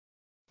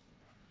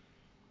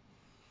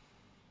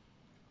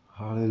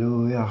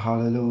Hallelujah,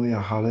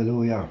 hallelujah,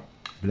 hallelujah.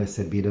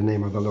 Blessed be the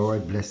name of the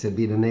Lord. Blessed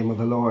be the name of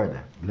the Lord.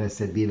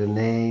 Blessed be the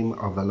name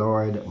of the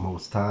Lord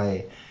Most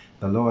High.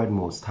 The Lord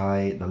Most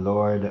High. The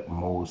Lord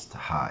Most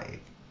High.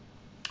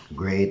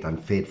 Great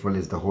and faithful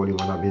is the Holy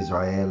One of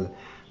Israel,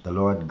 the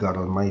Lord God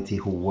Almighty,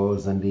 who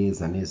was and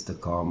is to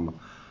come.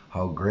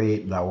 How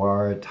great thou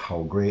art,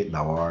 how great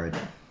thou art.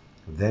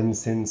 Then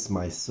since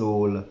my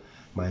soul,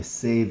 my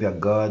Saviour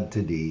God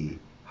to thee,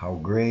 how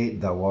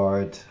great thou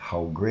art,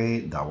 how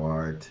great thou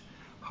art,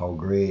 how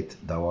great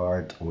thou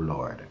art, O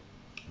Lord.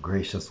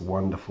 Gracious,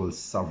 wonderful,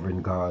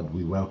 sovereign God,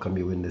 we welcome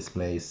you in this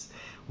place.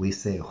 We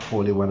say,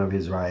 Holy One of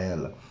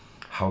Israel,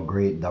 how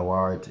great thou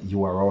art.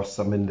 You are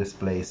awesome in this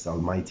place,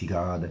 Almighty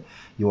God.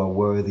 You are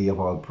worthy of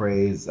all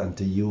praise, and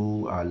to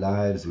you our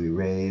lives we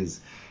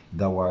raise.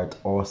 Thou art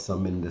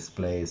awesome in this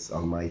place,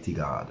 Almighty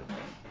God.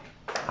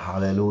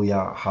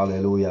 Hallelujah,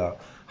 hallelujah,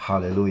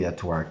 hallelujah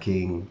to our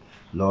King.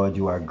 Lord,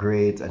 you are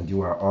great and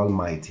you are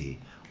almighty.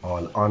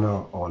 All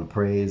honor, all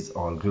praise,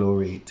 all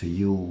glory to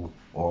you,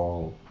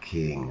 O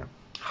King.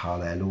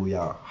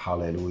 Hallelujah,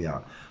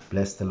 hallelujah.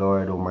 Bless the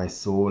Lord, O my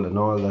soul, and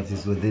all that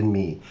is within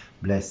me.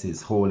 Bless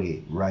his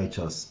holy,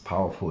 righteous,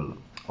 powerful,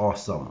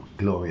 awesome,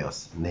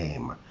 glorious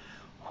name.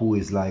 Who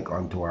is like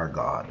unto our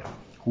God?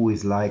 Who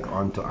is like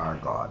unto our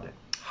God?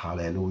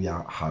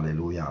 Hallelujah,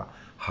 hallelujah,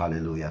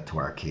 hallelujah to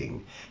our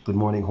King. Good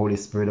morning, Holy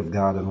Spirit of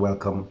God, and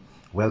welcome.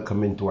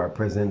 Welcome into our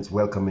presence.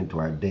 Welcome into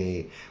our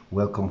day.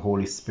 Welcome,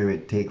 Holy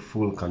Spirit. Take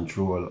full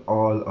control,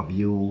 all of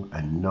you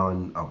and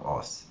none of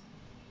us.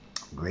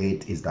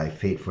 Great is thy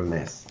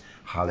faithfulness.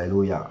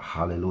 Hallelujah,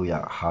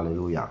 hallelujah,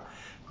 hallelujah.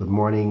 Good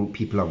morning,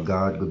 people of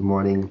God. Good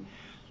morning,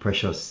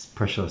 precious,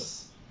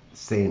 precious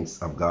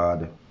saints of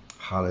God.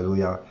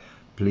 Hallelujah.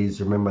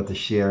 Please remember to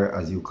share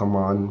as you come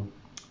on.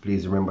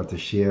 Please remember to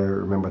share.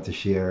 Remember to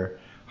share.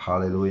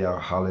 Hallelujah,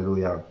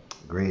 hallelujah.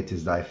 Great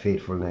is thy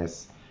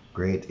faithfulness.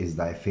 Great is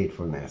thy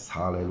faithfulness.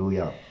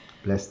 Hallelujah.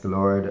 Bless the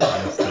Lord.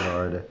 Bless the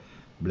Lord.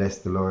 Bless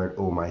the Lord,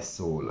 O my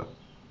soul.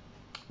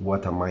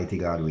 What a mighty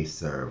God we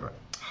serve.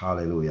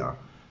 Hallelujah.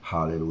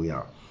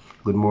 Hallelujah.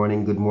 Good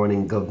morning, good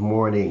morning, good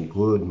morning,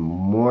 good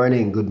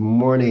morning, good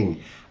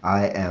morning.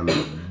 I am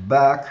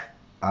back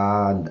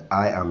and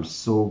I am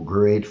so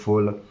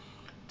grateful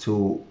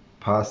to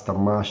Pastor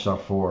Marsha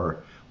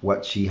for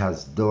what she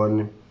has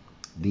done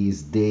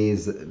these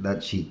days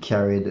that she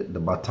carried the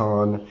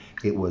baton.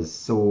 It was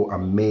so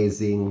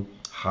amazing.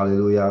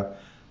 Hallelujah.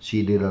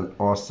 She did an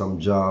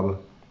awesome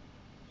job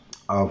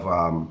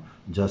of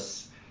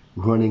just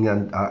running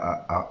a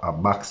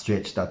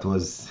backstretch that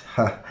was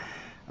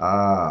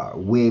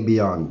way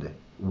beyond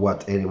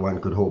what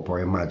anyone could hope or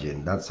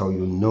imagine. That's how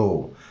you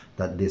know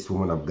that this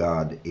woman of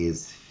God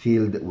is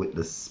filled with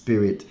the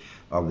spirit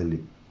of the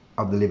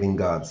living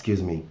God,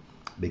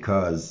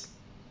 because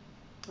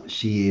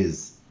she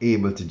is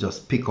able to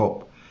just pick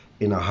up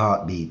in a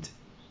heartbeat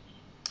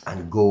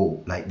and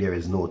go like there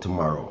is no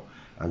tomorrow.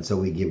 And so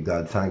we give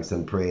God thanks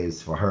and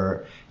praise for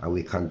her, and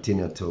we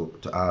continue to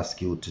ask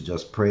you to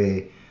just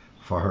pray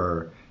for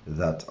her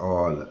that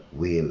all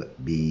will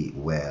be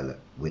well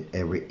with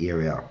every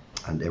area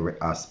and every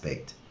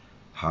aspect,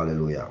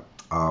 hallelujah,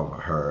 of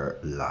her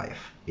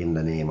life. In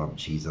the name of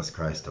Jesus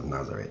Christ of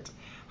Nazareth.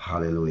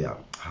 Hallelujah.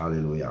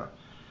 Hallelujah.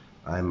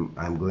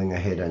 I'm going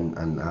ahead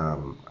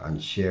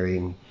and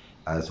sharing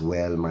as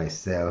well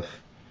myself.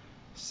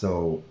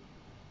 So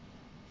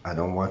I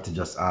don't want to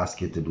just ask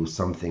you to do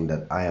something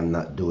that I am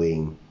not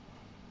doing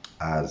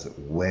as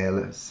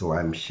well. So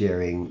I'm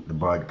sharing the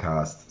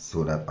broadcast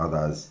so that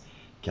others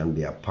can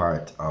be a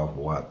part of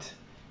what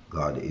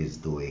God is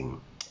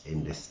doing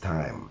in this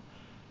time.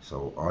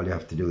 So all you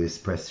have to do is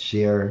press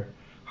share,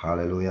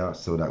 hallelujah,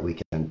 so that we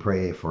can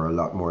pray for a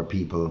lot more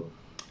people.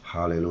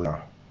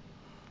 Hallelujah.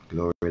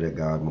 Glory to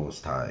God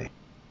Most High.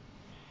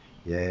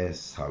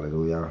 Yes,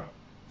 hallelujah.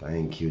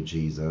 Thank you,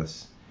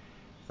 Jesus.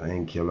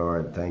 Thank you,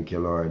 Lord. Thank you,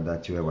 Lord,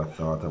 that you ever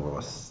thought of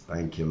us.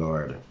 Thank you,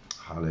 Lord.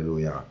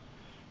 Hallelujah.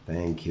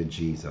 Thank you,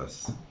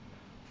 Jesus.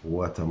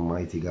 What a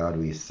mighty God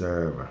we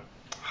serve.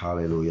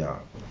 Hallelujah.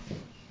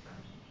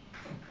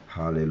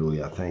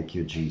 Hallelujah. Thank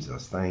you,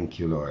 Jesus. Thank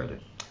you, Lord.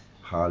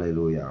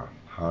 Hallelujah.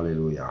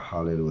 Hallelujah.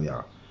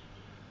 Hallelujah.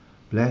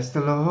 Bless the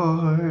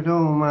Lord,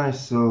 oh my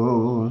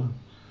soul.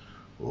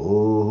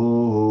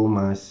 Oh,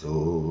 my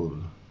soul.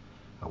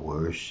 I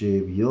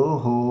worship your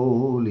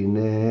holy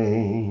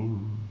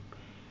name.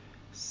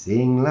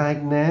 Sing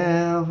like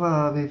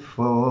never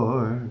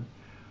before.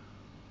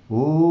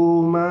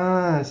 Oh,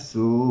 my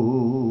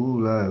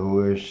soul, I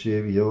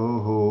worship your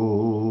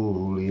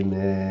holy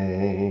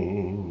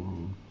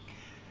name.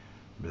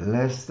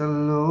 Bless the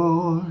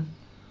Lord,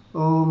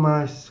 oh,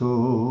 my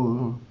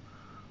soul.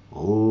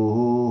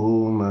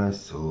 Oh, my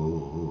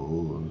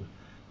soul,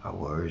 I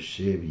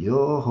worship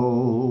your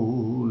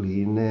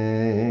holy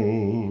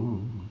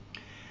name.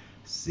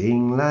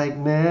 Sing like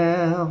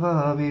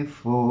never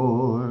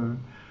before.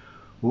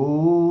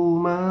 Oh,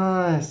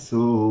 my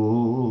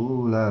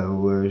soul, I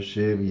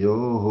worship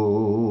your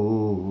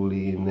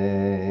holy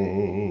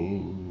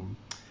name.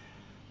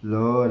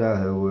 Lord, Lord,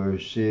 I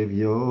worship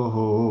your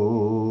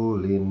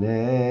holy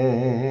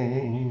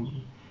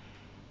name.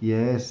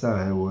 Yes,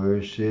 I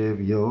worship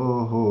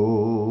your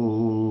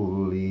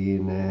holy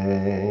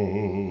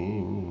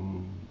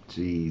name.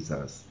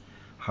 Jesus.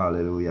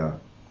 Hallelujah.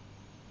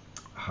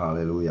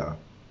 Hallelujah.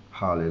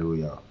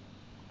 Hallelujah.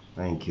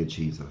 Thank you,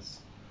 Jesus.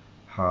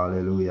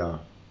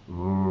 Hallelujah.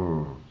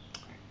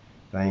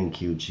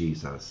 Thank you,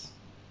 Jesus.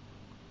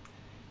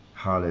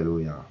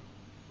 Hallelujah.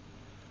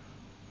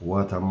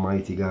 What a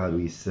mighty God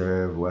we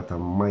serve. What a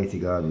mighty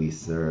God we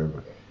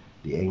serve.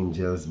 The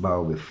angels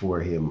bow before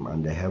him,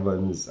 and the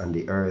heavens and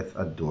the earth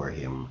adore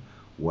him.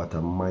 What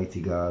a mighty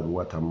God.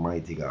 What a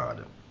mighty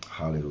God.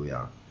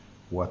 Hallelujah.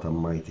 What a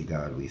mighty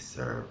God we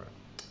serve.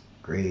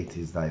 Great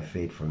is thy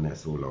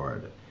faithfulness, O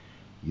Lord.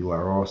 You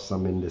are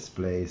awesome in this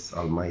place,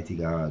 Almighty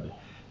God.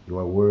 You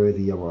are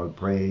worthy of all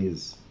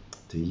praise.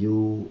 To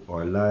you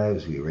our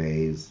lives we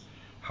raise.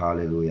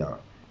 Hallelujah.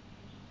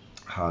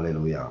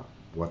 Hallelujah.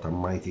 What a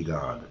mighty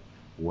God.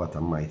 What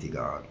a mighty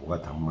God.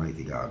 What a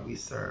mighty God we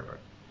serve.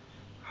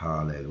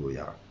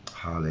 Hallelujah.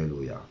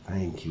 Hallelujah.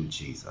 Thank you,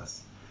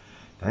 Jesus.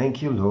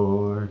 Thank you,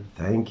 Lord.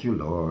 Thank you,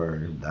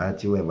 Lord,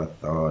 that you ever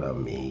thought of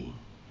me.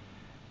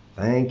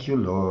 Thank you,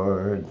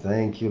 Lord.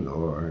 Thank you,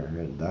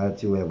 Lord,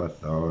 that you ever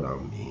thought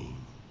of me.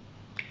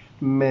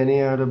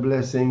 Many are the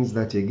blessings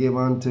that you give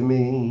unto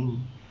me,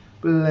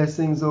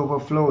 blessings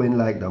overflowing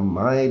like the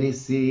mighty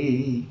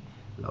sea.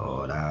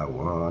 Lord, I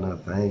want to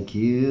thank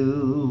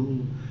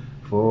you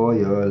for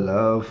your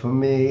love for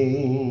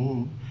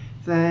me.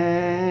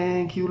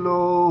 Thank you,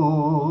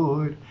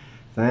 Lord.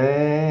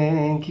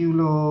 Thank you,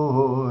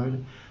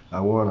 Lord.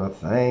 I want to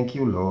thank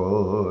you,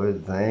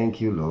 Lord.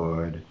 Thank you,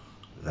 Lord,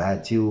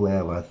 that you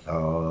ever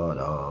thought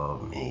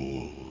of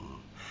me.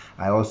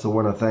 I also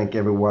want to thank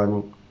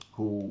everyone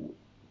who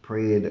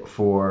prayed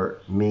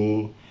for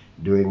me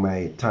during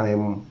my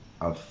time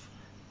of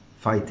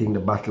fighting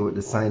the battle with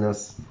the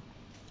sinus.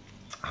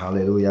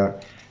 Hallelujah.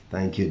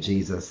 Thank you,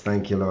 Jesus.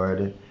 Thank you,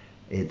 Lord.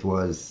 It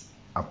was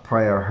a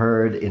prayer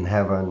heard in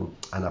heaven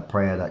and a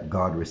prayer that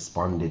God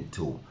responded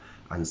to.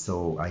 And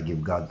so I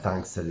give God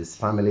thanks to this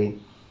family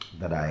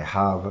that I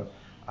have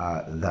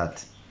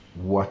that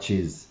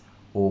watches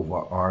over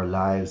our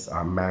lives,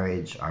 our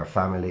marriage, our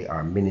family,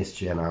 our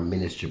ministry, and our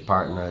ministry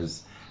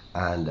partners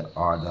and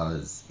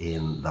others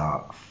in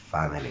the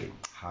family.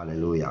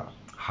 Hallelujah.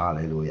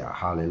 Hallelujah.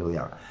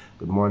 Hallelujah.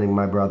 Good morning,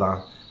 my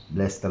brother.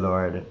 Bless the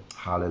Lord.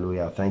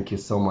 Hallelujah. Thank you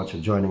so much for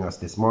joining us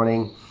this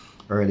morning.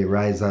 Early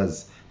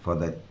risers for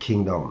the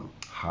kingdom.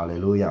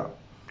 Hallelujah.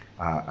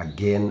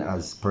 Again,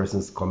 as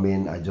persons come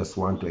in, I just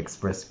want to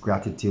express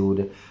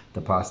gratitude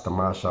to Pastor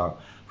Marsha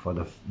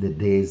for the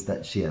days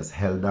that she has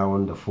held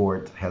down the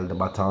fort, held the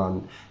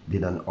baton,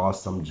 did an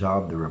awesome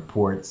job. The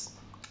reports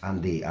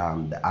and the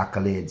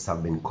accolades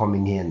have been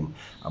coming in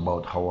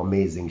about how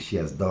amazing she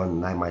has done.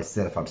 And I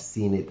myself have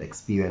seen it,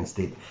 experienced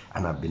it,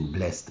 and have been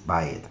blessed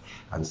by it.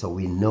 And so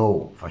we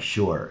know for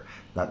sure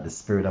that the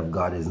Spirit of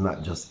God is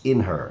not just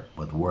in her,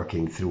 but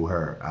working through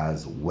her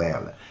as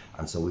well.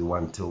 And so we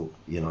want to,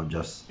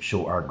 just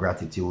show our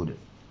gratitude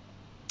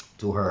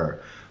to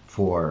her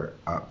for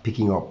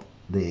picking up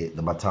the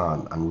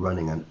baton and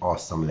running an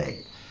awesome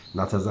leg,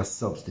 not as a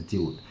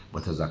substitute,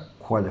 but as a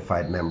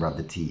qualified member of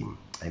the team.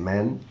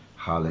 Amen.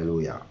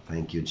 Hallelujah.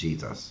 Thank you,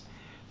 Jesus.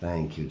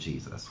 Thank you,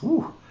 Jesus.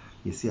 Whew.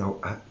 You see how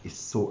it's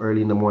so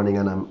early in the morning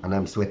and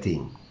I'm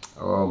sweating.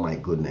 Oh my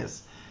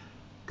goodness.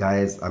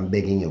 Guys, I'm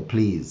begging you,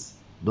 please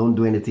don't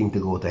do anything to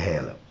go to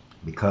hell,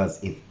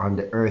 because if on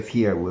the earth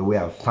here where we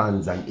have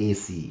fans and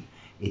AC,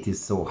 it is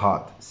so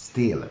hot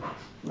still.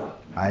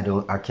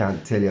 I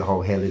can't tell you how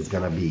hell is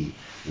gonna be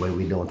when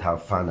we don't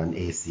have fan and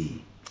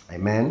AC.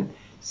 Amen.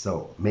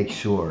 So make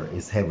sure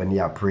it's heaven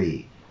you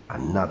pray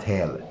and not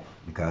hell,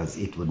 because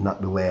it would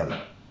not be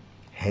well.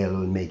 Hell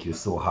will make you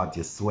so hot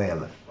you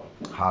swell.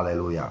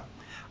 Hallelujah.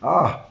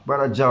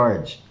 Brother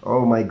George,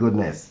 oh my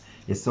goodness,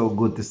 it's so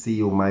good to see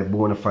you, my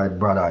bona fide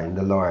brother in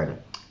the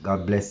Lord.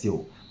 God bless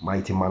you,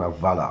 mighty man of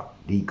valor,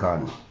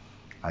 deacon.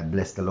 I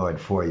bless the Lord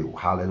for you.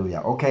 Hallelujah.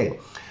 Okay,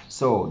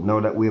 so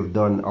now that we've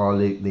done all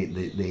the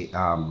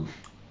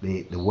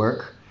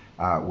work,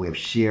 we've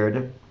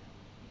shared.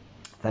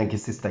 Thank you,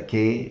 Sister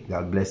Kay.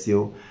 God bless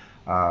you.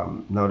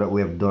 Now that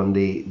we have done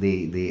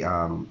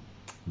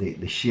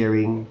the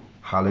sharing,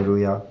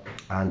 hallelujah,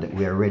 and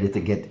we are ready to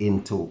get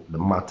into the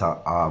matter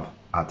of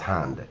at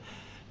hand.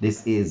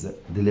 This is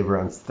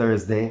Deliverance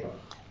Thursday,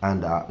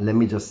 and let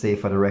me just say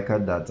for the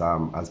record that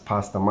as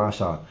Pastor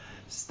Marsha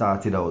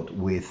started out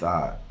with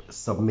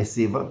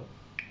submissive,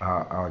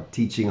 or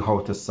teaching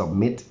how to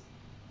submit,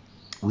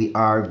 we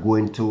are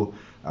going to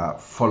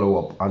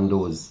follow up on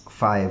those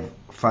five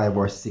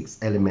or six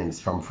elements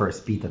from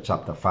First Peter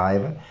chapter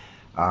 5,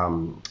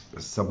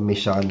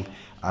 submission,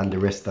 and the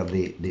rest of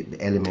the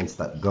elements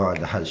that God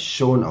has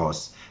shown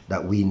us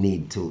that we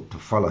need to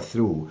follow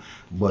through.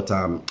 But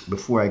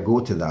before I go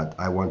to that,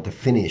 I want to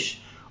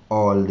finish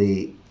all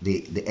the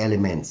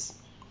elements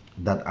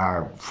that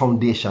are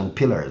foundation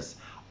pillars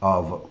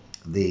of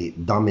the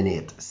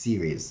Dominate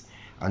series.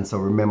 And so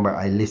remember,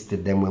 I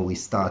listed them when we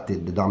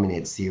started the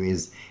Dominate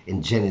series.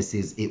 In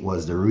Genesis, it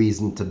was the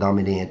reason to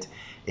dominate.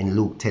 In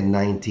Luke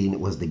 10:19, it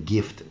was the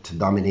gift to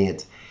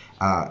dominate.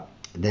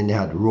 Then they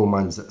had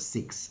Romans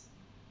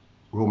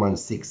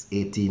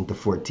 6:18 to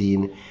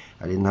 14.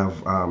 I didn't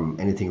have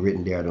anything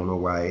written there. I don't know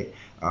why.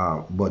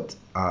 But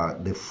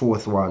the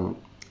fourth one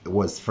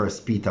was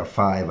First Peter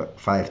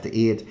 5:5 to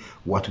 8,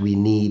 what we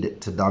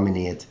need to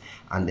dominate.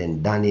 And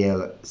then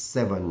Daniel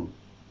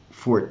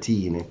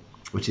 7:14,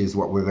 which is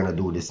what we're going to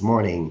do this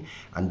morning.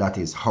 And that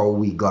is how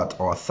we got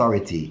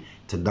authority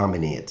to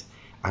dominate.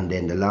 And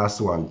then the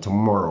last one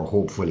tomorrow,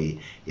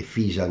 hopefully,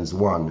 Ephesians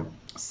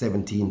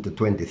 1:17 to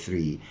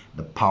 23,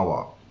 the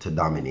power to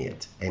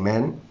dominate.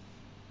 Amen.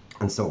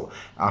 And so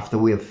after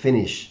we have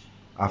finished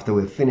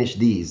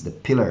these, the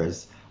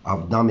pillars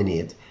of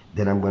dominate,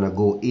 then I'm going to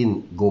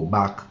go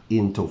back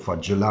into for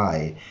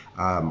July,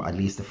 at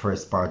least the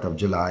first part of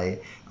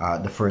July,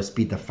 the First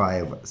Peter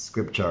 5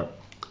 scripture,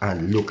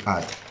 and look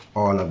at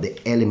all of the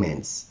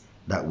elements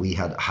that we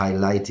had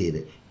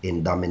highlighted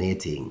in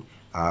dominating.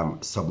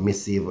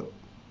 Submissive,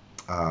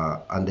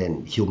 and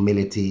then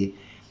humility,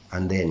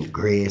 and then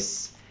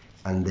grace,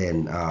 and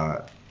then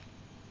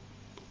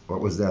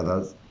what was the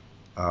others?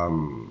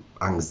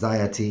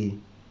 Anxiety,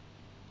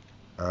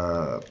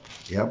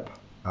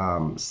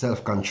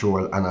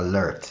 self-control, and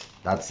alert.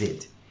 That's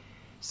it.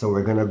 So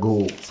we're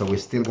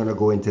still gonna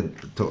go into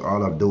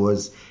all of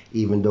those,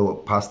 even though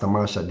Pastor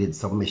Marsha did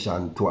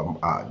submission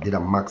did a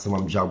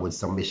maximum job with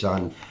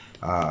submission,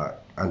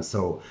 and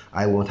so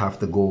I won't have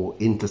to go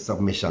into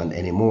submission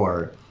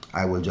anymore.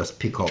 I will just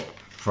pick up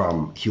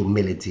from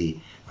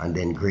humility and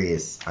then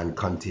grace and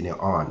continue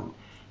on.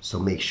 So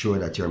make sure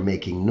that you're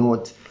making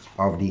note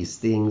of these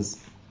things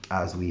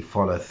as we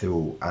follow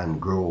through and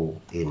grow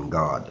in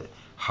God.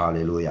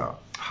 Hallelujah,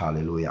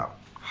 hallelujah,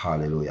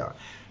 hallelujah.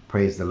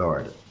 Praise the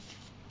Lord.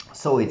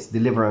 So it's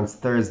Deliverance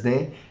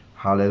Thursday.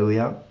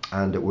 Hallelujah.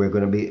 And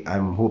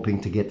I'm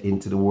hoping to get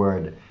into the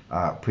word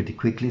pretty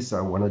quickly. So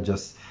I want to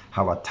just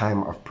have a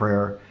time of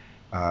prayer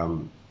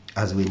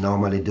as we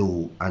normally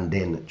do, and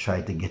then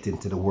try to get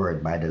into the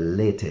word by the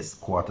latest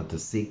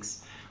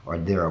 5:45 or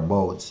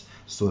thereabouts,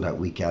 so that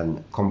we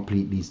can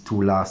complete these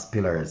two last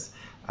pillars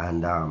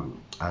and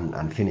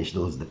finish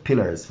the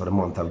pillars for the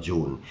month of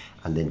June,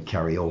 and then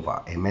carry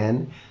over.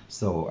 Amen.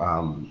 So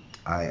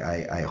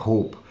I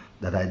hope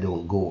that I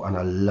don't go on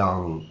a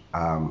long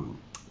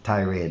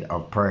tirade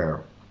of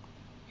prayer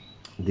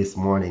this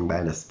morning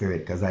by the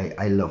Spirit, because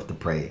I love to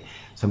pray.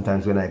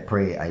 Sometimes when I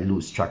pray, I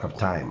lose track of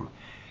time,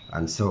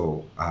 and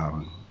so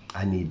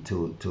I need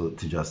to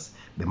just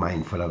be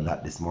mindful of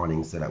that this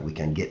morning, so that we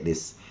can get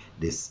this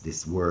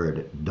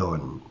word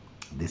done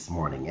this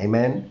morning.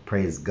 Amen.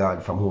 Praise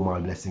God, from whom all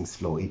blessings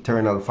flow.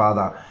 Eternal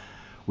Father,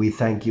 we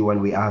thank you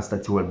and we ask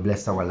that you will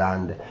bless our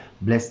land.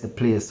 Bless the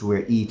place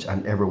where each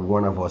and every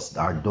one of us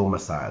are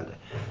domiciled.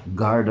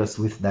 Guard us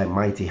with thy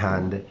mighty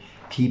hand.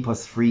 Keep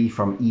us free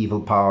from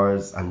evil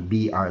powers, and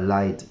be our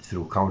light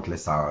through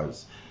countless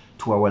hours.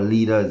 To our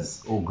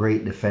leaders, O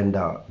great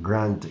defender,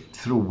 grant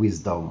through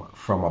wisdom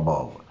from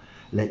above.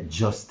 Let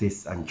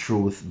justice and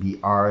truth be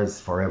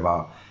ours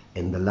forever,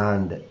 in the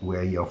land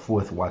where your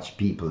fourth watch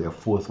people, your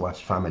fourth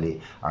watch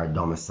family are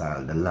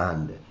domiciled, the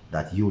land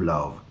that you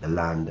love, the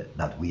land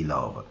that we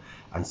love.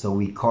 And so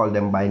we call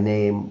them by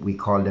name,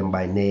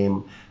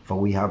 for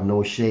we have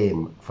no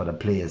shame for the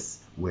place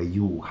where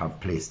you have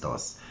placed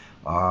us.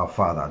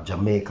 Father,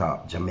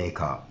 Jamaica,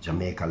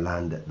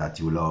 land that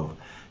you love.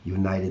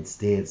 United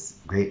States,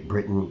 Great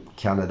Britain,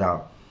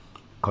 Canada,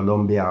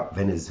 Colombia,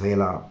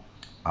 Venezuela,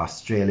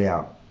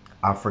 Australia,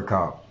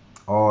 Africa,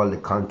 all the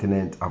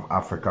continent of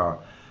Africa,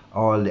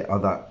 all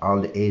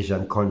the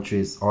Asian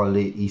countries, all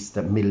the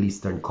Middle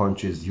Eastern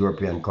countries,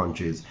 European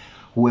countries,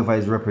 whoever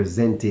is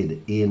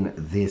represented in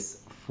this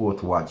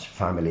fourth watch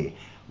family,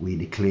 we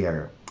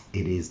declare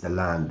it is the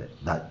land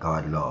that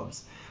God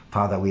loves.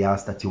 Father, we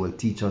ask that you will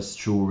teach us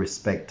true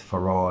respect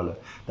for all,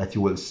 that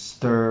you will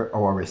stir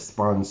our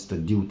response to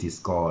duty's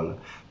call,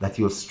 that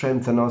you will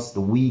strengthen us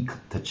the weak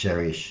to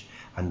cherish,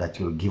 and that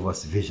you will give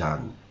us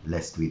vision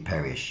lest we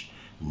perish.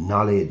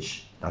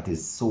 Knowledge that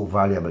is so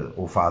valuable,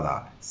 O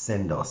Father,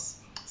 send us,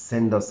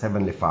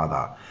 Heavenly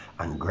Father,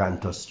 and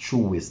grant us true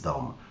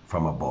wisdom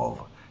from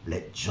above.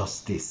 Let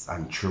justice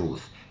and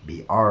truth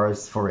be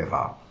ours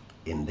forever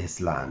in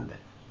this land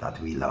that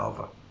we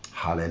love.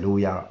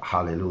 Hallelujah,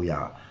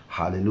 hallelujah,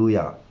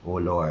 hallelujah, O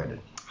Lord.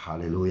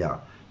 Hallelujah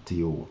to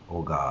you,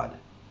 O God,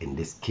 in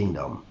this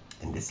kingdom,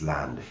 in this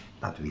land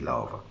that we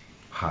love.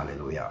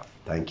 Hallelujah.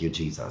 Thank you,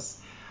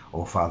 Jesus.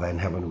 O Father in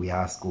heaven, we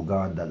ask, O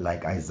God, that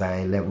like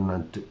Isaiah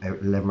 11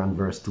 and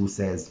verse 2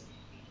 says,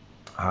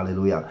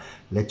 hallelujah,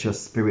 let your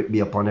spirit be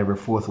upon every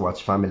fourth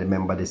watch family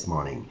member this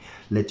morning.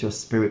 Let your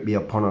spirit be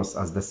upon us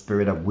as the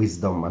spirit of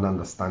wisdom and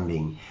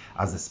understanding,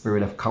 as the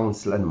spirit of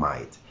counsel and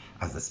might,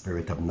 as the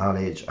spirit of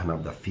knowledge and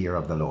of the fear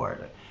of the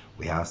Lord.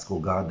 We ask, O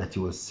God, that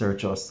you will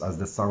search us, as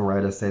the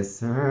songwriter says,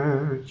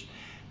 search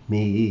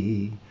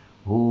me,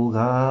 O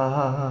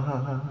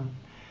God,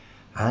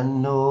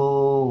 and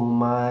know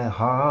my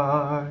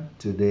heart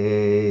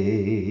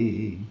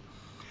today.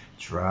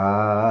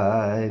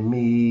 Try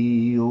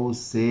me, O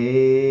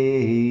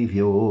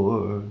Savior,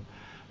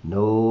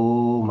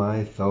 know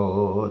my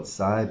thoughts,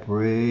 I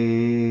pray.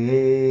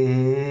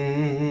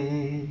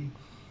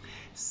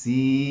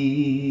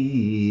 See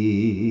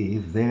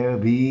if there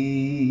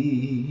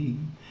be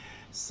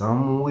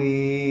some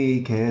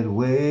wicked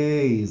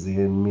ways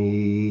in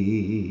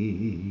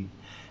me,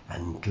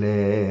 and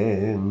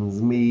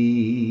cleanse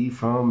me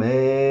from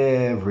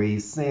every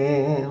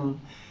sin,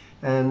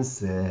 and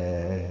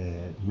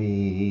set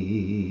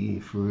me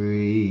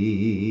free.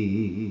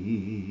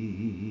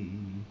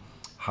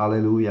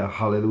 Hallelujah,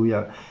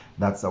 hallelujah.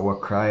 That's our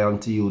cry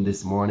unto you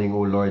this morning, O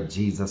Lord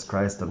Jesus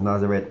Christ of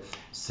Nazareth.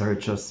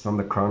 Search us from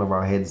the crown of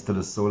our heads to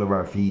the sole of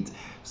our feet.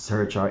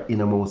 Search our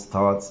innermost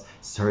thoughts.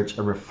 Search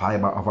every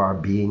fiber of our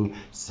being.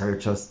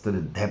 Search us to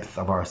the depth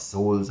of our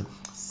souls.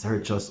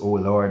 Search us, O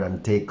Lord,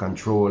 and take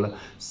control.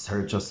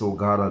 Search us, O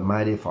God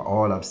Almighty, for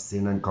all have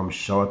sinned and come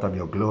short of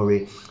your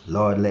glory.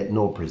 Lord, let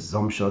no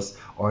presumptuous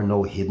or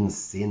no hidden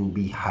sin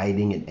be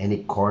hiding in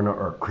any corner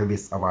or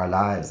crevice of our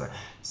lives.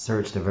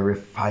 Search the very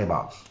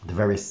fiber, the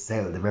very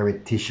cell, the very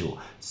tissue.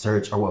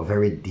 Search our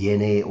very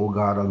DNA, O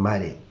God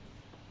Almighty,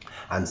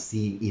 and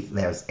see if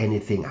there's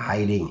anything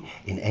hiding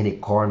in any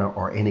corner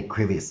or any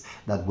crevice,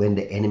 that when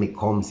the enemy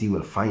comes, he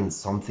will find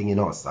something in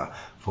us.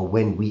 For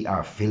when we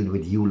are filled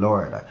with you,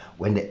 Lord,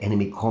 when the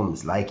enemy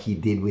comes like he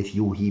did with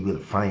you, he will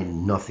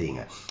find nothing.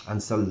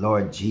 And so,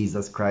 Lord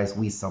Jesus Christ,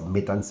 we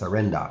submit and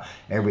surrender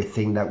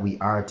everything that we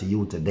are to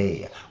you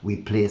today. We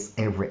place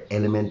every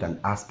element and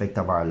aspect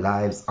of our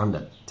lives on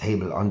the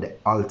table, on the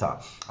altar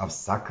of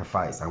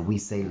sacrifice. And we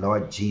say,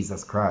 Lord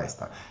Jesus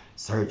Christ,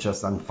 search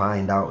us and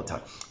find out.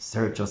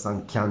 Search us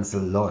and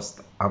cancel lust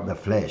of the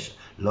flesh,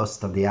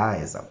 lust of the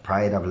eyes,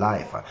 pride of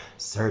life.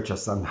 Search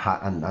us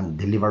and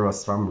deliver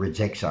us from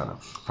rejection,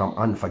 from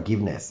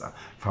unforgiveness,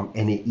 from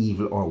any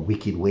evil or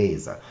wicked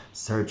ways.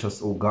 Search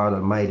us, O God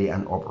Almighty,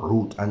 and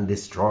uproot and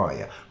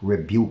destroy,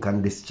 rebuke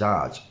and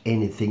discharge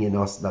anything in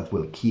us that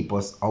will keep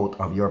us out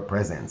of your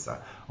presence.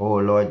 Oh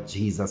Lord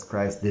Jesus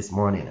Christ, this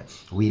morning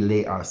we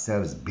lay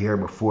ourselves bare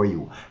before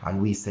you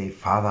and we say,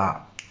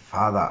 Father,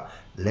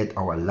 let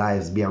our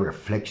lives be a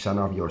reflection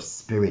of your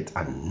spirit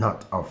and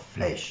not of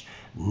flesh,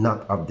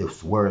 not of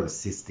this world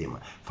system.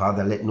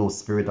 Father, let no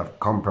spirit of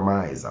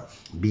compromise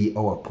be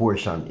our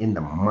portion in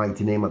the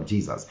mighty name of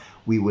Jesus.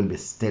 We will be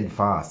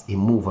steadfast,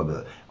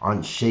 immovable,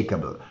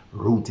 unshakable,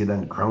 rooted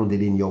and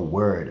grounded in your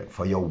word,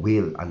 for your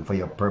will and for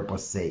your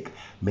purpose sake.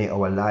 May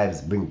our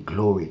lives bring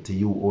glory to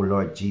you, O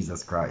Lord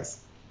Jesus Christ.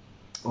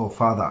 Oh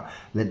Father,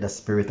 let the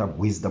spirit of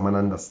wisdom and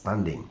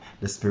understanding,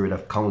 the spirit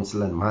of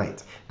counsel and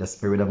might, the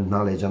spirit of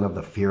knowledge and of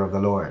the fear of the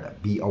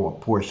Lord be our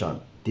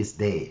portion this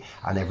day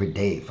and every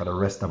day for the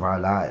rest of our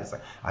lives.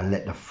 And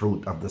let the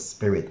fruit of the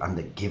Spirit and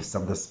the gifts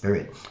of the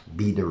Spirit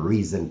be the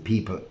reason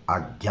people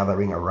are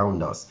gathering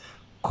around us,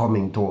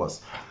 coming to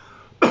us,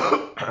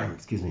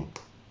 excuse me,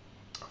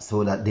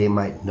 so that they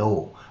might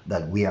know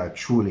that we are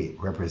truly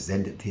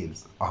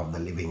representatives of the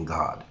living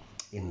God.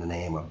 In the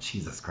name of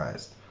Jesus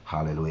Christ.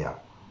 Hallelujah.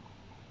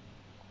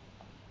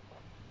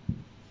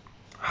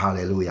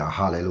 Hallelujah,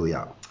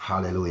 hallelujah,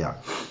 hallelujah.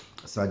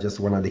 So I just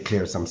want to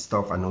declare some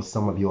stuff. I know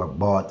some of you have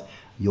bought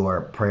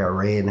your prayer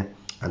rain,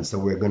 and so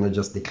we're going to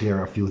just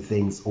declare a few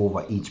things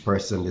over each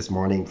person this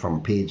morning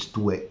from page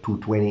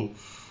 220,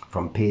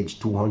 from page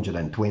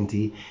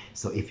 220.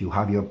 So if you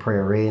have your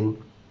prayer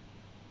rain,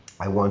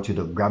 I want you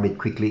to grab it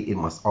quickly. It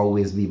must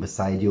always be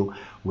beside you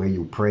where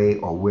you pray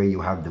or where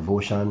you have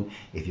devotion.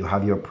 If you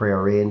have your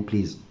prayer rain,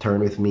 please turn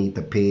with me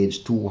to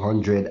page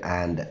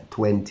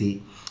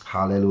 220.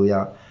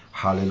 Hallelujah.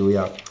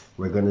 Hallelujah.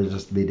 We're going to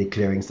just be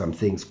declaring some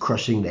things.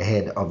 Crushing the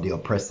head of the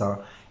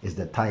oppressor is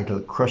the title.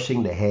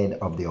 Crushing the head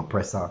of the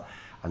oppressor.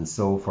 And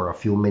so for a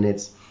few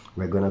minutes,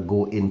 we're going to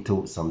go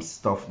into some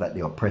stuff that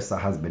the oppressor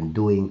has been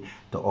doing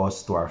to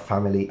us, to our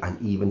family, and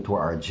even to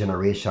our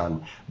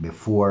generation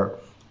before.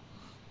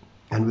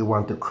 And we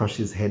want to crush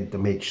his head to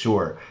make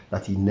sure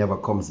that he never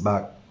comes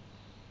back,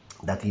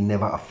 that he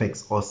never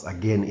affects us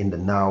again in the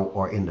now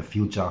or in the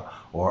future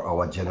or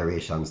our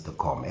generations to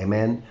come.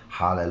 Amen.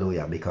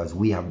 Hallelujah. Because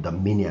we have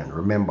dominion.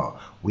 Remember,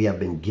 we have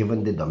been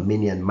given the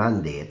dominion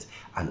mandate,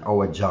 and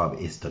our job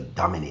is to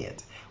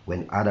dominate.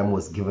 When Adam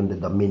was given the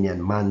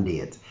dominion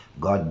mandate,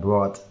 God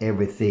brought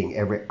everything,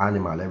 every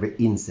animal, every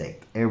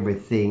insect,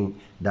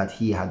 everything that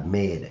he had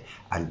made,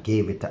 and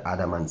gave it to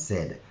Adam and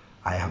said,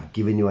 I have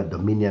given you a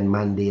dominion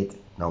mandate.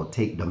 Now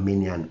take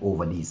dominion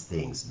over these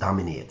things.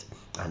 Dominate.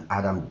 And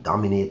Adam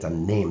dominate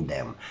and named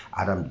them.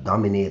 Adam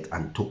dominate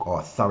and took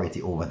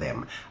authority over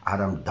them.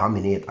 Adam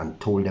dominate and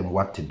told them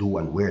what to do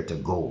and where to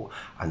go.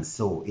 And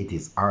so it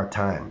is our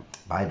time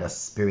by the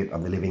Spirit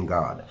of the living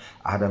God.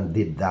 Adam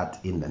did that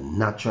in the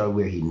natural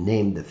where he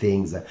named the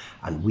things,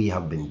 and we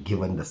have been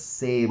given the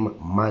same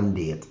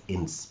mandate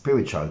in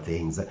spiritual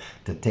things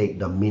to take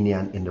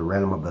dominion in the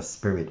realm of the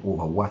Spirit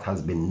over what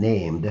has been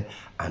named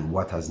and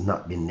what has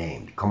not been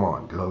named. Come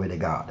on, glory to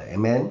God.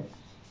 Amen.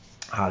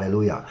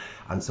 Hallelujah.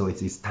 And so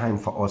it is time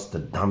for us to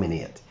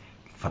dominate.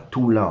 For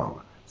too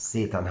long,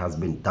 Satan has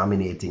been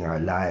dominating our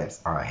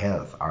lives, our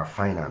health, our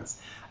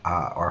finance,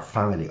 our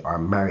family, our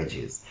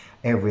marriages.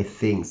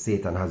 Everything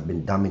Satan has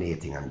been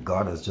dominating, and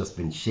God has just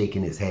been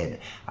shaking his head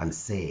and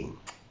saying,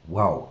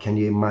 wow, can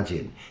you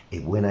imagine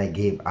if when I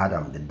gave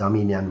Adam the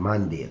dominion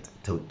mandate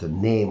to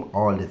name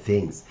all the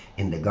things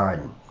in the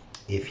garden,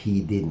 if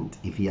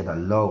he had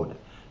allowed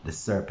the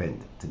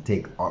serpent to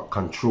take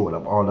control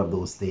of all of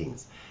those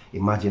things,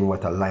 imagine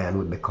what a lion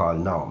would be called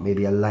now.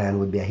 Maybe a lion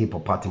would be a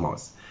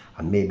hippopotamus,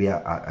 and maybe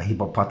a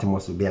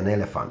hippopotamus would be an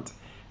elephant.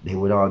 They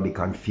would all be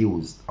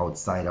confused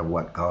outside of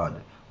what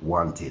God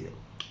wanted.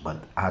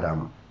 But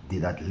Adam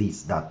did at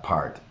least that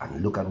part,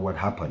 and look at what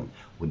happened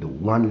with the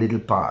one little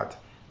part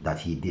that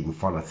he didn't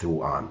follow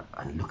through on,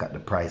 and look at the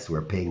price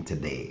we're paying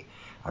today.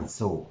 And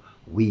so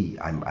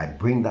I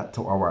bring that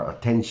to our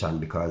attention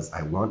because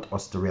I want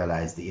us to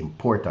realize the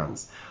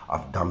importance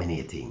of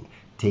dominating,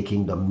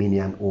 taking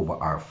dominion over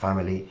our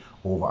family,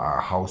 over our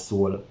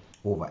household,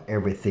 over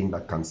everything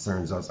that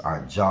concerns us,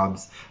 our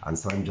jobs. And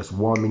so I'm just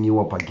warming you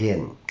up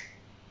again,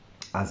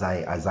 as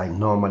I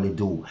normally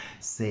do,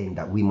 saying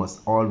that we must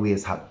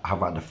always have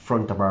at the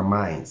front of our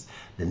minds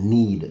the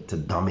need to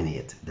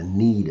dominate, the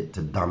need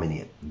to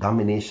dominate.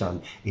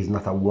 Domination is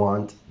not a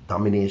want.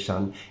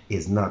 Domination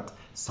is not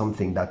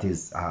something that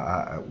is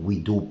we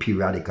do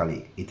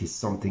periodically. It is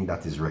something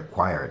that is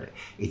required.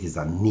 It is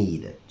a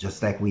need.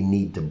 Just like we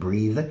need to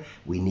breathe,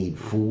 we need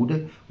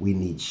food, we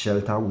need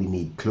shelter, we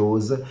need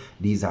clothes.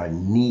 These are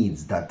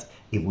needs that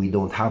if we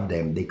don't have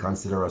them, they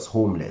consider us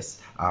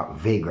homeless,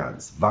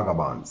 vagrants,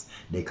 vagabonds.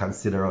 They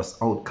consider us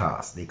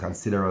outcasts. They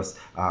consider us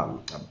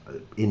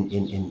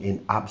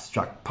in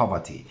abstract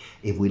poverty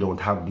if we don't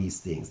have these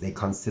things. They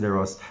consider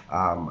us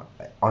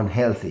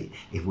unhealthy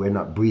if we're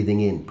not breathing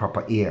in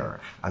proper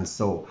air. And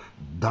so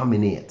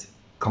dominate.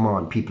 Come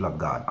on, people of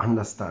God,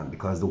 understand,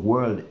 because the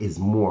world is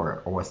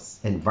more, our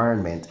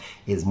environment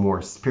is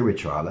more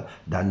spiritual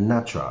than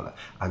natural.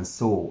 And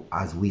so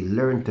as we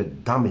learn to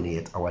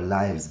dominate, our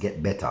lives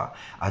get better.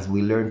 As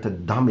we learn to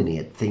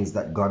dominate things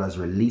that God has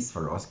released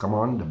for us, come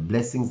on, the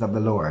blessings of the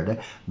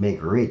Lord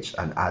make rich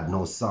and add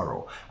no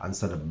sorrow. And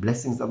so the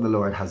blessings of the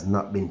Lord has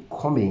not been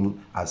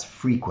coming as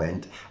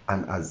frequent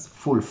and as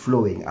full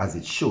flowing as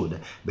it should,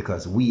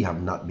 because we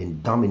have not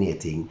been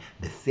dominating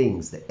the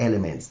things, the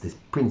elements, the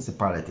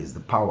principalities,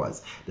 the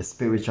powers, the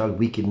spiritual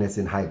wickedness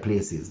in high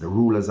places, the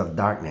rulers of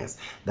darkness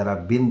that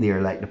have been there,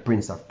 like the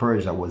prince of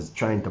Persia was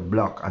trying to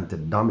block and to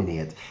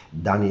dominate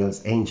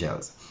Daniel's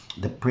angels.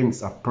 The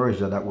prince of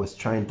Persia that was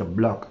trying to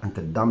block and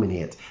to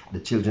dominate the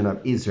children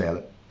of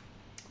Israel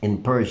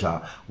in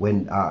Persia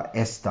when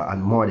Esther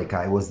and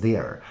Mordecai was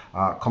there.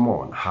 Come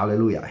on,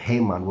 hallelujah.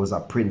 Haman was a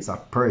prince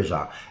of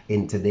Persia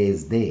in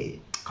today's day.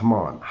 Come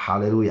on,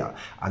 hallelujah.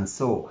 And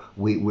so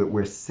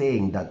we're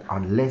saying that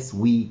unless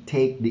we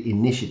take the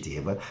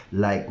initiative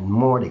like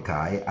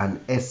Mordecai and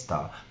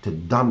Esther to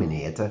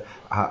dominate,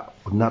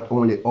 not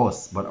only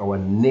us but our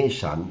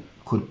nation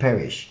could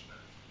perish.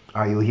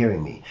 Are you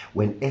hearing me?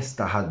 When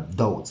Esther had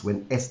doubts,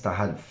 when Esther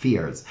had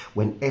fears,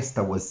 when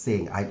Esther was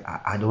saying,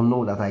 I don't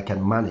know that I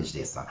can manage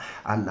this,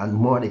 and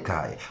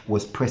Mordecai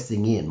was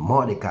pressing in.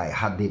 Mordecai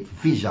had the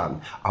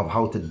vision of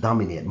how to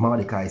dominate.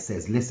 Mordecai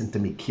says, listen to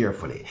me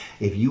carefully.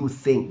 If you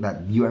think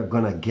that you are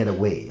going to get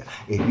away,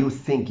 if you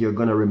think you're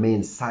going to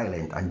remain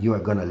silent and you are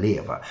going to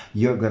live,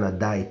 you're going to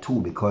die too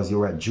because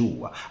you're a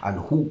Jew. And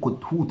who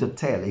to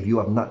tell if you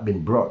have not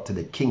been brought to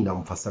the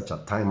kingdom for such a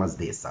time as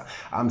this?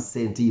 I'm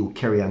saying to you,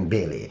 Kerry and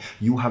Bailey,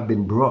 you have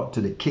been brought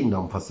to the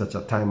kingdom for such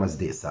a time as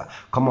this.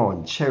 Come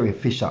on, Sherry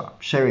Fisher.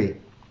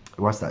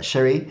 What's that?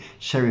 Sherry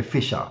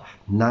Fisher,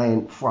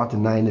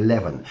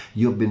 94911.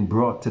 You've been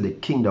brought to the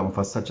kingdom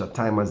for such a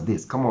time as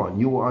this. Come on,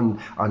 you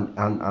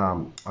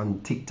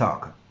on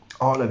TikTok.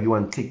 All of you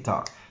on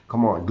TikTok.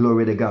 Come on,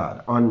 glory to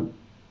God. On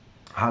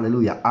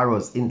hallelujah,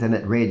 Arrows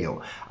Internet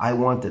Radio. I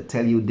want to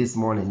tell you this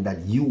morning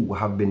that you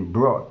have been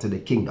brought to the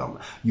kingdom.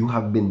 You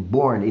have been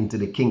born into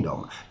the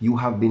kingdom. You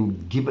have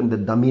been given the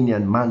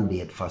dominion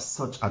mandate for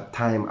such a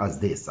time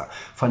as this.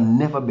 For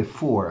never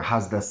before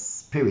has the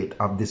spirit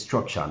of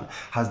destruction,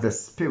 has the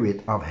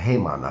spirit of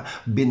Haman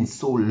been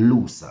so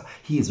loose.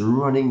 He is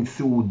running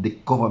through the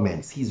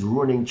governments. He's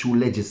running through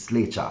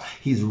legislature.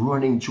 He's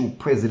running through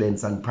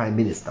presidents and prime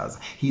ministers.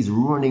 He's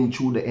running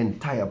through the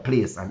entire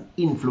place and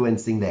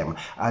influencing them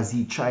as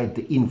he tried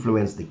to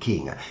influence the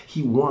king.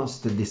 He wants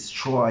to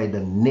destroy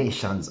the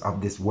nations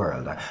of this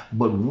world.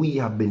 But we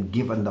have been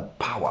given the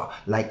power,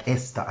 like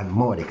Esther and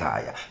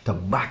Mordecai, to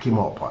back him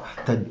up,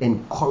 to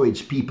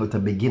encourage people to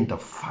begin to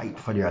fight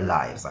for their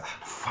lives,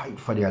 fight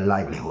for their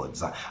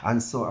livelihoods.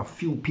 And so a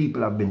few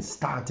people have been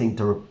starting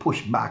to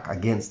push back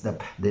against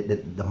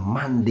the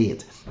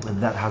mandate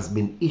that has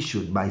been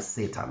issued by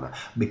Satan,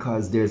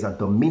 because there's a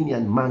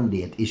dominion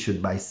mandate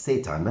issued by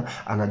Satan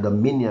and a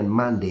dominion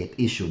mandate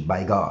issued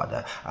by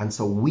God. And And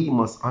so we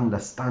must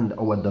understand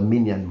our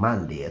dominion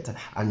mandate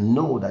and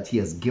know that he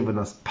has given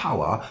us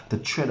power to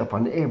tread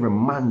upon every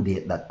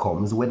mandate that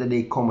comes, whether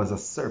they come as a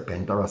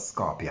serpent or a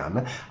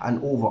scorpion,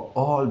 and over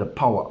all the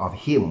power of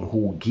him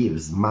who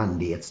gives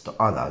mandates to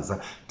others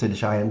to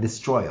try and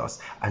destroy us,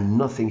 and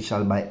nothing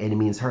shall by any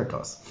means hurt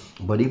us.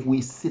 But if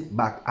we sit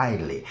back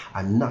idly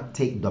and not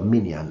take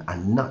dominion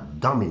and not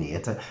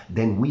dominate,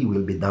 then we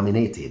will be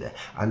dominated.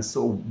 And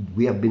so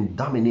we have been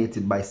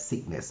dominated by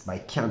sickness, by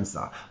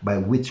cancer, by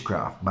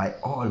witchcraft, by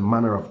all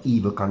manner of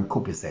evil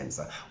concupiscence.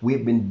 We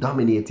have been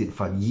dominated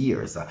for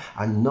years,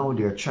 and now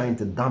they're trying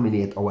to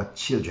dominate our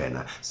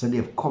children. So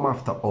they've come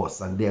after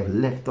us, and they've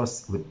left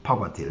us with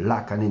poverty,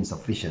 lack, and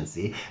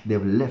insufficiency.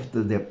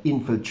 They've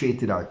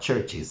infiltrated our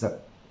churches.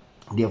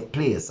 They have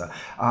placed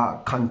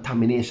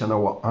contamination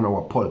on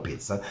our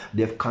pulpits.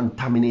 They've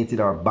contaminated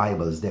our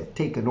Bibles. They've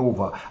taken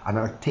over and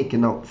are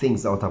taking out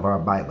things out of our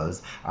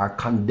Bibles, are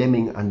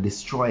condemning and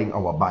destroying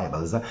our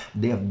Bibles.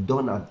 They have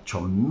done a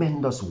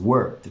tremendous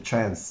work to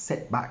try and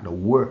set back the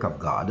work of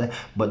God.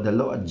 But the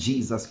Lord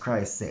Jesus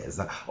Christ says,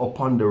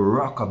 upon the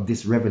rock of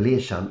this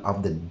revelation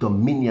of the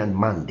dominion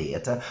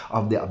mandate,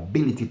 of the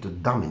ability to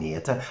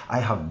dominate, I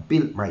have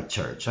built my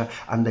church,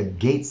 and the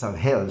gates of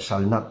hell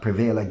shall not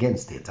prevail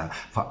against it.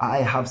 For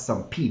I have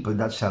some people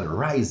that shall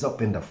rise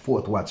up in the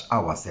fourth watch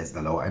hour, says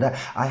the Lord.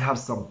 I have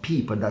some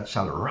people that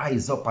shall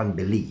rise up and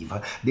believe.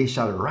 They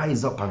shall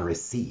rise up and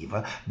receive.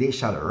 They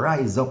shall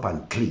rise up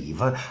and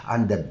cleave,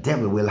 and the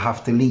devil will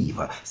have to leave,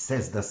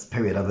 says the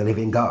Spirit of the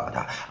living God.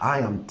 I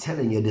am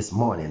telling you this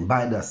morning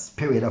by the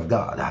Spirit of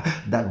God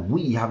that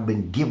we have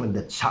been given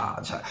the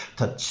charge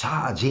to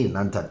charge in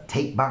and to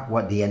take back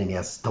what the enemy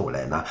has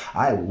stolen.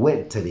 I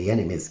went to the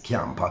enemy's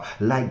camp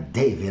like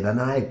David,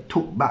 and I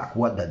took back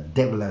what the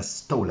devil has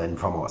stolen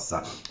from us.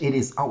 It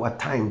is our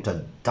time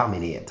to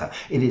dominate.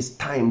 It is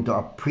time to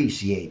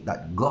appreciate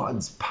that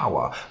God's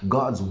power,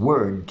 God's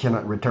word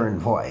cannot return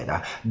void.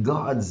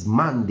 God's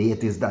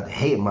mandate is that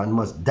Haman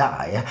must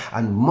die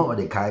and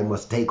Mordecai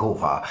must take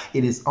over.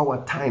 It is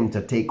our time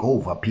to take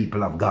over,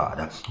 people of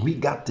God. We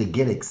got to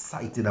get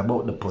excited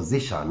about the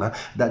position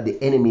that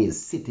the enemy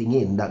is sitting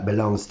in that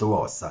belongs to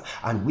us.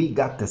 And we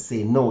got to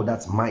say, no,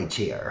 that's my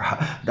chair.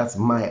 That's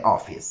my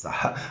office.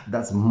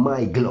 That's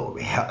my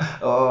glory.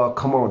 Oh,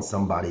 come on,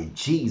 somebody.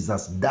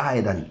 Jesus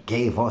died and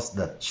gave us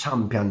the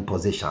champion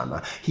position.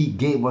 He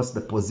gave us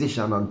the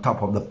position on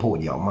top of the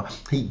podium.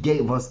 He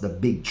gave us the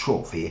big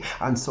trophy.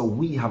 And so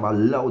we have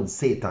allowed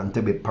Satan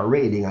to be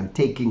parading and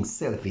taking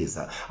selfies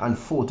and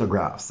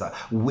photographs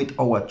with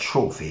our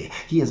trophy.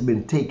 He has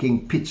been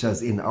taking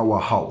pictures in our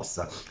house.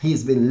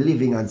 He's been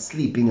living and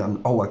sleeping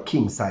on our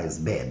king-size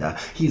bed.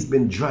 He's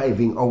been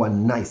driving our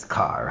nice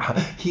car.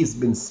 He's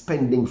been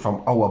spending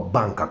from our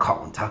bank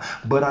account.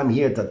 But I'm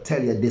here to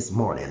tell you this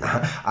morning,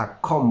 I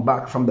come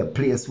back from the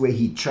place where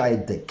he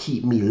tried to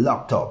keep me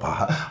locked up,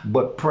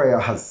 but prayer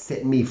has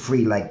set me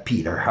free like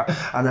Peter.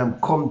 And I'm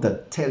come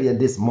to tell you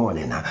this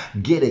morning,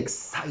 get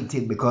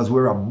excited because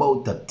we're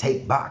about to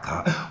take back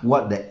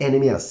what the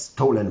enemy has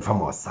stolen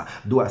from us.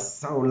 Do I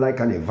sound like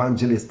an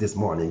evangelist this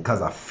morning?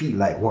 Because I feel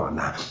like one.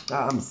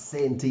 I'm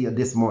saying to you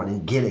this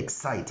morning, get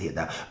excited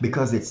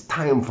because it's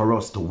time for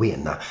us to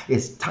win.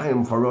 It's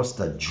time for us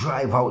to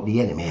drive out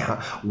the enemy.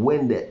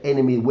 When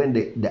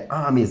the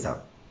armies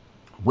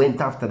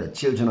went after the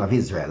children of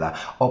Israel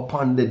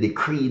upon the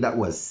decree that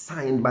was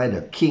signed by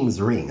the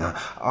king's ring,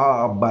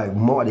 by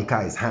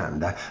Mordecai's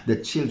hand, the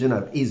children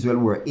of Israel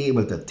were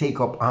able to take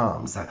up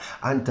arms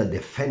and to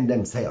defend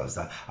themselves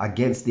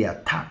against the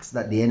attacks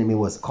that the enemy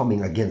was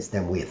coming against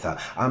them with.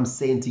 I'm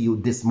saying to you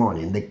this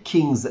morning, the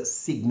king's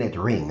signet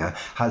ring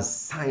has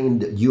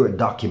signed your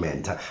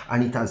document,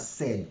 and it has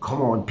said,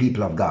 come on,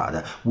 people of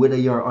God, whether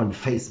you're on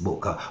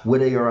Facebook,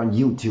 whether you're on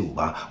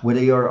YouTube,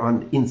 whether you're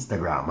on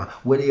Instagram,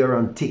 whether you're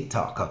on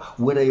TikTok,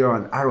 whether you're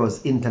on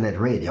Arrow's internet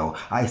radio,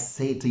 I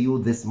say to you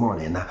this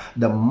morning,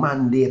 the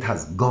mandate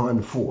has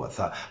gone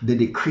forth. The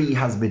decree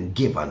has been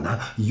given.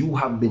 You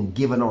have been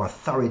given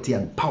authority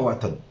and power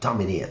to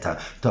dominate,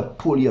 to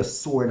pull your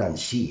sword and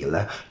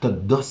shield, to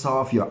dust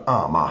off your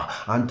armor,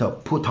 and to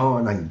put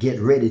on and get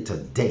ready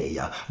today,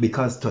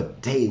 because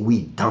today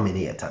we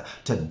dominate.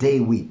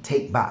 Today we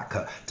take back.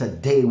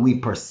 Today we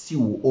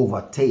pursue,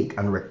 overtake,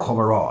 and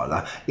recover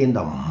all in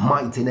the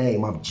mighty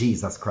name of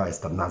Jesus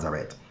Christ of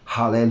Nazareth.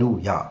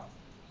 Hallelujah.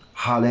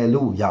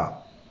 Hallelujah.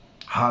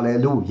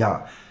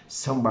 Hallelujah.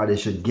 Somebody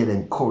should get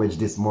encouraged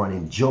this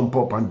morning. Jump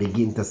up and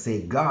begin to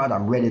say, God,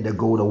 I'm ready to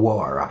go to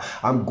war.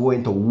 I'm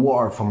going to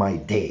war for my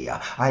day.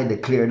 I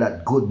declare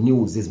that good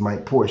news is my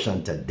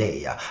portion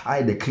today.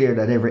 I declare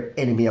that every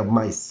enemy of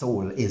my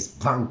soul is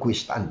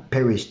vanquished and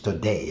perished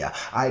today.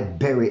 I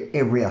bury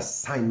every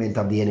assignment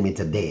of the enemy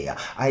today.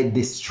 I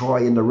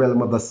destroy in the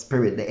realm of the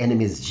spirit the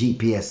enemy's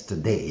GPS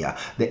today.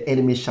 The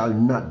enemy shall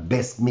not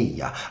best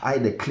me. I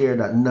declare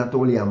that not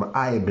only am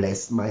I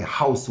blessed, my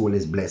household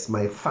is blessed,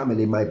 my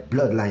family, my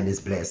bloodline is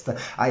blessed.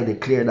 I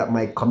declare that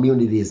my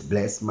community is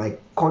blessed, my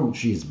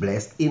country is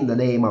blessed in the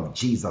name of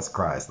Jesus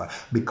Christ.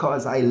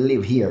 Because I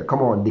live here,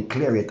 come on,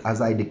 declare it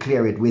as I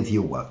declare it with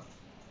you.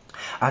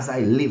 As I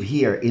live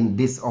here in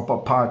this upper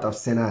part of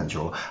St.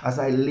 Andrew, as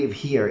I live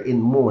here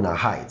in Mona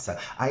Heights,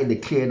 I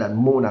declare that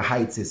Mona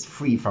Heights is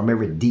free from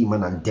every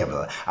demon and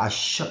devil. I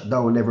shut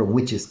down every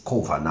witch's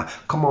coven.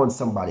 Come on,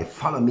 somebody,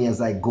 follow me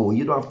as I go.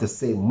 You don't have to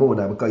say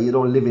Mona because you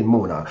don't live in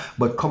Mona,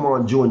 but come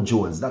on,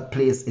 Jones, that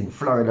place in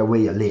Florida where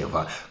you live.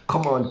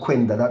 Come on,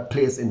 Quenda, that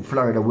place in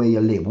Florida where you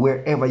live,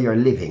 wherever you're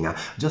living,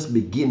 just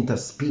begin to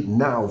speak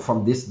now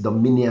from this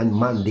dominion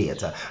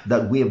mandate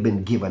that we have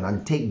been given,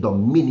 and take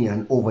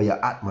dominion over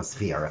your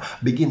atmosphere.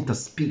 Begin to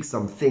speak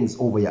some things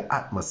over your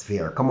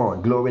atmosphere. Come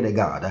on, glory to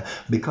God,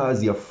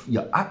 because your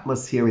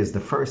atmosphere is the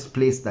first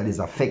place that is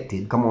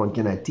affected. Come on,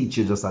 can I teach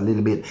you just a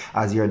little bit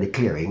as you're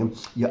declaring?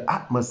 Your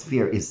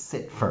atmosphere is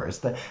set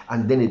first,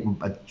 and then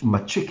it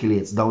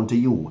matriculates down to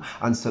you.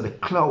 And so the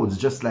clouds,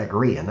 just like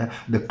rain,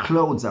 the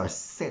clouds are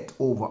set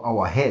over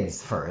our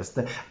heads first,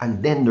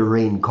 and then the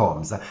rain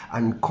comes,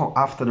 and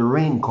after the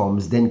rain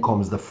comes, then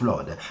comes the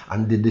flood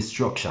and the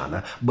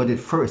destruction, but it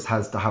first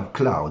has to have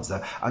clouds.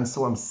 And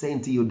so I'm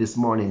saying to you this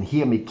morning,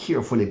 hear me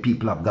carefully,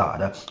 people of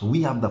God,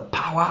 we have the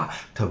power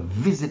to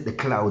visit the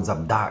clouds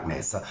of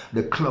darkness,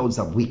 the clouds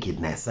of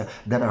wickedness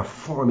that are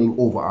forming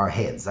over our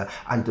heads,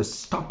 and to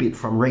stop it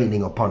from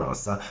raining upon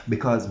us,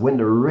 because when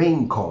the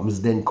rain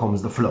comes, then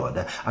comes the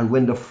flood, and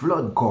when the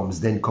flood comes,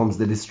 then comes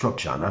the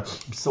destruction.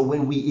 So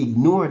when we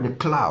ignore the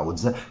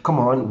clouds, come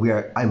on, we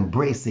are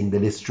embracing the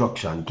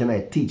destruction. Can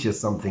I teach you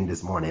something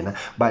this morning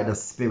by the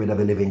Spirit of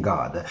the living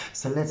God?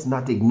 So let's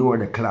not ignore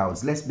the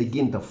clouds. Let's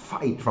begin to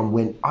fight from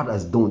when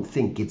others don't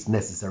think it's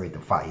necessary to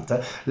fight.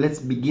 Let's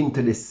begin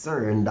to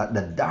discern that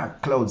the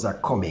dark clouds are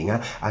coming,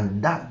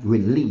 and that will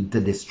lead to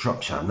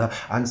destruction.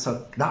 And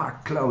so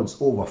dark clouds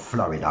over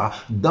Florida,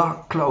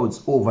 dark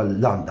clouds over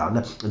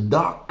London,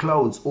 dark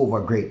clouds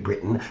over Great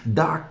Britain,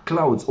 dark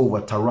clouds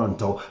over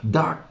Toronto,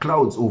 dark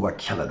clouds over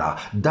Canada,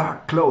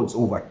 dark clouds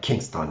over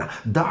Kingston,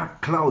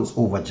 dark clouds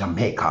over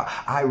Jamaica.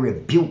 I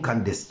rebuke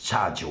and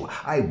discharge you.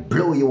 I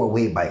blow you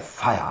away by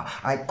fire.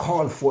 I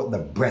call forth the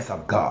breath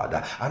of God,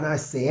 and I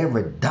say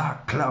every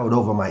dark cloud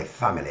over my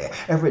family,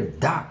 every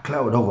dark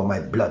cloud over my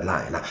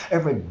bloodline,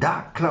 every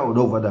dark cloud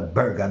over the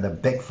Berger, the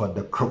Beckford,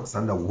 the Crooks,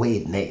 and the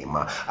Wade name,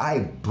 I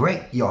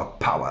break your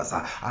powers.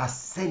 I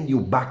send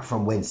you back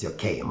from whence you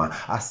came.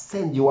 I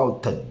send you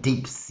out to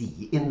deep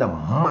sea in the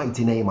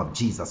mighty name of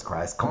Jesus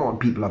Christ. Come on,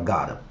 people of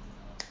God.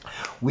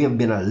 We have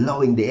been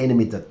allowing the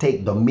enemy to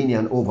take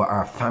dominion over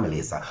our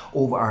families,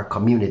 over our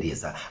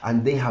communities,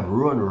 and they have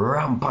run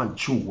rampant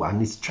through,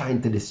 and is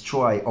trying to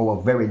destroy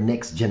our very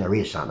next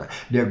generation.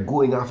 They're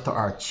going after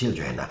our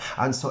children,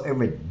 and so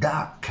every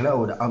dark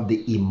cloud of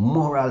the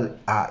immoral,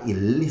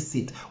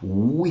 illicit,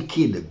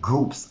 wicked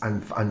groups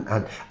and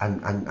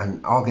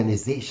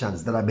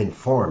organizations that have been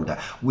formed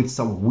with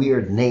some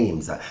weird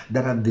names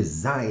that are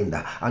designed,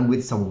 and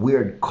with some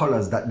weird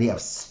colors that they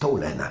have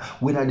stolen,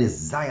 with a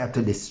desire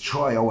to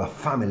destroy our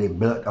family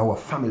blood, our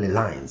family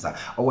lines,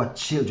 our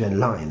children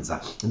lines.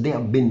 They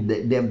have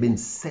been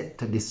set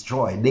to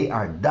destroy. They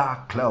are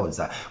dark clouds,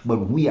 but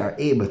we are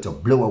able to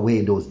blow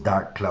away those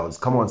dark clouds.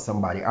 Come on,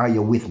 somebody, are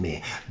you with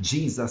me?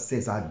 Jesus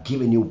says, I've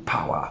given you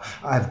power.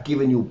 I've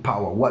given you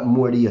power. What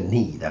more do you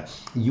need?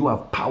 You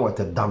have power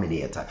to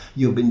dominate.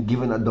 You've been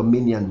given a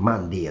dominion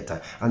mandate,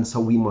 and so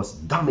we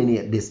must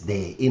dominate this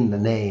day in the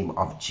name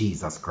of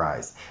Jesus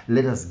Christ.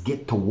 Let us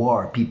get to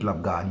war, people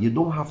of God. You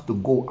don't have to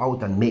go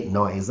out and make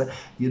noise.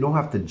 You don't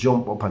have to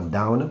jump up and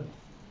down.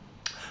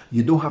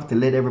 You don't have to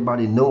let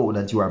everybody know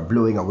that you are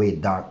blowing away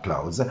dark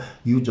clouds.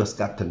 You just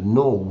got to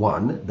know,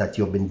 one, that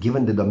you've been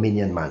given the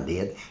dominion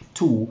mandate,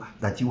 two,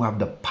 that you have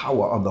the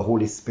power of the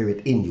Holy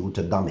Spirit in you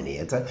to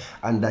dominate,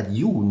 and that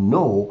you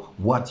know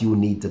what you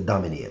need to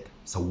dominate.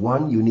 So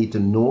one, you need to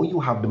know you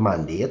have the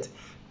mandate.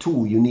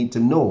 Two, you need to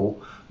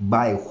know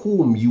by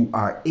whom you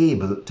are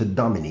able to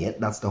dominate.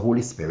 That's the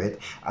Holy Spirit.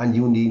 And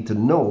you need to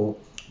know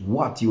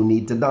what you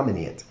need to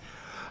dominate.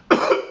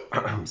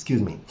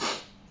 Excuse me.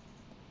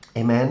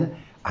 Amen.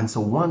 And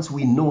so once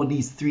we know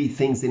these three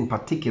things in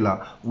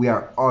particular, we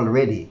are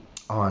already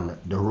on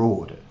the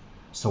road.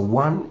 So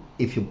one,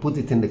 if you put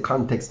it in the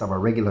context of a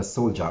regular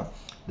soldier,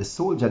 the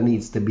soldier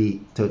needs to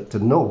be to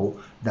know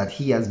that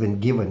he has been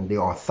given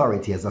the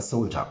authority as a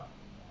soldier.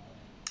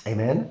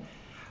 Amen.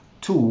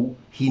 Two,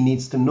 he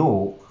needs to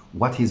know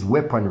what his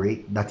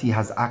weaponry that he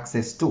has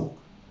access to.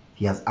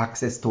 He has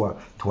access to a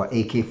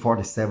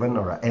AK-47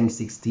 or a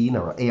M16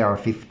 or a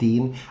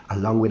AR-15,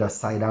 along with a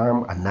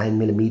sidearm, a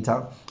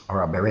 9mm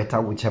or a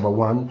Beretta, whichever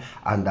one,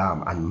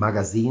 and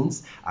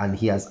magazines. And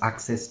he has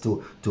access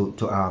to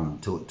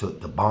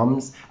the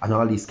bombs and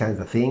all these kinds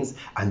of things.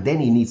 And then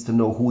he needs to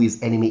know who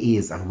his enemy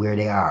is and where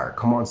they are.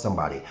 Come on,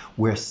 somebody.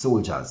 We're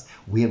soldiers.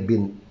 We have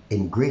been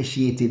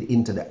ingratiated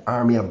into the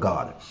army of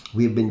God.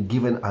 We have been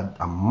given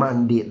a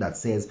mandate that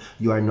says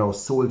you are now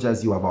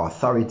soldiers, you have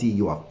authority,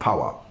 you have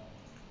power.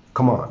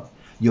 Come on.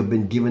 You've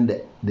been given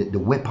the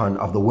weapon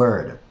of the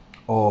word.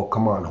 Oh,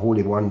 come on,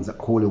 holy ones,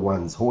 holy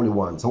ones, holy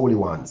ones, holy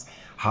ones.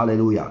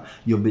 Hallelujah.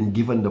 You've been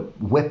given the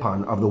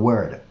weapon of the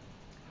word.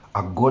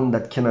 A gun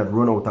that cannot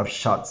run out of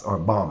shots or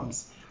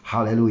bombs.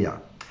 Hallelujah.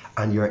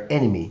 And your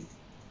enemy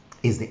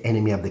is the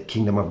enemy of the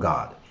kingdom of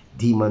God.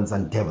 Demons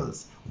and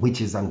devils,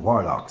 witches and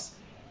warlocks,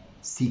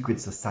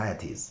 secret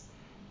societies,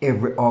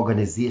 every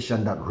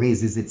organization that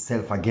raises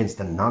itself against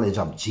the knowledge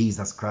of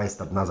Jesus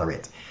Christ of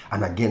Nazareth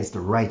and against the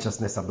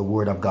righteousness of the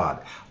word of God.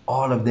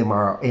 All of them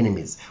are our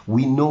enemies.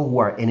 We know who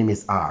our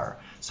enemies are.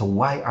 So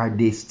why are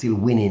they still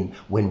winning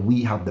when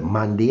we have the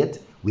mandate,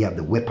 we have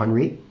the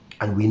weaponry,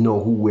 and we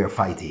know who we're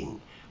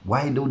fighting?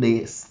 Why do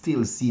they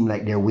still seem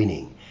like they're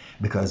winning?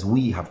 Because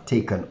we have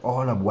taken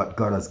all of what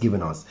God has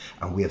given us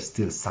and we have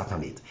still sat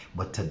on it.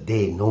 But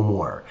today, no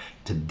more.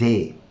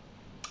 Today,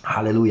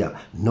 hallelujah,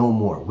 no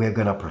more. We're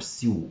going to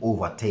pursue,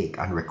 overtake,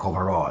 and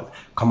recover all.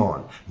 Come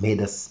on. May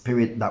the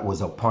spirit that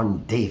was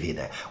upon David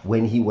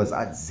when he was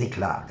at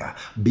Ziklag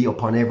be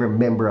upon every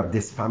member of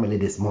this family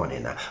this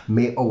morning.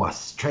 May our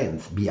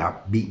strength be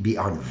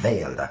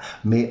unveiled.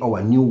 May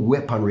our new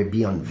weaponry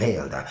be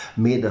unveiled.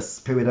 May the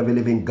spirit of the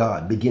living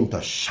God begin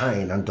to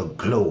shine and to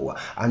glow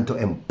and to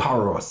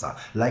empower us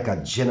like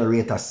a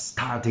generator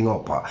starting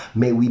up.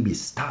 May we be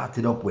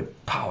started up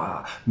with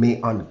power. May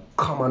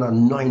uncommon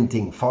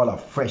anointing fall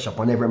afresh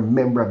upon every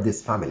member of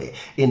this family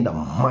in the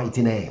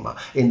mighty name,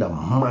 in the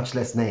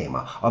matchless name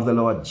of the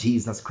Lord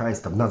Jesus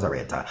Christ of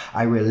Nazareth.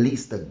 I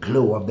release the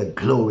glow of the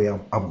glory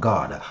of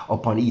God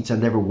upon each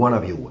and every one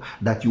of you,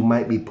 that you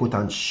might be put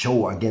on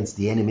show against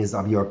the enemies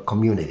of your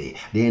community,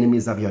 the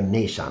enemies of your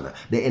nation,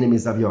 the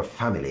enemies of your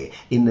family.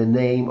 In the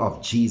name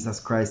of Jesus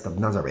Christ of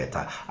Nazareth,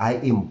 I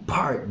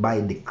impart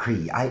by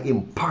decree, I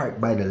impart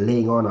by the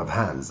laying on of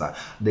hands,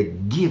 the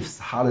gifts,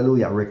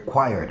 hallelujah,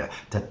 required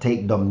to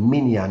take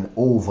dominion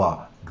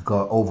over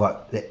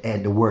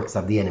the works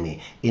of the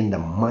enemy in the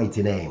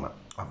mighty name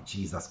of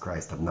Jesus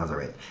Christ of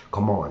Nazareth.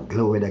 Come on,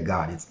 glory to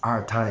God. It's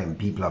our time,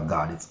 people of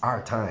God. It's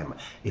our time.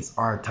 It's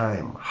our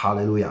time.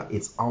 Hallelujah.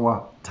 It's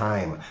our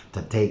time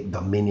to take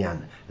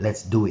dominion.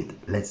 Let's do it.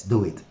 Let's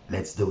do it.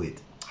 Let's do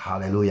it.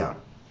 Hallelujah.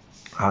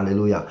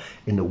 Hallelujah.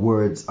 In the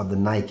words of the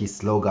Nike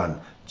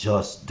slogan,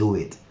 just do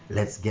it.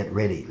 Let's get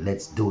ready.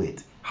 Let's do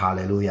it.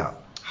 Hallelujah.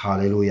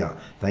 Hallelujah.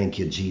 Thank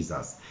you,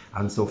 Jesus.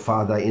 And so,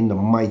 Father, in the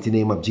mighty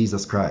name of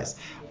Jesus Christ,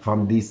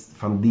 from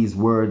these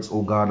words,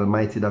 oh God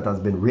Almighty, that has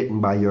been written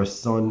by your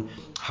Son,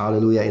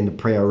 hallelujah, in the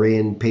prayer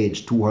rain,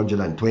 page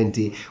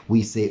 220,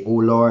 we say, oh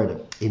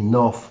Lord,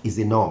 enough is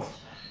enough.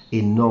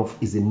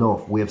 Enough is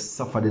enough. We have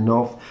suffered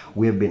enough.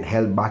 We have been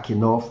held back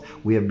enough.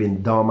 We have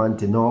been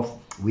dormant enough.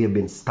 We have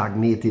been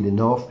stagnated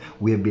enough.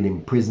 We have been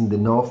imprisoned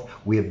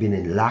enough. We have been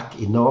in lack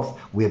enough.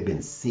 We have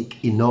been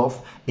sick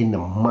enough. In the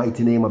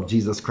mighty name of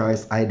Jesus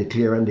Christ, I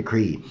declare and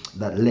decree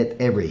that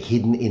let every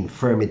hidden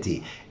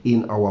infirmity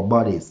in our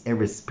bodies,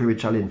 every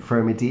spiritual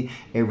infirmity,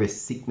 every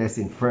sickness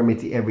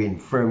infirmity, every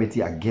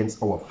infirmity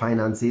against our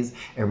finances,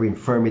 every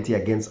infirmity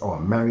against our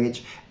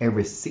marriage,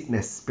 every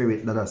sickness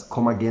spirit that has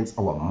come against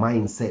our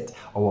mindset,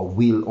 our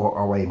will, or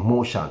our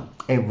emotion,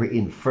 every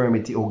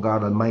infirmity, oh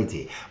God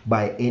Almighty,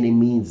 by any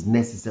means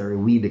necessary,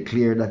 we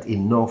declare that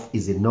enough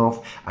is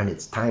enough and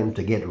it's time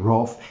to get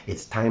rough,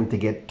 it's time to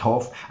get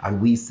tough,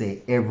 and we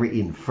say every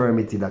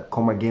infirmity that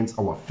come against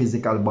our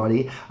physical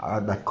body,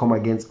 that come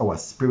against our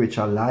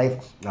spiritual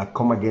life, that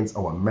come against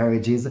our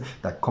marriages,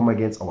 that come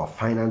against our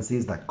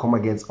finances, that come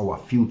against our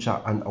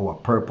future and our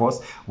purpose,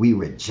 we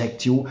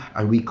reject you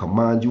and we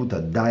command you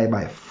to die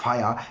by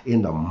fire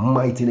in the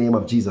mighty name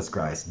of Jesus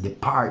Christ.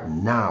 Depart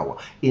now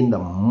in the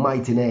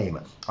mighty name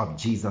of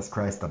Jesus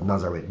Christ of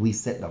Nazareth. We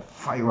set the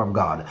fire of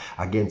God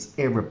against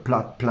every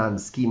plot, plan,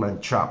 scheme,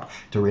 and trap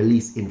to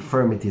release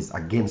infirmities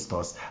against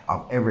us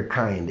of every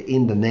kind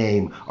in the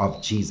name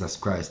of Jesus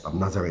Christ of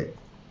Nazareth.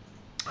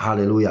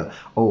 Hallelujah.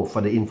 Oh, for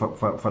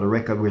the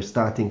record, we're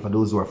starting, for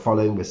those who are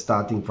following, we're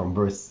starting from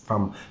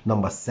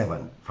number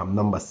 7. From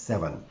number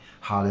 7.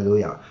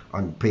 Hallelujah.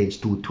 On page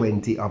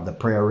 220 of the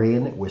prayer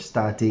rain, we're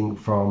starting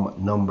from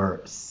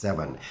number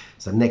 7.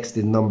 So next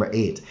is number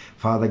 8.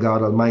 Father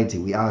God Almighty,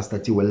 we ask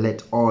that you will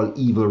let all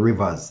evil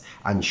rivers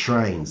and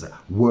shrines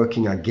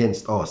working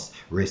against us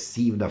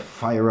receive the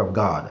fire of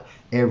God.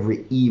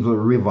 Every evil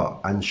river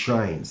and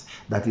shrines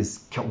that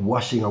is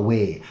washing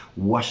away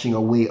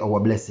our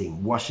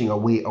blessing, washing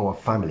away our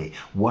family,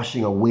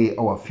 washing away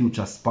our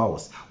future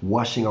spouse,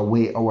 washing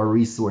away our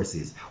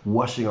resources,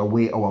 washing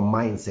away our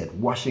mindset,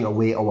 washing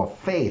away our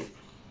faith.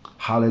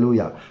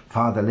 Hallelujah.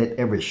 Father, let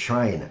every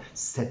shrine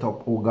set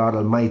up, oh God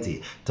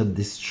Almighty, to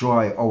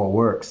destroy our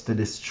works, to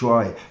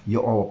destroy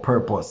our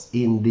purpose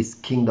in this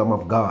kingdom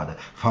of God.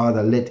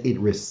 Father, let it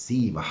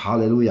receive,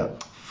 hallelujah,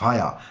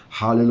 fire,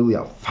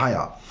 hallelujah,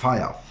 fire,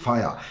 fire,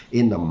 fire,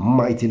 in the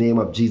mighty name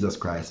of Jesus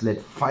Christ.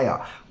 Let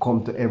fire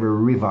come to every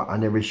river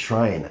and every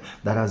shrine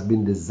that has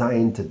been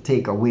designed to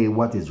take away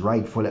what is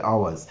rightfully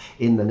ours,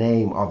 in the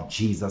name of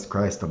Jesus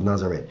Christ of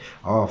Nazareth.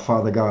 Oh,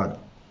 Father God,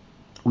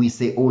 we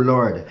say, oh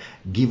Lord,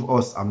 give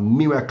us a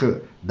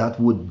miracle that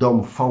would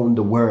dumbfound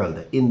the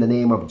world in the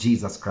name of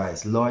Jesus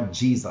Christ. Lord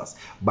Jesus,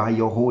 by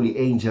your holy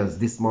angels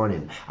this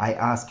morning, I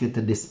ask you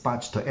to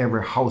dispatch to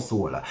every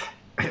household,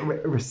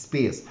 every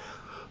space,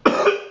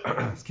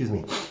 excuse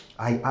me,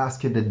 I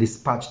ask you to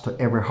dispatch to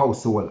every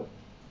household,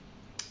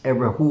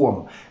 every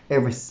home,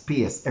 every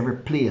space, every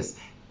place,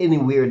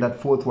 anywhere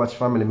that Fourth Watch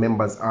family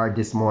members are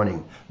this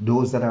morning,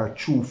 those that are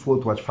true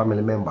Fourth Watch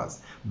family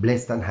members,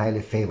 blessed and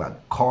highly favored,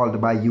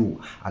 called by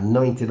you,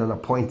 anointed and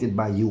appointed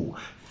by you,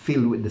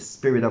 filled with the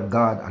Spirit of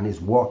God and is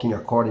walking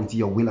according to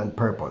your will and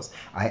purpose.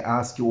 I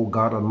ask you, O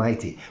God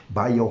Almighty,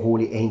 by your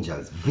holy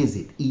angels,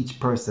 visit each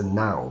person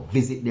now,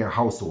 visit their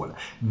household,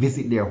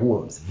 visit their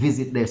homes,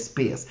 visit their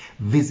space,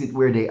 visit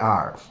where they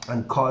are,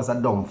 and cause a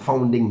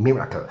dumbfounding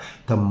miracle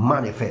to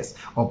manifest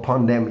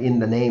upon them in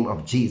the name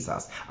of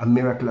Jesus. A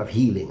miracle of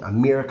healing, a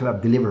miracle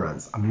of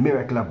deliverance, a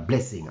miracle of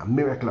blessing, a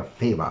miracle of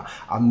favor,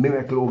 a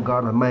miracle, O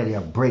God Almighty,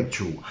 of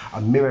breakthrough,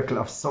 a miracle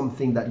of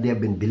something that they have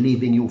been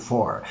believing you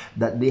for,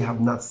 that they have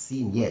not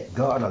seen yet.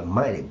 God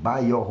Almighty,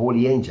 by your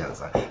holy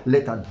angels,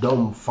 let a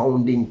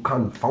dumbfounding,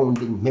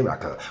 confounding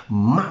miracle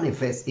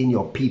manifest in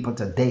your people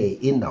today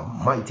in the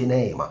mighty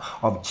name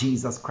of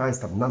Jesus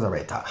Christ of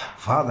Nazareth.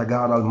 Father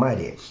God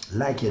Almighty,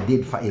 like you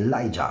did for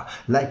Elijah,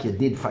 like you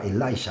did for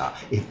Elisha,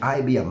 if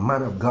I be a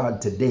man of God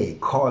today,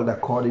 called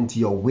according to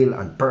your will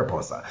and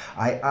purpose,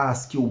 I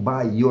ask you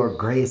by your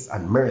grace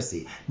and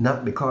mercy,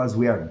 not because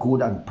we are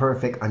good and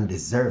perfect and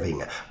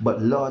deserving,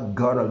 but Lord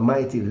God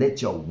Almighty,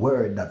 let your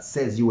word that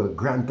says you will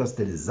grant us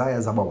the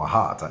desires of our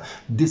heart.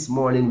 This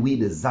morning we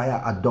desire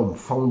a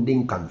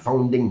dumbfounding,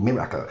 confounding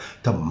miracle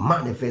to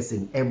manifest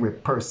in every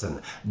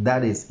person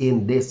that is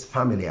in this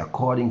family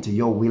according to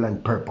your will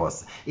and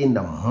purpose. In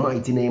the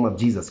mighty name of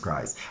Jesus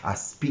Christ, I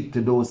speak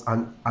to those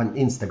on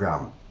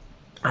Instagram.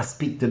 I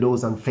speak to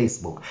those on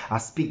Facebook. I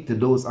speak to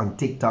those on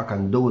TikTok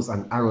and those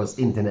on Arrow's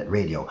Internet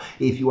Radio.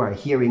 If you are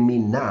hearing me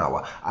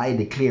now, I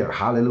declare,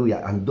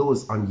 hallelujah, and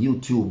those on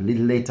YouTube a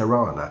little later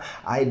on,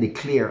 I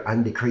declare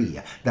and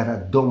decree that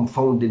a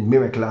dumbfounded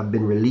miracle have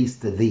been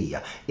released to thee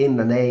in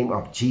the name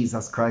of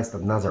Jesus Christ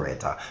of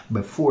Nazareth.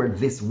 Before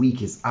this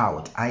week is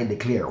out, I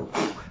declare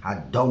a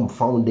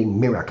dumbfounding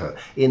miracle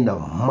in the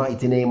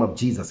mighty name of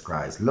Jesus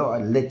Christ.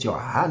 Lord, let your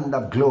hand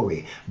of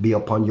glory be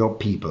upon your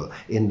people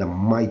in the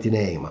mighty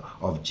name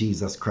of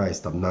Jesus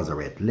Christ of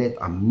Nazareth. Let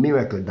a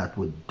miracle that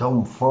would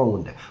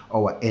dumbfound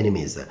our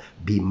enemies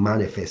be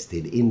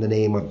manifested in the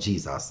name of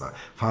Jesus.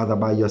 Father,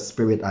 by your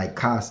Spirit, I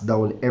cast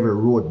down every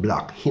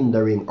roadblock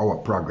hindering our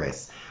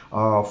progress.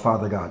 Oh,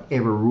 Father God,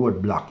 every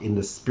roadblock in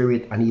the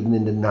spirit and even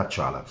in the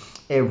natural,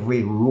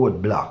 every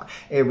roadblock,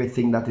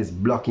 everything that is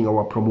blocking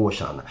our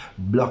promotion,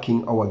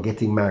 blocking our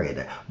getting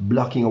married,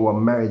 blocking our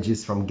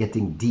marriages from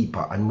getting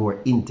deeper and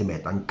more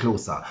intimate and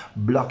closer,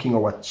 blocking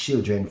our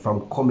children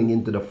from coming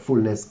into the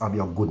fullness of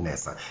your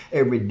goodness,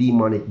 every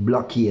demonic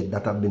blockade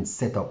that have been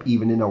set up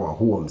even in our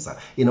homes,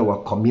 in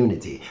our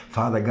community.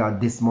 Father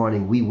God, this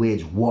morning we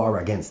wage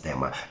war against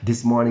them.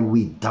 This morning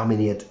we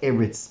dominate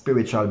every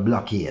spiritual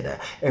blockade,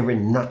 every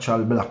natural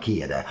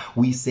blockade.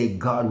 We say,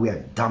 God, we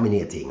are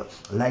dominating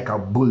like a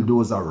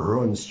bulldozer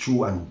runs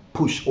through and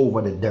push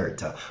over the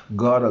dirt.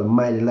 God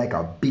Almighty, like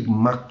a big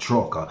Mack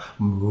truck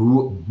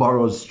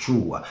burrows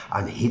through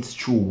and hits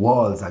through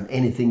walls and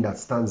anything that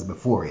stands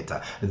before it.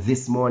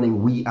 This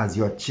morning, we as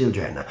your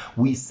children,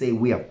 we say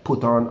we have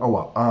put on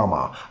our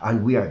armor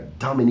and we are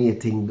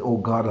dominating, oh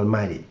God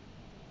Almighty.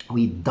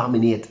 We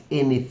dominate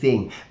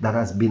anything that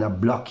has been a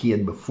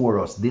blockade before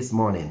us this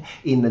morning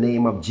in the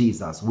name of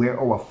Jesus. Where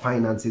our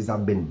finances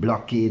have been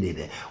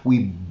blockaded,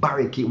 we've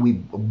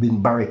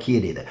been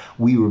barricaded.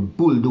 We will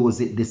bulldoze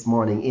it this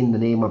morning in the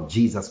name of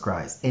Jesus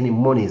Christ. Any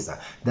monies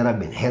that have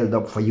been held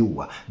up for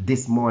you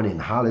this morning,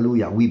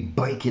 hallelujah, we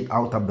break it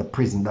out of the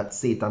prison that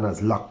Satan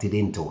has locked it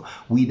into.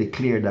 We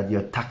declare that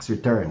your tax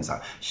returns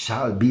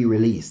shall be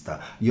released.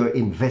 Your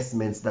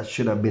investments that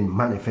should have been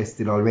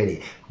manifested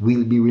already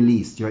will be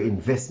released. Your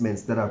investments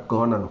that have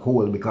gone on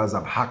hold because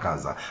of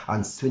hackers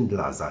and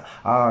swindlers.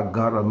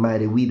 God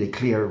Almighty, we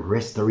declare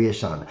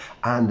restoration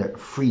and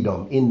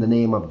freedom in the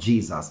name of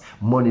Jesus.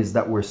 Monies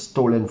that were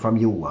stolen from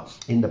you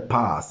in the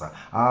past.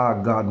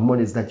 God,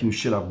 monies that you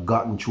should have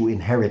gotten through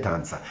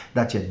inheritance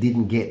that you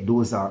didn't get.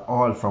 Those are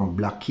all from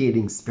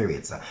blockading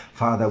spirits.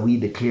 Father, we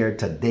declare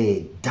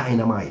today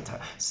dynamite,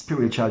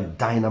 spiritual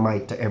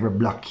dynamite to every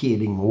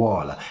blockading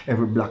wall,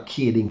 every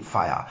blockading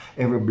fire,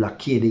 every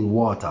blockading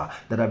water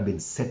that have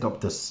been set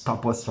up to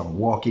stop us from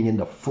walking in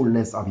the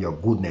fullness of your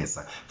goodness.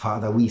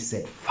 Father, we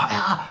set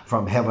fire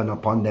from heaven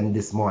upon them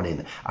this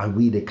morning, and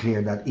we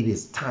declare that it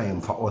is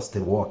time for us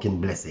to walk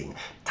in blessing,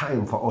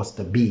 time for us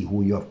to be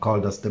who you have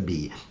called us to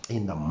be,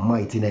 in the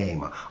mighty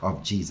name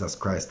of Jesus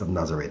Christ of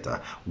Nazareth.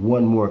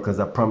 One more,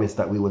 because I promised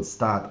that we would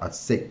start at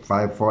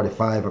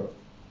 5:45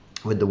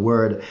 with the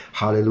word,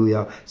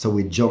 hallelujah. So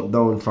we jump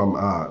down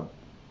from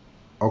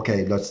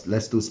okay,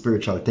 let's do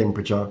spiritual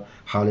temperature.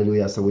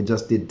 Hallelujah. So we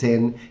just did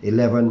 10,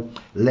 11.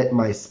 Let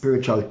my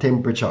spiritual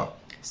temperature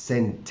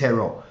send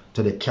terror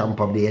to the camp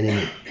of the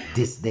enemy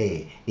this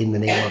day in the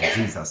name of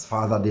Jesus.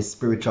 Father, this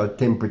spiritual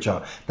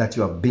temperature that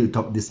you have built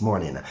up this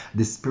morning,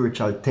 this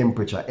spiritual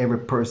temperature, every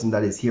person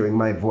that is hearing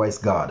my voice,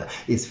 God,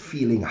 is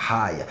feeling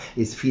high,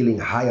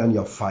 on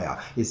your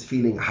fire, is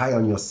feeling high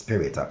on your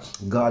spirit.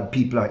 God,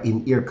 people are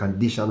in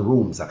air-conditioned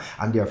rooms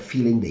and they're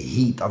feeling the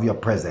heat of your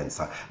presence,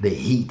 the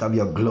heat of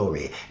your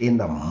glory in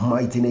the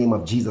mighty name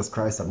of Jesus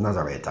Christ of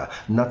Nazareth.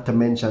 Not to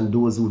mention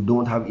those who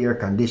don't have air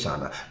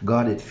condition.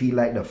 God, it feel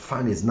like the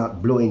fan is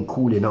not blowing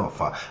cool enough.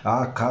 Lord,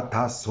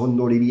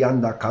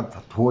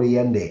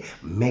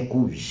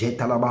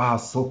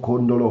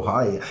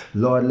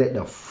 let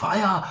the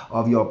fire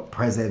of your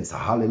presence,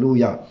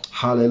 hallelujah,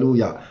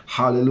 hallelujah,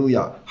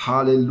 hallelujah,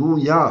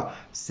 hallelujah,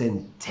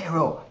 send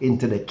terror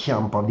into the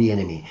camp of the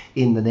enemy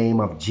in the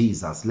name of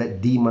Jesus.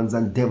 Let demons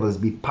and devils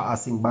be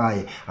passing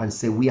by and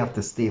say, we have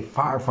to stay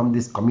far from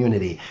this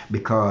community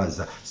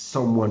because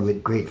someone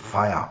with great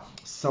fire,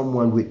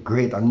 someone with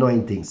great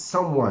anointing,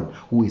 someone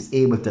who is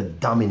able to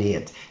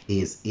dominate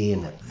is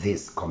in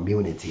this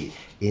community.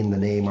 In the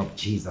name of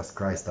Jesus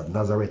Christ of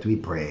Nazareth we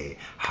pray.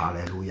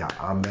 Hallelujah.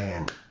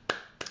 Amen.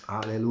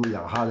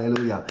 Hallelujah.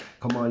 Hallelujah.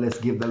 Come on, let's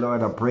give the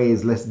Lord a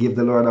praise. Let's give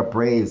the Lord a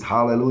praise.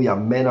 Hallelujah.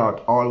 Men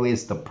ought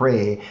always to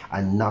pray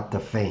and not to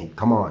faint.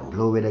 Come on.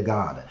 Glory to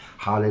God.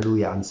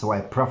 Hallelujah. And so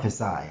I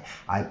prophesy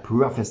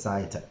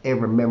to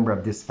every member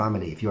of this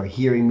family. If you're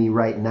hearing me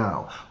right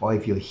now, or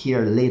if you're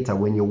here later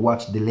when you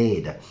watch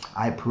delayed,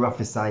 I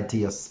prophesy to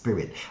your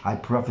spirit. I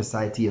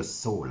prophesy to your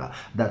soul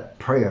that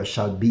prayer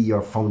shall be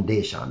your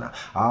foundation.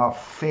 Our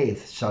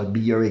faith shall be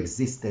your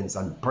existence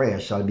and prayer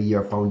shall be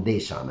your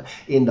foundation.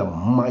 In the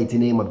mighty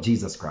name of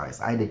Jesus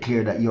Christ, I declare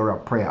that you're a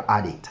prayer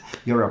addict.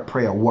 You're a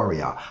prayer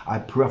warrior. I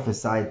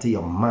prophesy to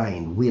your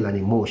mind, will, and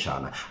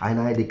emotion. And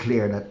I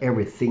declare that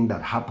everything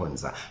that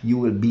happens, you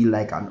will be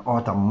like an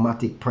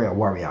automatic prayer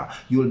warrior.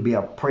 You will be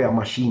a prayer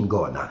machine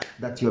gun,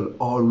 that you'll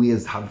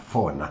always have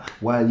fun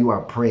while you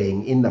are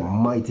praying in the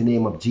mighty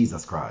name of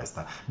Jesus Christ.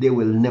 There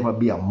will never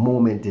be a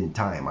moment in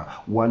time.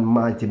 One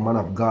mighty man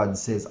of God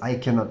says, I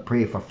cannot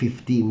pray for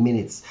 15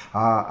 minutes.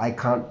 I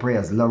can't pray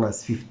as long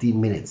as 15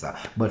 minutes,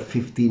 but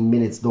 15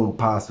 minutes don't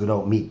pass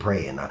without me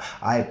praying.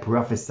 I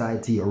prophesy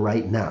to you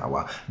right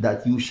now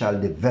that you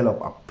shall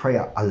develop a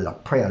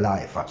prayer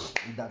life,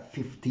 that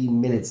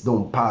 15 minutes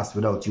don't pass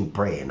without you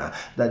praying,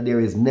 that there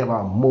is never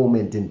a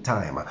moment in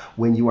time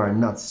when you are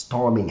not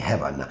storming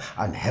heaven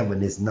and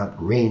heaven is not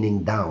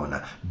raining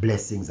down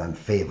blessings and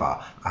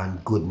favor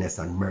and goodness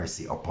and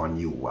mercy upon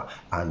you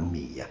and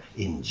me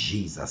in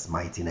Jesus'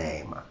 mighty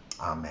name.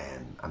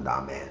 Amen and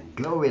amen.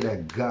 Glory to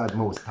God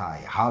Most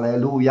High.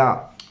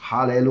 Hallelujah.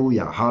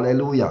 Hallelujah.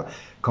 Hallelujah.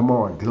 Come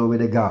on. Glory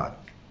to God.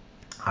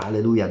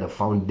 Hallelujah. The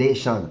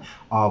foundation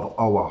of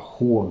our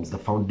homes, the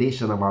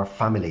foundation of our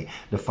family,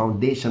 the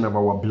foundation of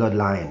our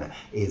bloodline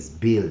is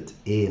built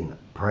in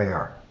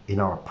prayer, in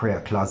our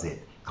prayer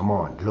closet. Come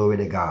on, glory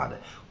to God.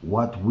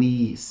 What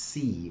we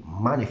see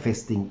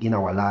manifesting in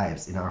our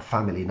lives, in our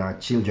family, in our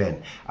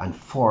children, and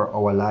for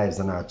our lives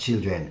and our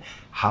children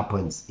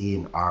happens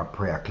in our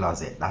prayer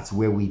closet. That's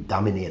where we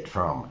dominate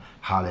from.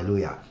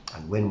 Hallelujah.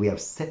 And when we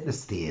have set the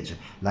stage,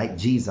 like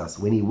Jesus,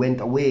 when he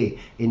went away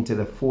into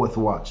the fourth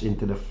watch,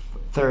 into the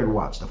third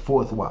watch, the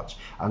fourth watch,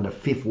 and the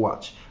fifth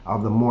watch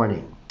of the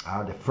morning,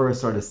 the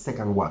first or the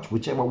second watch,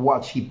 whichever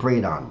watch he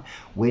prayed on,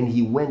 when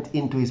he went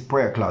into his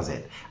prayer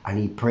closet and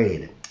he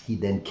prayed, he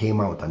then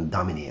came out and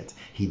dominated.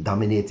 He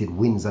dominated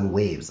winds and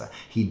waves.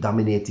 He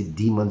dominated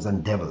demons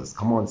and devils.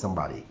 Come on,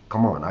 somebody.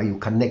 Come on. Are you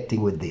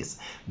connecting with this?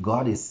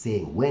 God is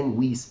saying when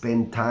we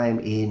spend time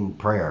in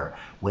prayer,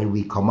 when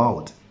we come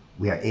out,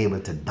 we are able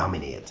to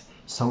dominate.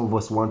 Some of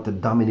us want to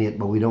dominate,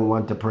 but we don't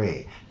want to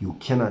pray. You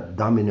cannot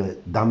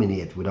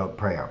dominate without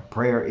prayer.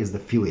 Prayer is the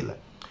fuel.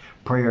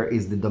 Prayer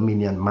is the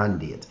dominion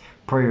mandate.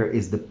 Prayer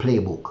is the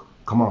playbook.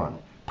 Come on.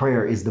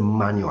 Prayer is the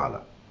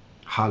manual.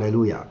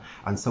 Hallelujah.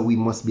 And so we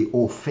must be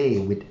au fait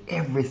with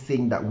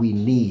everything that we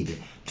need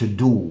to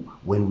do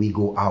when we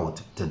go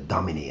out to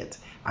dominate.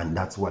 And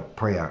that's what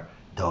prayer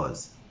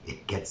does.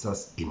 It gets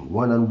us in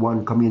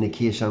one-on-one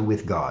communication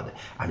with God,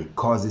 and it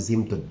causes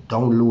him to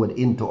download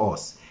into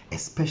us,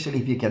 especially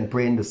if you can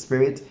pray in the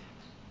Spirit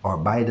or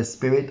by the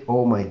Spirit.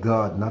 Oh my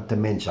God, not to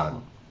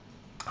mention.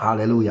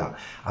 Hallelujah.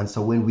 And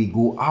so when we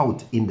go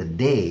out in the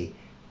day,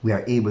 we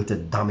are able to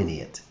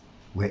dominate.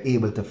 We're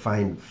able to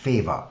find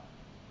favor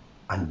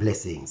and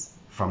blessings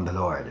from the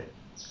Lord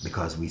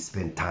because we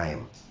spend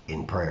time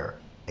in prayer.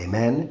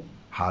 Amen.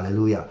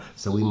 Hallelujah.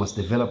 So we must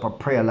develop a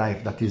prayer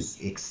life that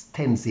is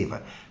extensive.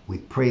 We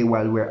pray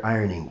while we're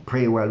ironing,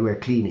 pray while we're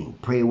cleaning,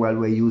 pray while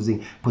we're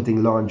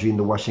putting laundry in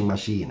the washing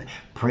machine,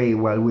 pray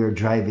while we're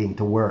driving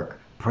to work,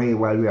 pray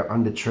while we're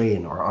on the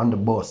train or on the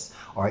bus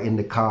or in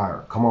the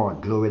car. Come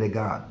on, glory to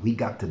God. We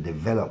got to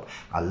develop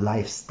a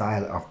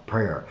lifestyle of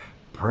prayer.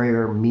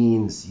 Prayer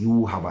means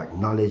you have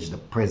acknowledged the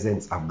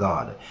presence of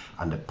God,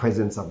 and the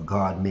presence of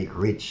God make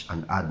rich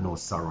and add no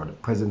sorrow. The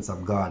presence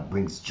of God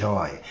brings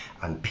joy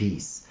and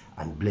peace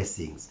and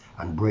blessings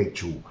and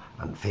breakthrough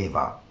and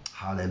favor.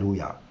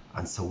 Hallelujah.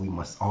 And so we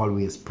must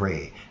always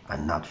pray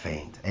and not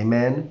faint.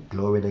 Amen.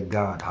 Glory to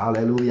God.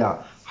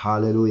 Hallelujah.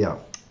 Hallelujah.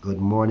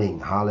 Good morning.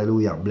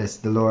 Hallelujah. Bless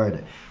the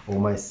Lord, oh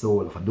my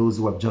soul. For those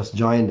who have just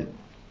joined,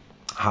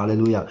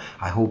 hallelujah,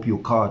 I hope you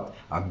caught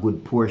a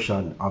good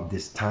portion of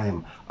this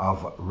time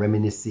of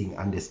reminiscing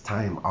and this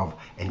time of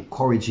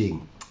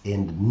encouraging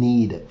in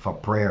need for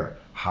prayer.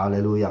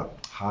 Hallelujah.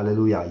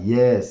 Hallelujah.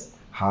 Yes.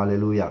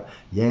 Hallelujah.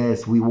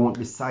 Yes, we won't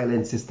be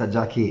silent, Sister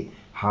Jackie.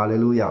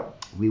 Hallelujah.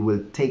 We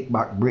will take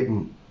back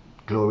Britain.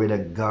 Glory to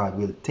God.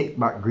 We'll take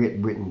back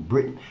Great Britain.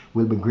 Britain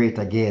will be great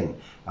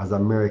again, as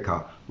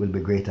America will be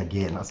great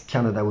again, as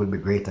Canada will be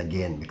great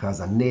again,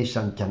 because a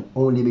nation can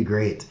only be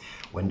great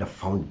when the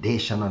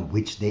foundation on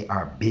which they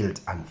are built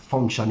and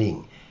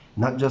functioning,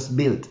 not just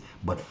built,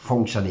 but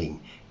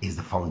functioning, is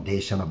the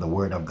foundation of the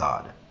Word of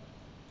God.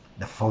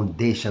 The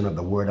foundation of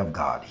the Word of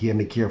God. Hear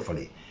me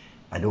carefully.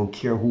 I don't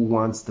care who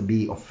wants to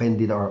be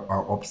offended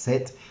or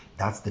upset.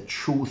 That's the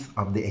truth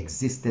of the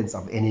existence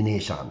of any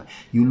nation.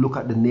 You look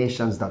at the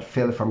nations that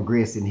fell from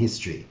grace in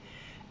history.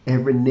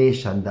 Every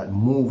nation that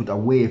moved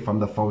away from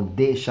the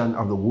foundation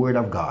of the Word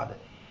of God,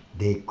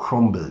 they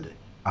crumbled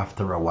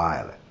after a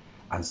while.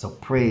 And so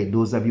pray,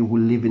 those of you who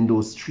live in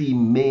those three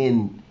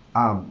main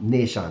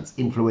nations,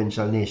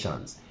 influential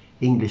nations,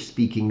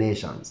 English-speaking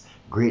nations,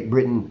 Great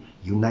Britain,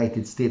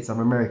 United States of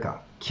America,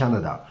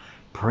 Canada,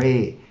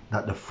 pray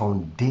that the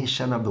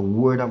foundation of the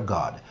Word of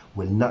God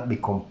will not be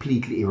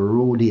completely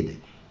eroded,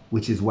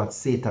 which is what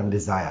Satan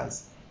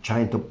desires,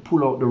 trying to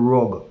pull out the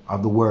rug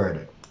of the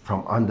Word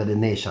from under the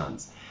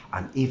nations.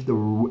 And if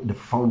the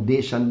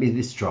foundation be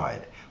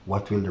destroyed,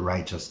 what will the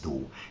righteous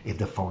do? If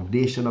the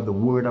foundation of the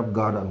Word of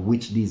God on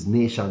which these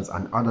nations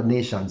and other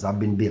nations have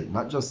been built,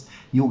 not just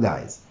you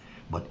guys,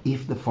 but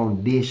if the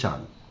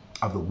foundation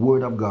of the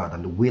Word of God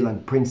and the will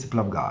and principle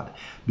of God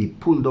be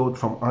pulled out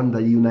from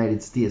under the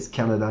United States,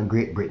 Canada, and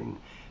Great Britain,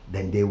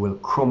 then they will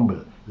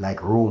crumble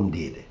like Rome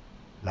did,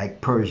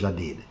 like Persia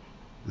did,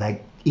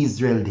 like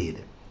Israel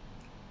did,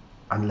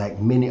 and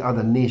like many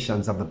other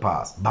nations of the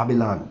past,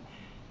 Babylon.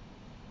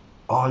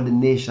 All the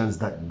nations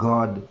that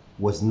God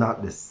was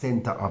not the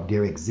center of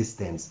their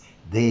existence,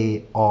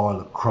 they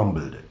all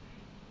crumbled.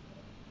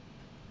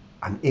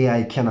 And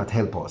AI cannot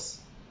help us.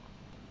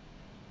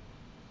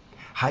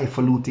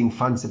 Highfalutin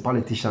fancy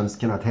politicians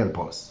cannot help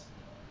us.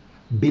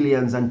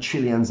 Billions and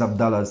trillions of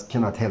dollars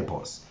cannot help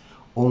us.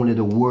 Only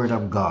the Word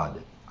of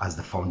God as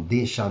the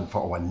foundation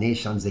for our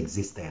nation's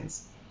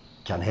existence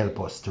can help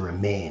us to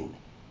remain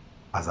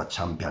as a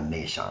champion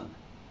nation.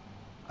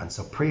 And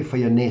so pray for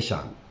your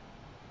nation.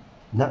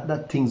 Not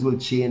that things will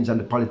change and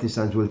the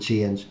politicians will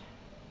change.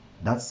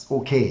 That's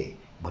okay.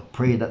 But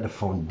pray that the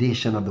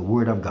foundation of the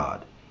Word of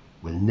God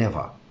will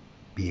never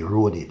be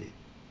eroded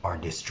or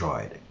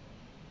destroyed.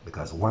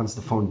 Because once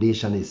the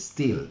foundation is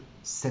still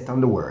set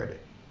on the Word,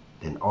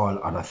 then all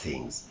other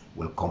things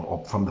will come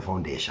up from the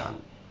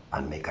foundation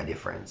and make a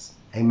difference.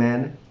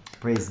 Amen.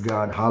 Praise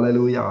God.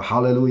 Hallelujah.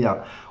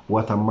 Hallelujah.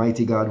 What a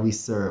mighty God we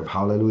serve.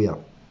 Hallelujah.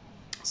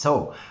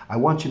 So I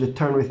want you to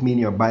turn with me in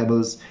your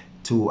Bibles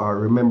to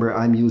remember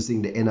I'm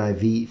using the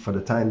NIV for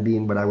the time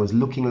being, but I was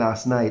looking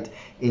last night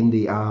in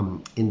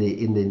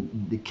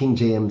the King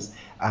James,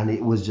 and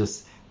it was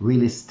just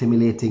really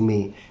stimulating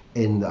me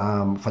in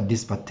for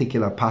this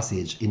particular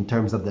passage in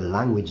terms of the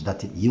language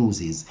that it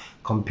uses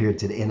compared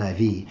to the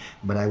NIV.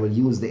 But I will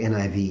use the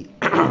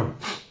NIV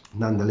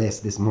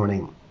nonetheless this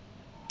morning.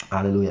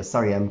 Hallelujah.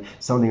 Sorry, I'm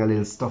sounding a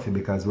little stuffy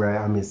because where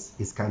I am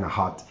is kind of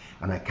hot,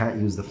 and I can't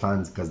use the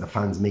fans because the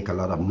fans make a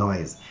lot of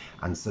noise,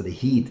 and so the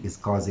heat is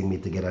causing me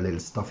to get a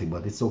little stuffy.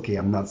 But it's okay.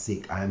 I'm not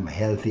sick. I am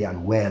healthy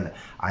and well.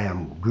 I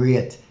am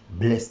great,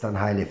 blessed, and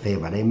highly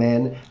favored.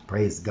 Amen.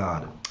 Praise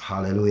God.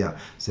 Hallelujah.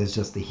 So it's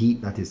just the heat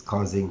that is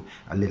causing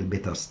a little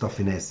bit of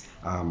stuffiness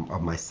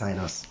of my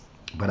sinus.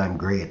 But I'm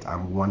great,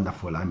 I'm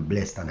wonderful, I'm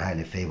blessed and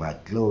highly favored.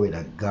 Glory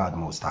to God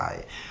Most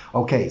High.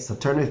 Okay, so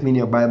turn with me in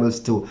your Bibles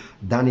to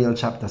Daniel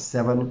chapter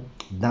 7.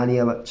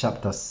 Daniel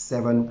chapter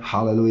 7,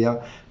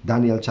 hallelujah.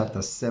 Daniel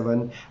chapter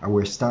 7, and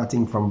we're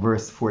starting from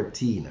verse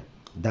 14.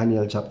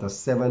 Daniel chapter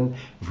 7,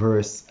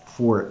 verse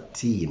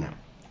 14.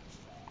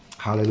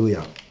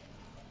 Hallelujah.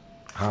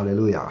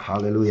 Hallelujah.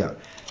 Hallelujah.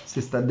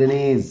 Sister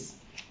Denise,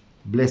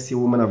 bless you,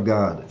 woman of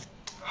God.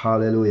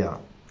 Hallelujah.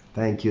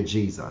 Thank you,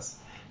 Jesus.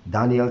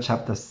 Daniel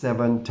chapter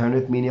 7, turn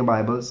with me in your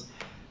Bibles.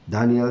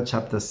 Daniel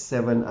chapter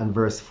 7 and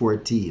verse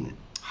 14.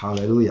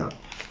 Hallelujah.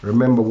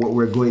 Remember what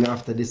we're going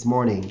after this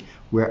morning.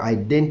 We're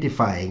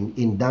identifying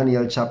in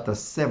Daniel chapter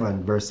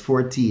 7 verse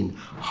 14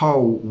 how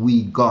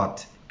we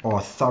got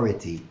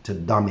authority to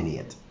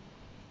dominate.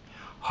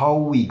 How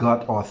we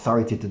got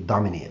authority to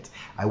dominate.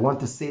 I want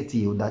to say to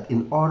you that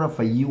in order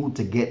for you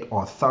to get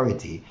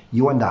authority,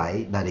 you and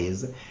I, that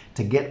is,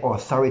 to get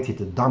authority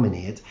to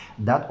dominate,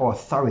 that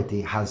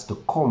authority has to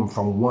come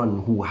from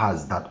one who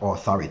has that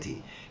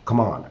authority.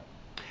 Come on.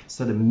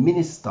 So the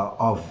Minister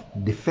of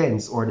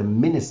Defense or the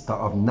Minister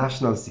of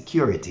National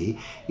Security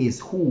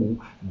is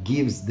who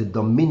gives the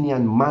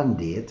dominion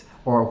mandate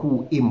or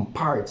who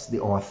imparts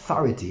the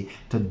authority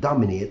to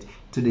dominate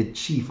to the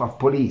Chief of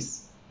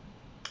Police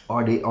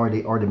or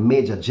the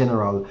major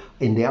general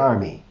in the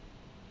army.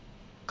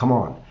 Come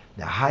on,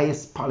 the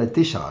highest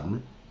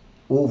politician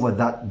over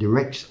that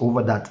direction,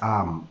 over that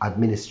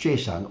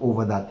administration,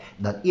 over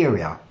that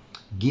area,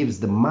 gives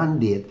the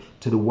mandate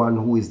to the one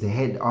who is the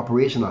head,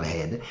 operational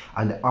head,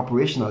 and the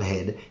operational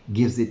head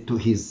gives it to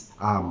his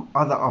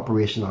other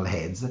operational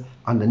heads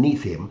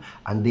underneath him,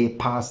 and they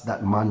pass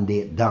that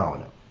mandate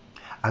down.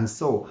 And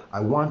so I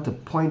want to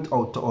point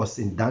out to us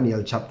in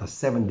Daniel chapter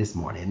 7 this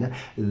morning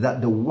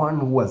that the one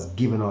who has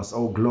given us,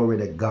 oh glory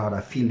to God, I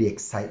feel the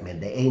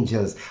excitement. The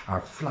angels are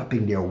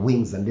flapping their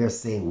wings and they're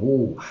saying,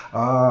 whoa,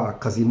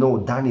 because you know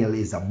Daniel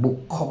is a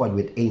book covered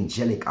with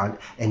angelic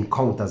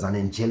encounters and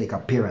angelic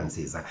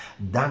appearances.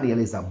 Daniel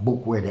is a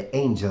book where the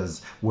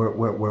angels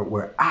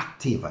were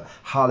active,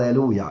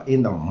 hallelujah,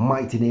 in the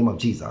mighty name of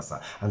Jesus.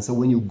 And so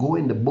when you go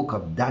in the book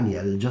of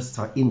Daniel, just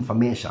for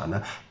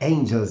information,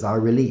 angels are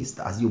released.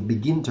 As you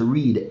begin to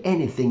read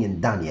anything in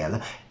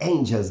Daniel,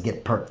 angels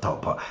get perked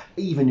up.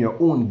 Even your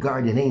own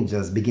guardian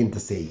angels begin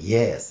to say,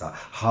 yes,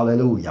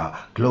 hallelujah,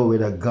 glory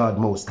to God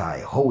Most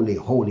High, holy,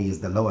 holy is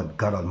the Lord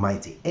God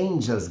Almighty.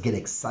 Angels get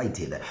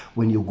excited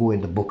when you go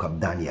in the book of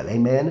Daniel,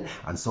 amen.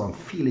 And so I'm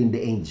feeling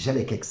the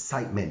angelic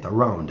excitement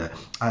around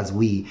as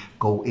we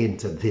go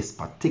into this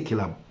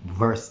particular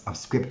verse of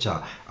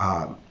scripture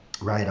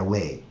right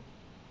away.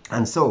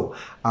 And so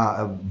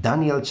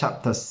Daniel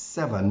chapter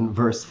 7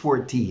 verse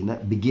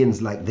 14 begins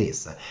like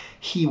this.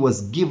 He was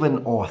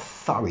given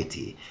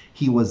authority.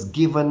 He was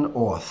given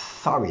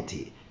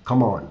authority.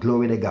 Come on,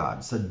 glory to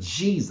God. So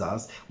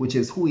Jesus, which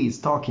is who he's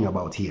talking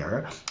about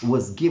here,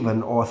 was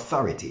given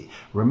authority.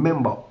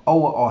 Remember,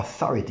 our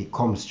authority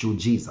comes through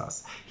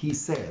Jesus. He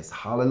says,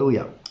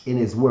 hallelujah, in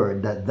his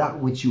word, that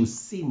which you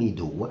see me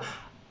do,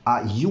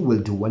 you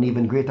will do an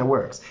even greater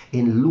works.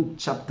 In Luke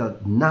chapter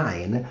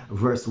 9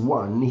 verse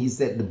 1, he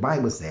said, the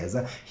Bible says,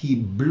 he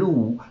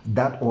blew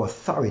that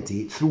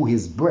authority through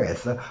his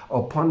breath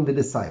upon the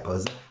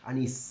disciples, and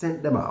he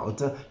sent them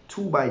out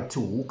 2 by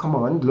 2, come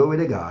on, glory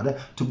to God,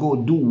 to go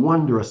do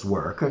wondrous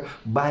work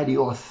by the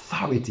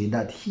authority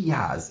that he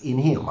has in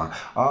him.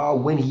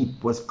 When he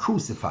was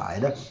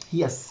crucified,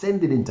 he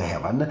ascended into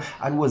heaven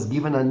and was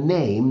given a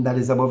name that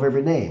is above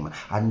every name,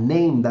 a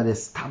name that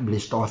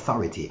established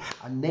authority,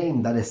 a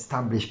name that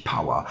established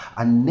power,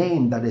 a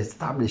name that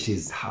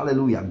establishes,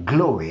 hallelujah,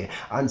 glory.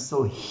 And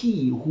so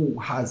he who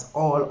has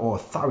all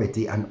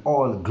authority and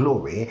all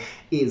glory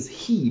is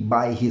he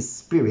by his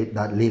spirit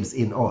that lives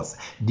in us.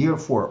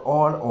 Therefore,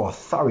 all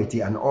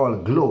authority and all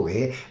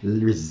glory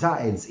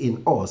resides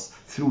in us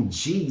through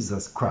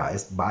Jesus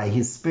Christ by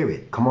his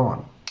spirit. Come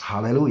on.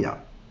 Hallelujah.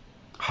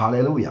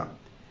 Hallelujah.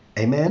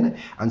 Amen.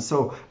 And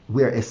so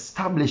we're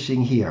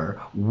establishing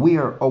here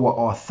where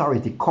our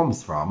authority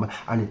comes from,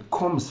 and it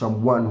comes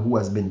from one who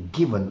has been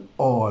given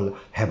all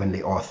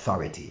heavenly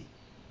authority.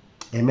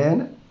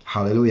 Amen.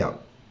 Hallelujah.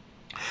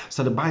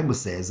 So the Bible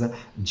says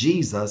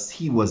Jesus,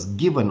 he was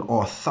given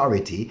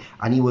authority,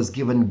 and he was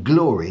given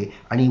glory,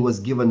 and he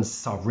was given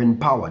sovereign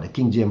power. The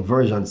King James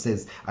Version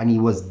says, and he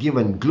was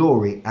given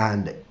glory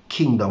and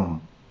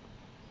kingdom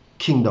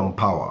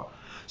power.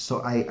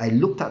 So I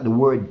looked at the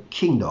word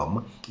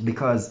kingdom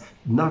because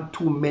not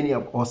too many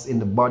of us in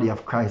the body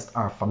of Christ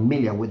are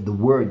familiar with the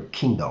word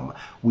kingdom.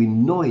 We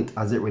know it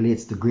as it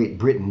relates to Great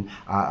Britain,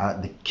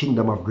 the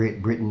kingdom of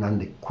Great Britain, and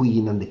the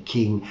queen and the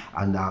king,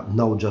 and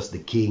now just the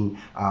king.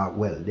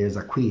 Well, there's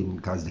a queen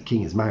because the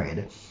king is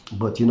married,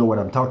 but you know what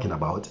I'm talking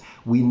about.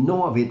 We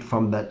know of it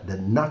from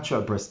the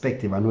natural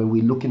perspective, and when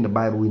we look in the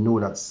Bible, we know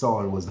that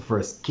Saul was the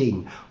first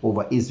king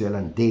over Israel,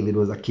 and David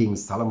was a king,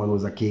 Solomon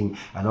was a king,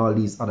 and all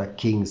these other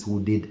kings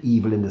who did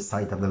evil in the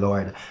sight of the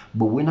Lord.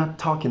 But we're not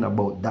talking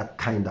about that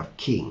kind of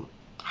king.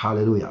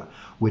 Hallelujah.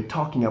 We're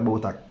talking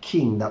about a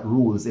king that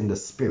rules in the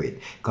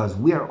spirit, because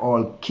we are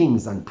all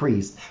kings and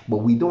priests, but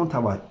we don't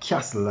have a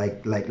castle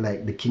like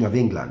the King of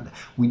England.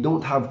 We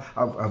don't have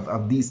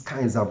of these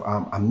kinds of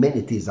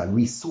amenities and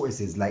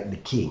resources like the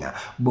king,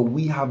 but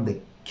we have the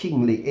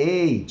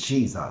kingly,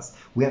 Jesus.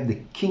 We have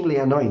the kingly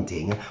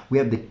anointing. We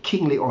have the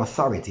kingly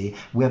authority.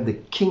 We have the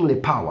kingly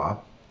power.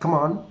 Come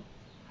on.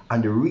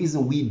 And the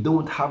reason we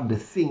don't have the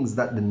things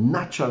that the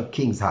natural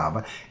kings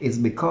have is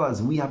because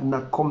we have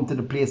not come to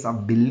the place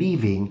of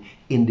believing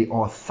in the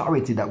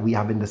authority that we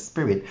have in the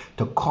spirit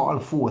to call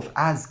forth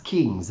as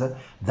kings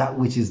that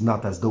which is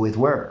not as though it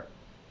were.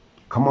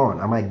 Come on,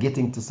 am I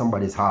getting to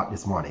somebody's heart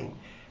this morning?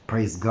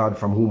 Praise God,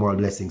 from whom all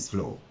blessings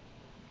flow.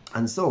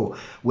 And so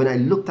when I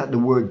looked at the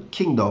word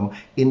kingdom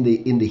in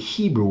the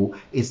Hebrew,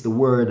 it's the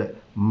word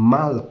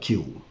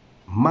malku.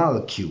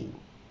 Malku.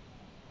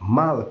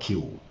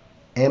 Malku.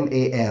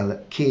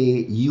 M-A-L-K-U-W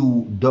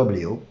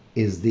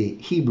is the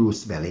Hebrew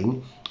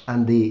spelling,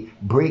 and the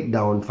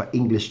breakdown for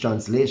English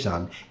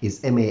translation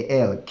is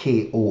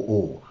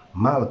M-A-L-K-O-O.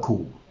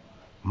 Malku.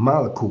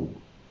 Malku.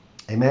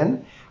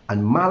 Amen.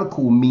 And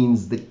Malku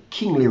means the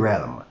kingly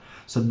realm.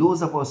 So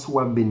those of us who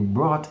have been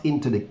brought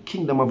into the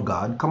kingdom of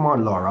God, come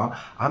on, Laura.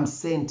 I'm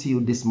saying to you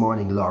this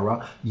morning,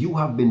 Laura, you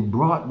have been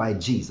brought by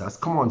Jesus.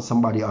 Come on,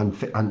 somebody on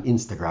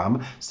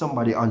Instagram,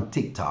 somebody on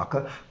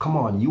TikTok. Come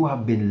on, you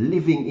have been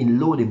living in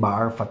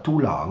Lodibar for too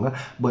long,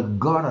 but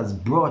God has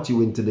brought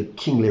you into the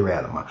kingly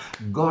realm.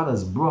 God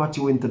has brought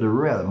you into the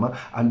realm,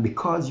 and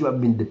because you have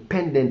been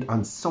dependent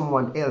on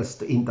someone else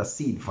to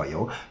intercede for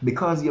you,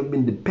 because you have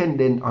been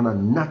dependent on a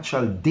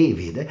natural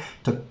David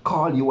to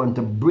call you and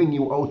to bring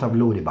you out of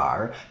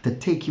Lodibar, to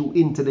take you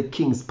into the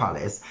king's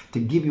palace, to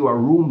give you a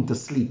room to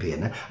sleep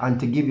in, and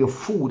to give you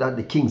food at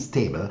the king's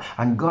table.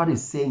 And God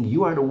is saying,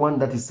 you are the one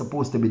that is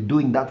supposed to be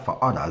doing that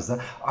for others.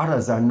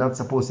 Others are not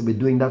supposed to be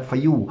doing that for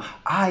you.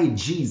 I,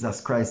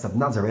 Jesus Christ of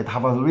Nazareth,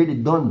 have already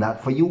done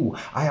that for you.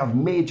 I have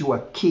made you a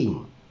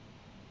king.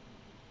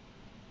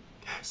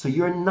 So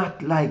you're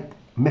not like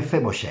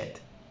Mephibosheth.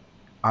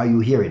 Are you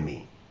hearing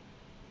me?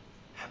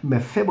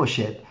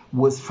 Mephibosheth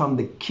was from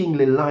the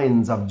kingly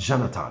lines of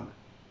Jonathan.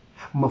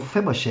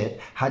 Mephibosheth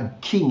had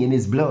king in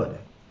his blood.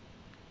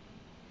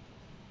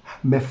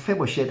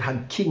 Mephibosheth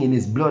had king in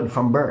his blood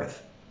from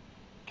birth.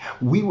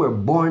 We were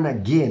born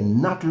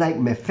again, not like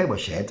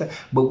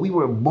Mephibosheth, but we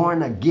were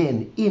born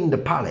again in the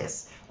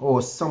palace.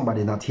 Oh,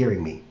 somebody not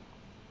hearing me.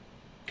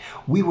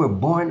 We were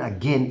born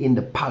again in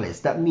the palace.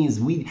 That means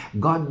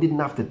God didn't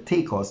have to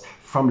take us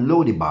from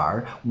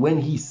Lodibar. When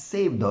he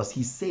saved us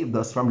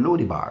from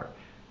Lodibar.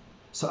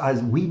 So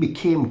as we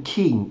became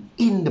king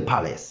in the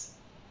palace,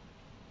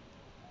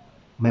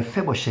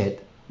 Mephibosheth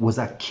was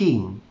a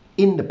king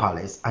in the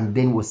palace and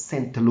then was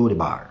sent to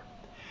Lodibar.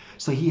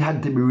 So he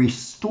had to be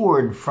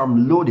restored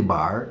from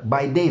Lodibar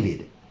by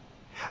David.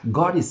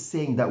 God is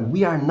saying that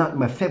we are not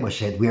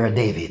Mephibosheth, we are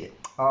David.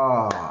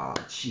 Ah,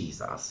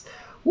 Jesus.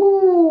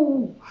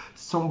 Woo!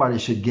 Somebody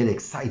should get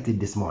excited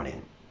this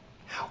morning.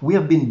 We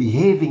have been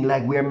behaving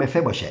like we are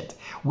Mephibosheth.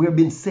 We have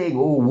been saying,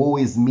 oh, woe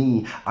is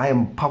me. I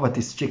am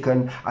poverty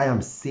stricken. I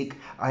am sick.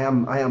 I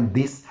am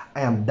this.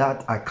 I am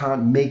that. I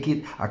can't make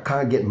it. I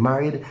can't get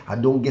married. I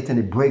don't get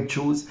any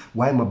breakthroughs.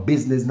 Why my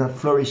business not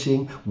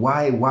flourishing?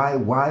 Why?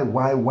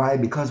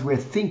 Because we're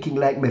thinking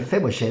like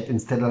Mephibosheth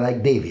instead of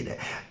like David.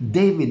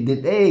 David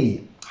did,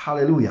 hey,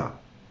 hallelujah.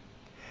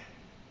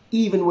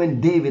 Even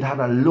when David had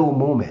a low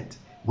moment,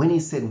 when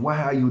he said,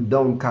 why are you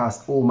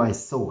downcast, O my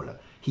soul?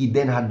 He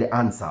then had the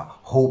answer,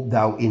 hope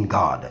thou in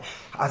God.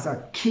 As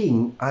a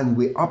king, and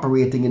we're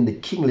operating in the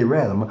kingly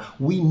realm,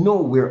 we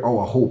know where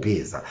our hope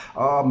is.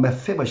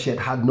 Mephibosheth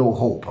had no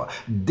hope.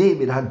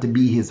 David had to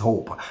be his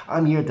hope.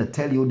 I'm here to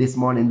tell you this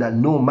morning that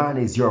no man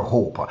is your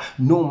hope.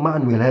 No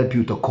man will help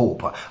you to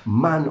cope.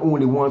 Man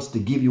only wants to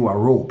give you a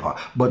rope,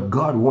 but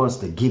God wants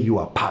to give you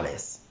a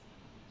palace.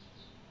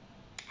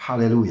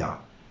 Hallelujah.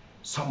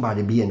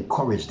 Somebody be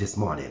encouraged this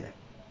morning.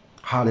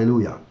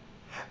 Hallelujah.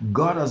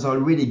 God has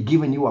already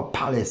given you a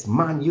palace.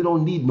 Man, you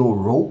don't need no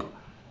rope.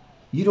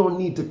 You don't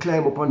need to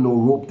climb up on no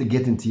rope to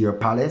get into your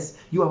palace.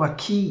 You have a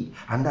key,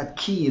 and that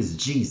key is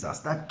Jesus.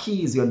 That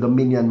key is your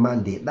dominion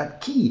mandate. That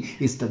key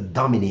is to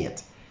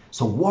dominate.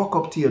 So walk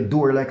up to your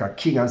door like a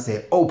king and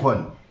say,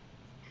 open.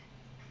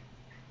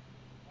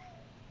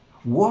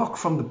 Walk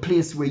from the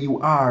place where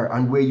you are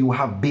and where you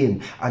have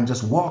been and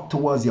just walk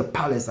towards your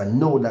palace and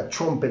know that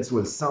trumpets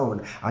will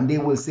sound and they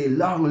will say,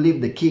 long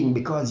live the king,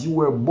 because you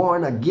were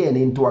born again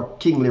into a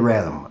kingly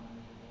realm.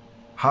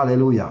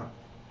 Hallelujah.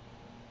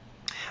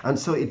 And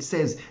so it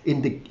says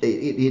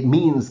it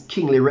means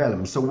kingly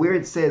realm. So where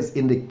it says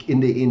in the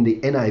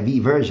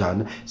NIV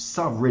version,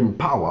 sovereign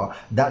power,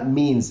 that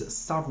means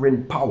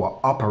sovereign power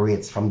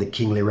operates from the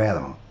kingly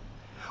realm.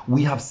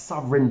 We have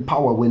sovereign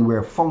power when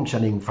we're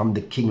functioning from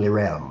the kingly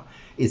realm.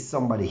 Is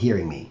somebody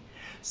hearing me?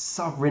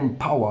 Sovereign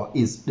power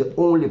is the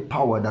only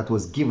power that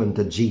was given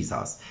to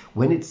Jesus.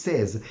 When it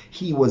says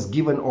he was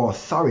given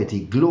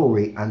authority,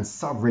 glory, and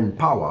sovereign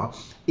power,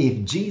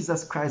 if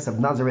Jesus Christ of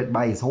Nazareth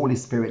by his Holy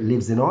Spirit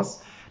lives in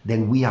us,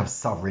 then we have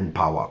sovereign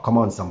power. Come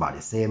on,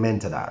 somebody, say amen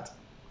to that.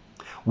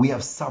 We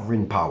have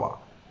sovereign power.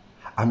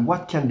 And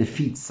what can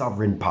defeat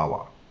sovereign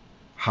power?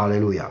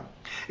 Hallelujah.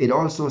 It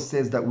also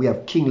says that we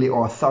have kingly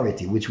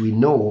authority, which we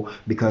know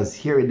because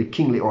here the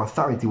kingly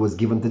authority was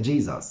given to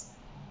Jesus.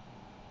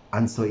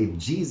 And so if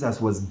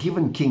Jesus was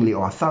given kingly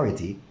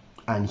authority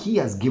and he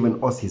has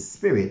given us his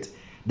spirit,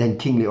 then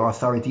kingly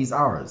authority is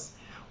ours.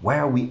 Why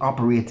are we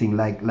operating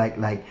like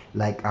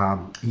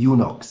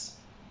eunuchs?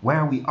 Why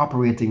are we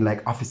operating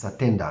like office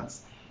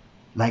attendants,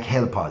 like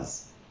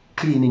helpers,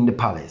 cleaning the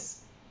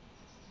palace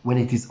when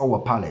it is our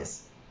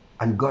palace?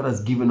 And God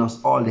has given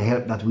us all the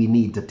help that we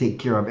need to take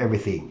care of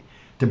everything,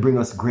 to bring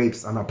us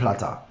grapes on a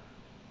platter,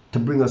 to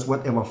bring us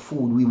whatever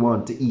food we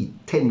want to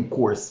eat,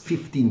 10-course,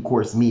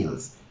 15-course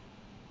meals.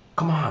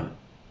 Come on.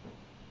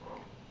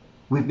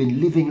 We've been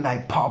living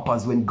like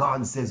paupers when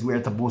God says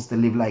we're supposed to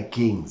live like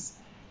kings.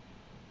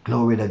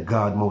 Glory to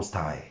God Most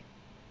High.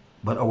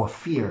 But our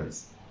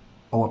fears,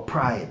 our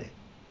pride,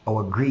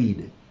 our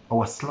greed,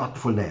 our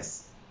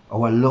slothfulness,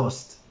 our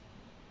lust,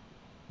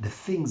 the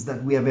things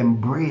that we have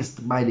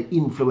embraced by the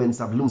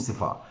influence of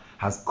Lucifer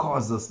has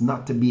caused us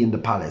not to be in the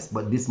palace.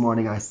 But this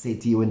morning I say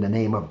to you in the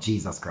name of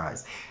Jesus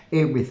Christ,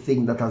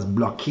 everything that has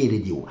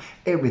blockaded you,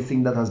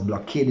 everything that has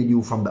blockaded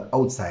you from the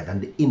outside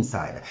and the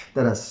inside,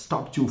 that has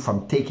stopped you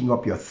from taking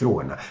up your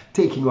throne,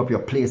 taking up your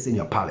place in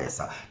your palace,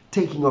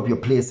 taking up your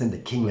place in the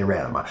kingly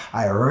realm,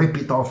 I rip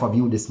it off of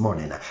you this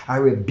morning. I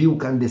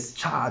rebuke and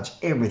discharge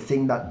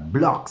everything that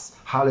blocks,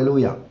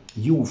 hallelujah,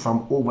 you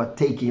from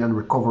overtaking and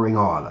recovering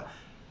all.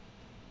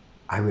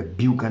 I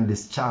rebuke and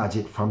discharge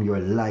it from your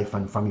life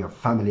and from your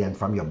family and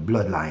from your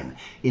bloodline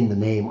in the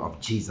name of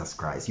Jesus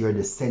Christ. Your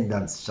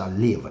descendants shall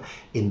live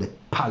in the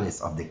palace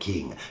of the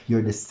king.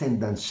 Your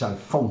descendants shall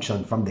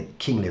function from the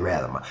kingly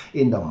realm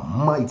in the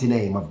mighty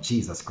name of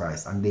Jesus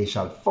Christ, and they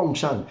shall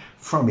function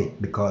from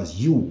it because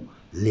you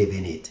live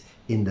in it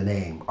in the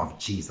name of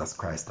Jesus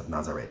Christ of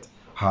Nazareth.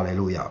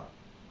 Hallelujah.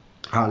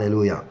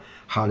 Hallelujah.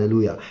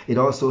 Hallelujah. It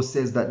also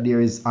says that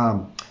there is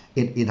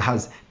it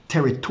has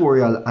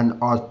territorial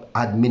and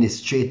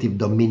administrative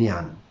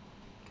dominion.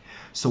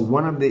 So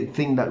one of the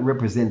things that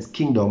represents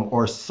kingdom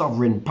or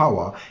sovereign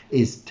power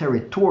is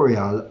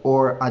territorial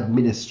or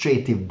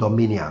administrative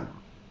dominion.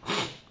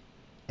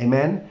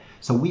 Amen.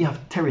 So we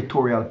have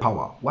territorial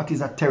power. What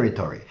is a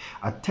territory?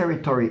 A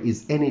territory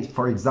is any,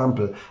 for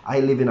example,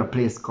 I live in a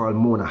place called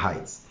Mona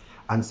Heights.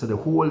 And so the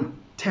whole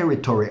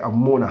territory of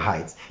Mona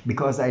Heights,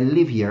 because I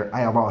live here,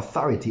 I have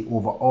authority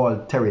over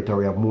all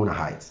territory of Mona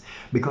Heights.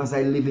 Because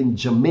I live in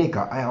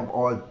Jamaica, I have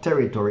all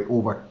territory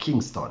over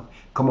Kingston.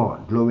 Come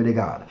on, glory to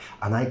God.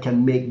 And I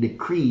can make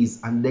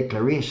decrees and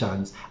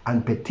declarations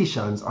and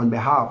petitions on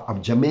behalf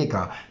of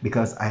Jamaica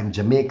because I am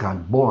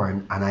Jamaican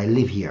born and I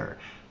live here.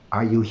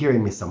 Are you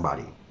hearing me,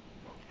 somebody?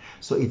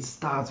 So it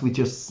starts with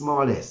your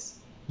smallest.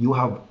 You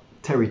have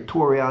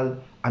territorial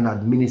and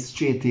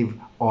administrative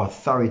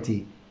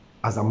authority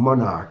as a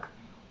monarch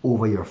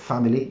over your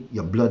family,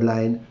 your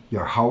bloodline,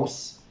 your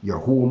house, your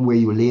home where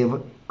you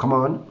live. Come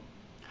on.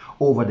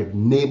 Over the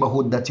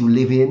neighborhood that you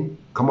live in.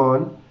 Come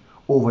on.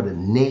 Over the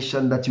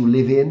nation that you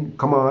live in.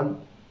 Come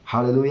on.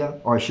 Hallelujah.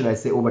 Or should I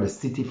say over the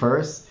city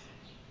first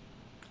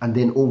and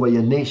then over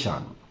your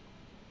nation.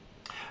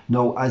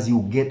 Now, as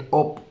you get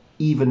up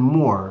even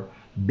more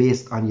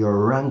based on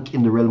your rank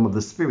in the realm of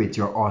the spirit,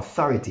 your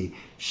authority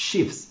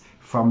shifts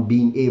from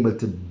being able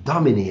to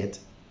dominate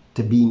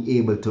to being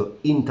able to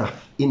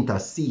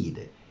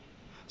intercede.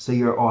 So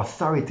your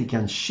authority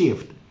can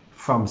shift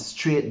from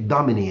straight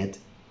dominate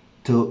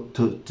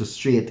to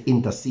straight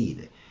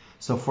intercede.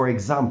 So for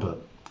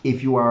example,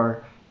 if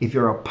you're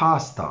a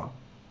pastor,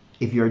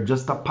 if you're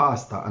just a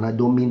pastor, and I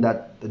don't mean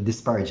that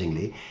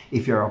disparagingly,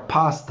 if you're a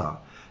pastor,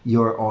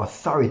 your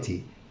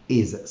authority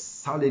is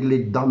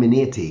solidly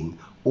dominating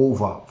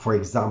over, for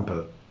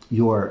example,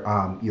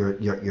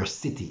 your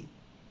city.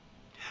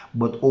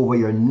 But over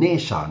your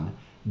nation,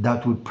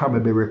 that would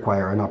probably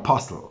require an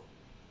apostle.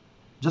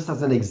 Just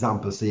as an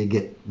example, so you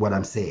get what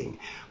I'm saying.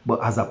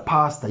 But as a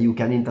pastor, you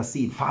can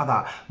intercede.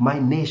 Father, my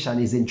nation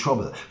is in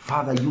trouble.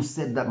 Father, you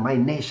said that my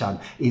nation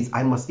is,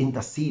 I must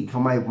intercede for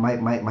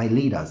my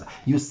leaders.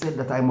 You said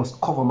that I must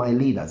cover my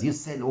leaders. You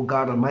said, oh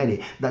God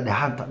Almighty, that the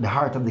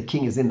heart of the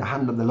king is in the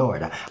hand of the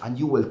Lord, and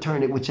you will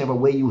turn it whichever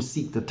way you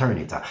seek to turn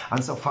it.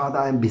 And so, Father,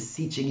 I'm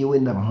beseeching you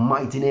in the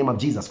mighty name of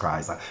Jesus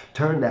Christ.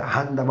 Turn the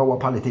hand of our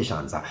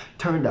politicians.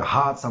 Turn the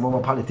hearts of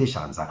our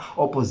politicians.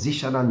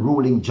 Opposition and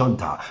ruling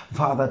junta.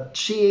 Father,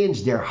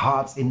 change their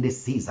hearts in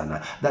this season,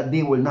 that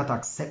they will not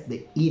accept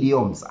the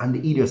idioms and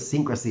the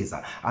idiosyncrasies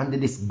and the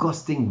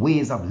disgusting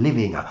ways of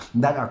living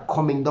that are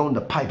coming down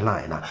the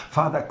pipeline.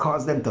 Father,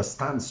 cause them to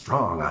stand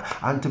strong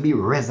and to be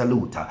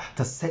resolute,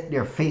 to set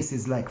their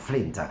faces like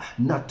flint,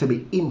 not to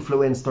be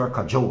influenced or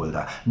cajoled,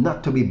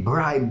 not to be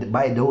bribed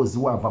by those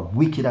who have a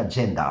wicked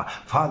agenda.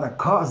 Father,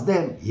 cause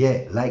them,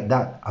 like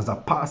that. As a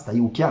pastor,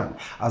 you can.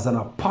 As an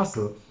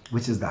apostle,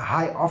 which is the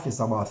high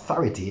office of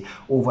authority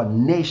over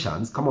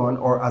nations, come on,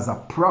 or as a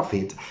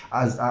prophet,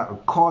 as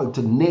called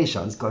to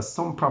nations, because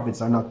some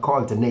prophets are not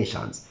called to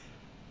nations.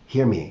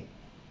 Hear me.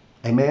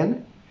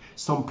 Amen?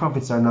 Some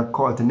prophets are not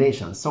called to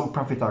nations. Some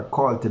prophets are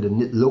called to the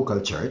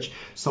local church.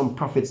 Some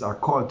prophets are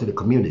called to the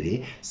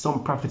community.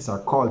 Some prophets are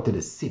called to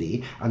the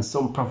city. And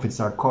some prophets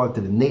are called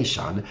to the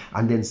nation.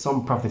 And then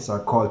some prophets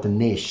are called to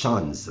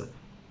nations.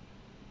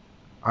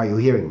 Are you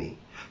hearing me?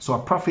 So a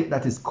prophet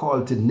that is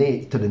called to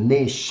the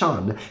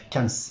nation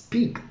can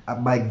speak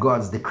by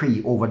God's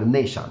decree over the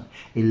nation.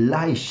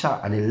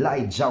 Elisha and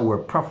Elijah were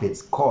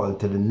prophets called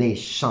to the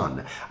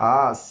nation.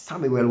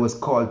 Samuel was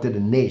called to the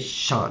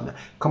nation.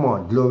 Come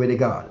on, glory to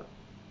God.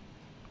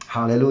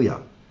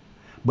 Hallelujah.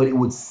 But it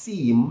would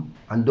seem,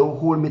 and don't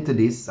hold me to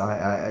this,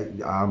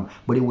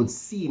 but it would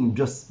seem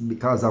just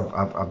because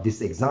of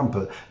this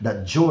example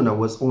that Jonah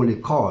was only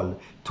called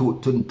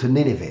to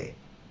Nineveh.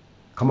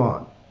 Come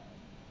on.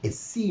 It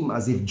seemed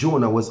as if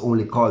Jonah was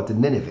only called to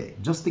Nineveh,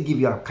 just to give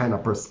you a kind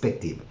of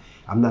perspective.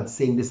 I'm not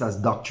saying this as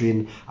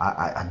doctrine.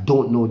 I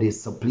don't know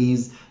this, so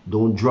please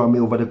don't draw me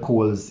over the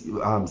coals,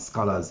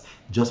 scholars.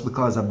 Just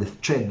because of the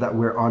thread that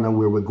we're on and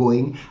where we're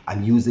going,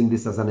 I'm using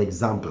this as an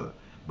example.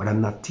 but I'm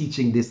not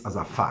teaching this as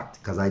a fact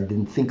because I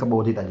didn't think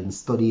about it. I didn't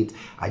study it.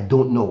 I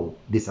don't know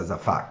this as a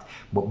fact.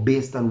 But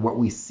based on what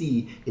we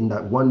see in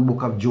that one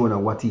book of Jonah,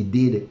 what he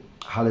did,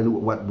 hallelujah,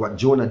 what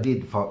Jonah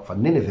did for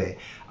Nineveh,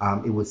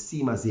 it would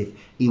seem as if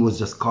he was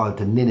just called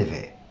to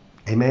Nineveh,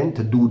 amen,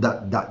 to do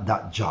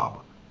that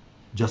job,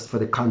 just for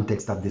the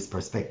context of this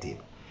perspective.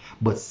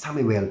 But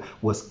Samuel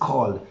was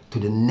called to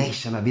the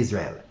nation of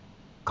Israel.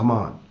 Come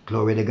on,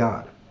 glory to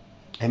God,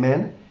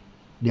 amen.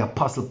 The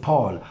Apostle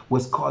Paul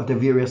was called to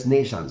various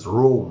nations,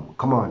 Rome,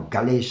 come on,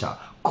 Galatia,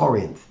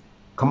 Corinth,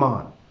 come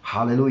on,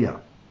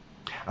 hallelujah.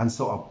 And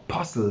so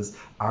apostles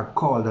are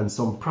called, and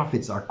some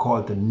prophets are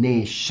called to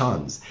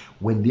nations.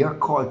 When they are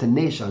called to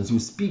nations, you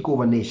speak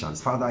over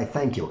nations. Father, I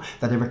thank you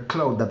that every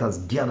cloud that has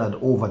gathered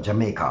over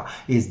Jamaica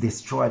is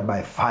destroyed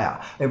by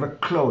fire. Every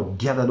cloud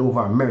gathered over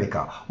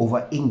America,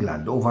 over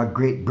England, over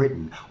Great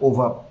Britain,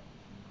 over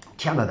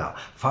Canada,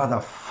 Father,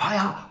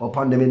 fire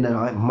upon them in the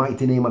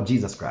mighty name of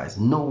Jesus Christ.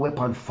 No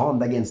weapon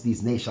formed against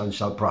these nations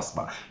shall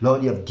prosper.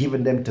 Lord, you have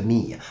given them to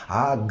me,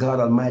 God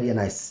Almighty, and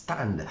I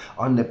stand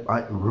on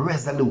the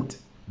resolute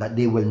that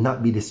they will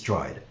not be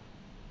destroyed,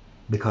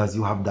 because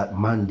you have that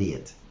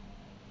mandate,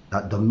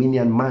 that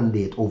dominion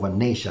mandate over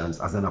nations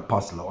as an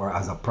apostle or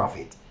as a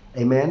prophet.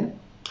 Amen.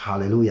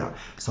 Hallelujah.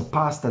 So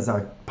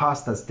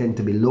pastors tend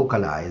to be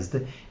localized,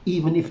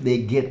 even if they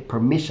get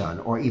permission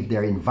or if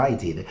they're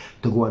invited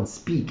to go and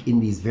speak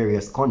in these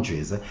various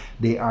countries.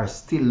 They are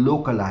still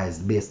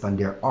localized based on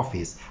their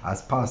office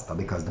as pastor,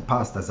 because the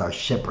pastors are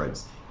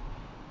shepherds,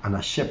 and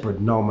a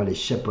shepherd normally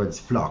shepherds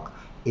flock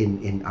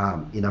in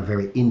a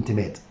very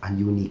intimate and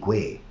unique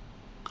way.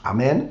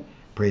 Amen.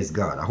 Praise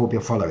God. I hope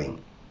you're following.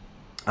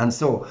 And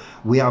so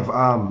we have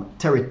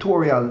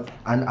territorial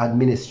and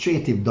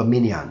administrative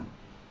dominion.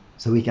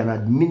 So we can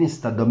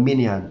administer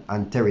dominion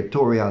and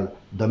territorial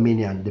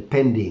dominion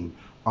depending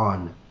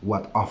on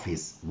what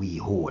office we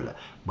hold.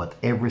 But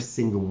every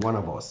single one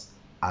of us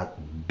at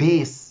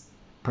base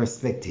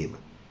perspective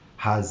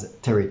has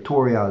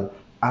territorial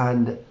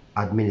and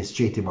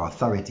administrative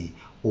authority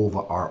over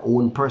our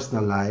own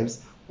personal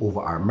lives, over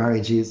our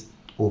marriages,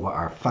 over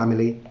our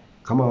family,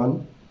 come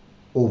on,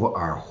 over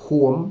our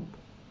home,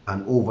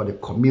 and over the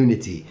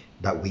community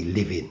that we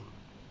live in.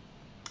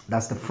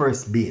 That's the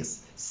first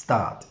base,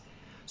 start.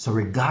 So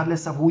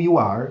regardless of who you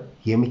are,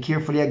 hear me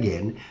carefully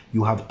again,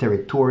 you have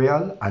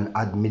territorial and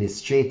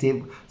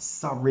administrative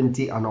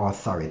sovereignty and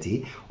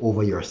authority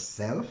over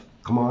yourself.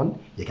 Come on,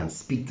 you can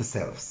speak to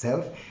self.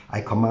 Self, I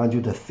command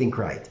you to think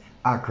right,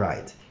 act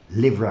right,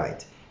 live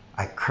right.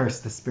 I curse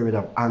the spirit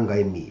of anger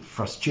in me,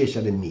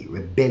 frustration in me,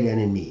 rebellion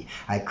in me.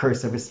 I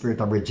curse every spirit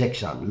of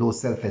rejection, low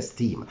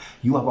self-esteem.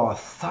 You have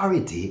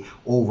authority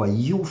over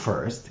you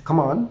first, come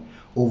on,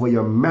 over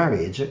your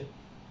marriage,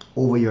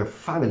 over your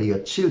family, your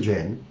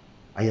children,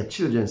 and your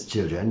children's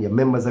children, your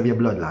members of your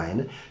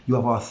bloodline. You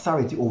have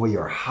authority over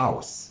your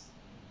house,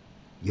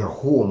 your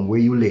home where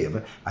you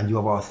live, and you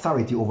have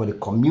authority over the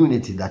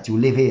community that you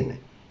live in.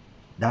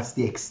 That's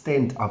the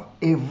extent of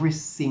every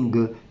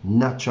single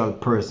natural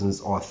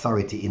person's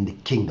authority in the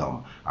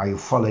kingdom. Are you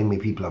following me,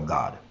 people of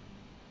God?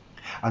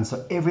 And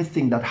so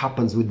everything that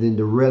happens within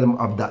the realm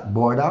of that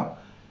border,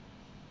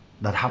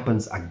 that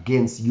happens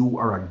against you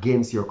or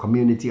against your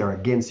community or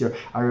against your...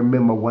 I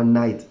remember one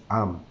night,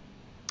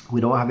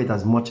 we don't have it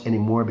as much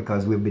anymore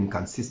because we've been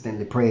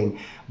consistently praying.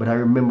 But I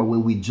remember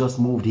when we just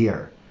moved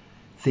here,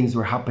 things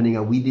were happening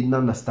and we didn't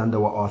understand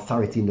our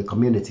authority in the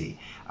community.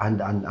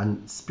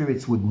 And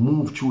spirits would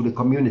move through the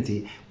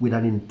community with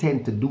an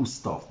intent to do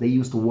stuff. They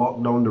used to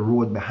walk down the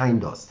road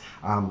behind us,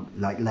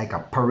 like a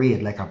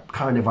parade, like a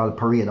carnival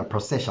parade, a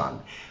procession.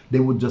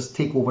 They would just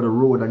take over the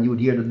road and you would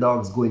hear the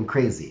dogs going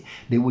crazy.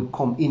 They would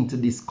come into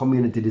this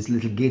community, this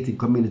little gated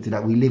community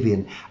that we live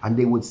in, and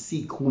they would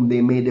seek whom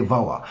they may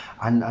devour.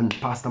 And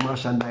Pastor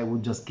Marsha and I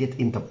would just get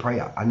into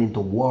prayer and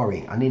into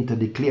warring and into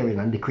declaring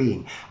and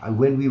decreeing. And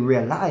when we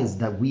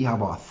realized that we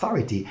have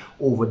authority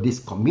over this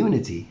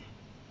community,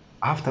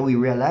 after we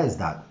realized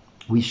that,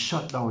 we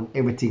shut down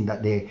everything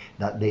that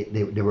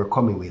they were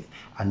coming with,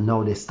 and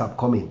now they stopped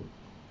coming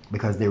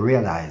because they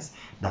realize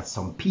that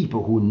some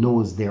people who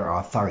knows their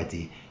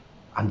authority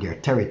and their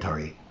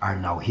territory are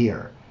now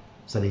here.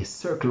 So they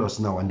circle us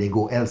now and they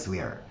go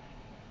elsewhere.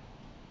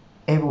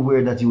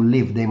 Everywhere that you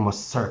live, they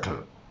must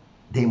circle.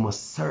 They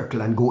must circle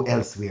and go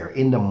elsewhere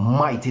in the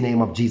mighty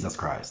name of Jesus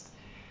Christ.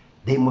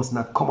 They must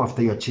not come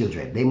after your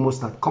children. They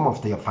must not come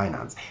after your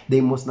finance.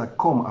 They must not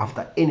come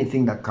after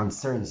anything that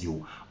concerns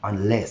you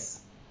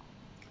unless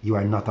you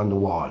are not on the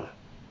wall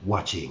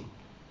watching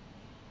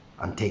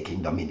and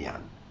taking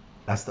dominion.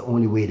 That's the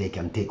only way they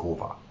can take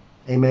over.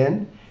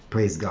 Amen.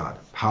 Praise God.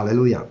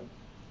 Hallelujah.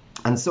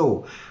 And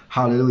so,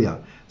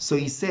 hallelujah. So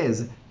he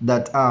says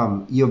that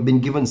you have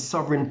been given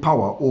sovereign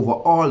power over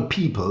all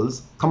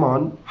peoples. Come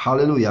on.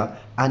 Hallelujah.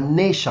 And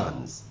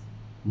nations.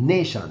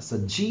 Nations. So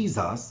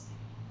Jesus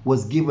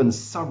was given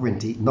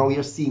sovereignty. Now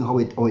you're seeing how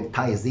it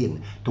ties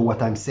in to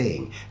what I'm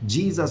saying.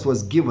 Jesus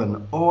was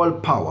given all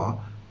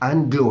power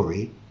and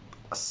glory,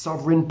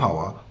 sovereign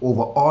power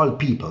over all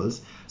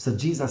peoples. So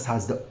Jesus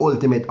has the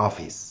ultimate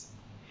office.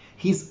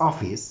 His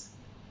office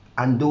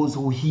and those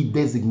who he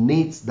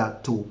designates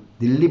that to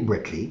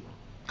deliberately,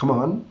 come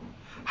on,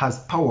 has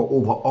power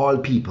over all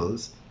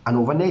peoples and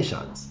over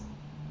nations.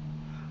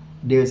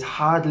 There's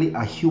hardly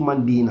a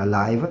human being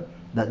alive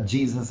that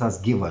Jesus has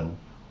given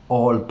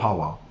all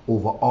power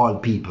over all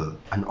people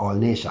and all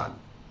nations.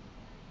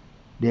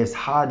 There's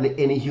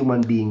hardly any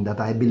human being that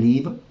I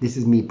believe, this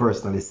is me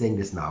personally saying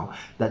this now,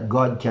 that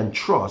God can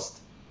trust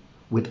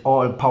with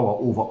all power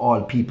over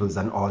all peoples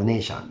and all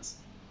nations.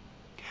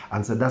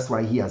 And so that's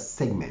why he has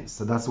segments.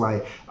 So that's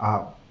why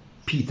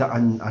Peter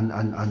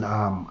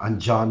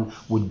and John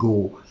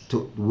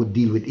would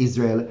deal with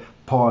Israel.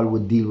 Paul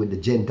would deal with the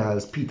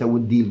Gentiles. Peter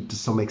would deal to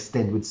some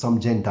extent with some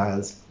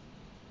Gentiles.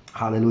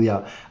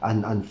 Hallelujah.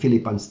 And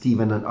Philip and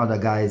Stephen and other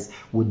guys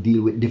would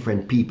deal with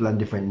different people and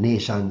different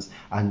nations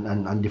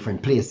and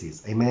different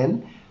places.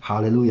 Amen.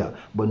 Hallelujah.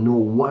 But no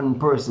one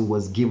person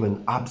was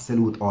given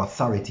absolute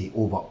authority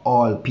over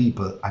all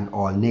people and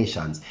all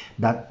nations.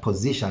 That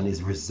position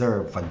is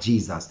reserved for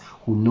Jesus,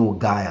 who no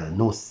guile,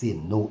 no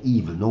sin, no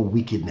evil, no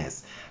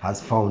wickedness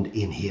has found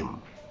in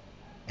him.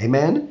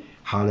 Amen.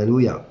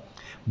 Hallelujah.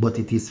 But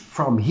it is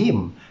from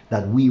him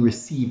that we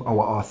receive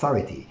our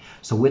authority.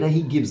 So whether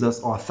he gives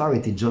us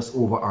authority just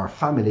over our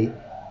family,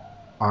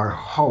 our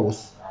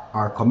house,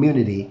 our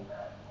community,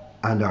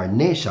 and our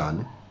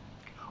nation,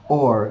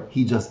 or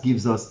he just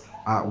gives us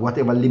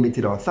whatever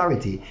limited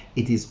authority,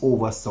 it is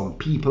over some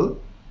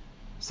people.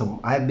 So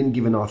I've been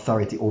given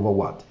authority over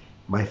what?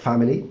 My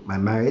family, my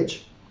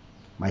marriage,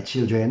 my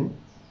children,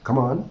 come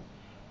on,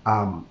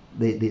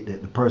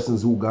 the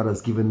persons who God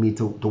has given me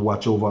to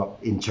watch over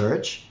in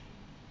church,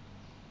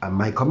 and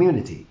my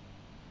community.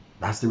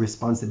 That's the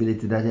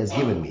responsibility that he has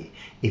given me.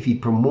 If he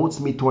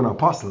promotes me to an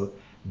apostle,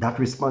 that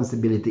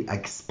responsibility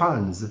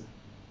expands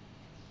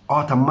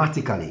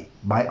automatically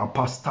by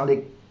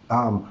apostolic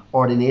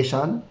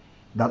ordination.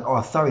 That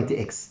authority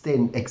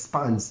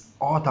expands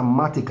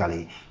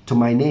automatically to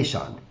my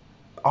nation.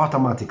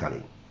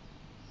 Automatically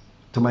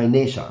to my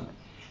nation.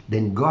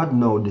 Then God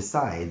now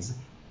decides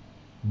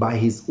by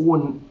his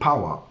own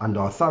power and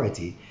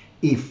authority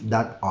if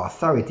that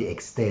authority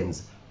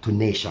extends to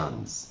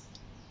nations.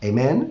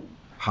 Amen.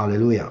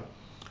 Hallelujah.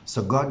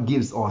 So God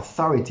gives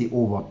authority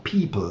over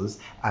peoples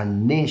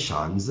and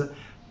nations,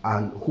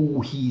 and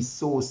who he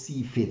so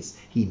see fits,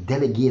 he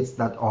delegates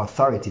that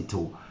authority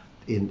to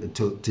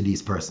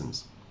these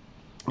persons.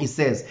 He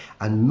says,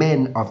 and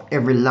men of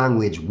every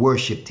language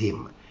worshipped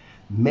him.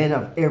 Men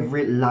of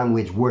every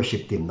language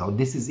worshipped him. Now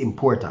this is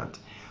important.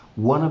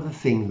 One of the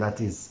things that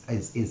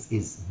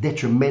is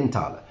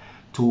detrimental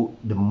to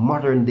the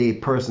modern day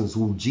persons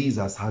who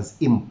Jesus has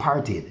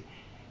imparted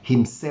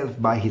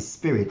himself by his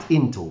spirit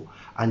into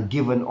and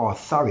given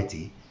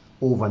authority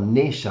over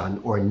nation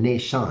or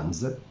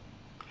nations,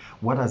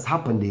 what has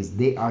happened is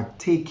they are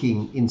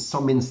taking, in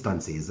some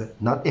instances,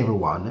 not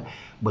everyone,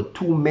 but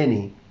too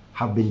many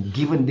have been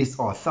given this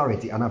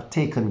authority and have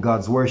taken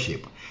God's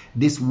worship.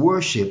 This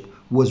worship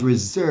was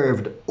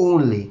reserved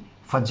only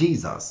for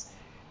Jesus.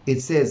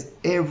 It says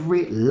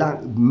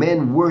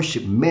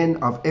men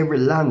of every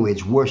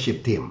language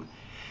worshipped him.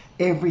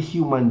 Every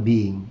human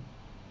being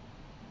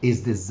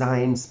is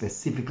designed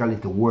specifically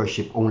to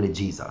worship only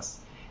Jesus,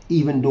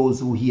 even those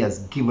who he has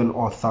given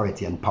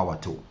authority and power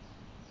to.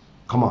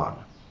 Come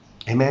on.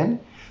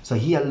 Amen. So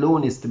he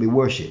alone is to be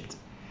worshipped.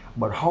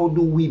 But how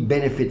do we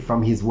benefit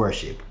from his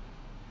worship?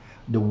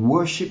 The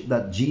worship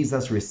that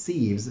Jesus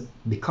receives,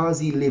 because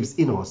he lives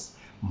in us,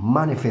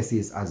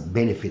 manifests as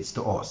benefits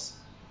to us.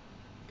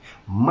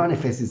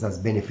 Manifests as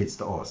benefits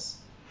to us.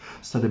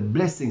 So the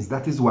blessings,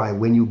 that is why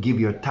when you give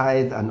your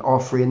tithe and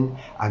offering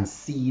and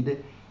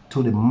seed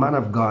to the man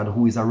of God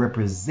who is a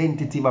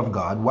representative of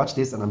God, watch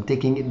this, and I'm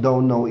taking it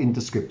down now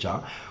into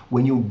scripture.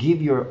 When you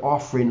give your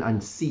offering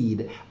and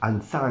seed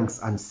and thanks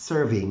and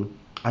serving,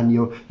 and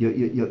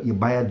you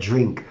buy a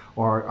drink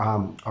or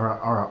an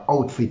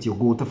outfit, you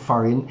go to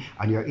foreign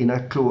and you're in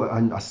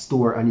a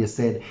store and you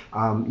said,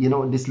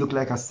 this look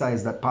like a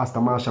size that Pastor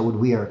Marsha would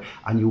wear,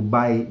 and you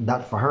buy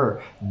that for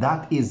her.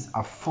 That is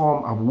a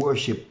form of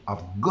worship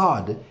of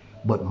God,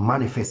 but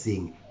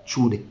manifesting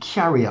through the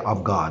carrier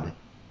of God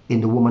in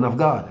the woman of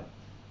God.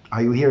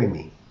 Are you hearing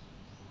me?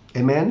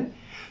 Amen.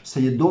 So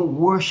you don't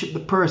worship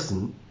the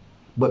person,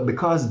 but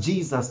because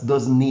Jesus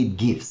doesn't need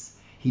gifts,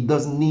 he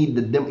doesn't need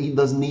he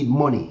doesn't need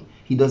money,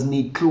 he doesn't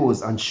need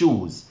clothes and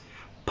shoes.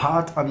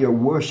 Part of your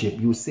worship,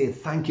 you say,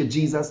 thank you,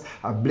 Jesus.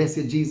 I bless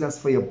you, Jesus,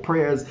 for your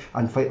prayers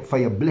and for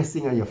your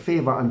blessing and your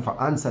favor and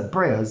for answered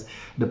prayers.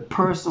 The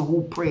person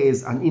who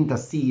prays and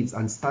intercedes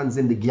and stands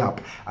in the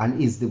gap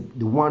and is the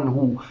one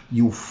who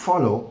you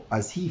follow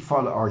as he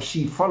follows or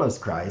she follows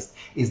Christ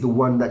is the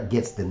one that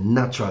gets the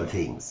natural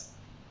things.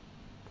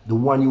 The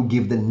one you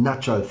give the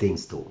natural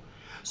things to.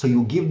 So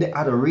you give the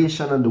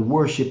adoration and the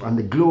worship and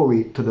the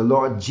glory to the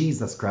Lord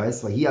Jesus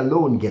Christ, for he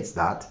alone gets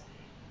that.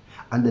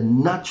 And the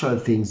natural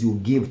things you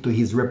give to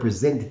his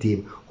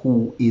representative,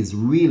 who is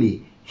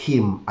really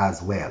him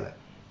as well.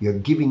 You're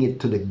giving it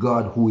to the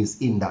God who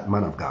is in that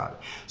man of God.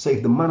 So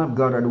if the man of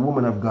God or the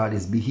woman of God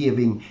is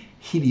behaving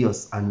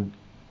hideous and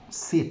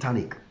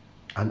satanic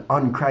and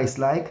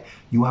unchristlike,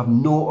 you have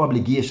no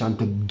obligation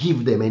to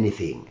give them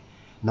anything.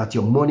 Not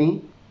your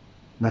money,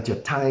 not your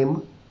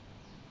time,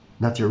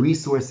 not your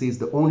resources.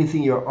 The only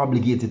thing you're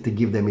obligated to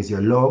give them is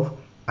your love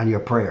and your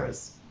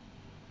prayers.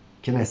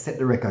 Can I set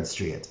the record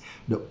straight?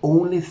 The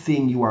only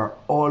thing you are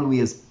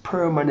always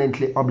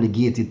permanently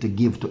obligated to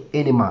give to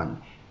any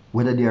man,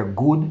 whether they are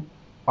good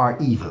or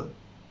evil,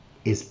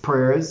 is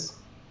prayers,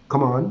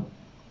 come on,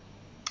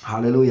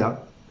 hallelujah,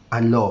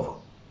 and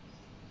love.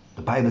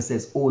 The Bible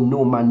says, owe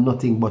no man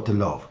nothing but to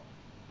love.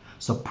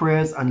 So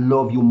prayers and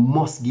love you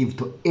must give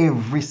to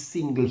every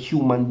single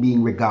human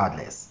being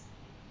regardless.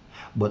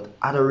 But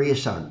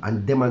adoration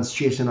and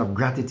demonstration of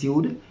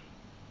gratitude,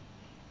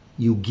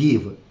 you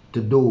give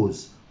to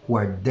those who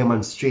are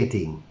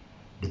demonstrating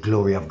the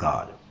glory of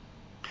God.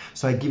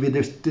 So I give you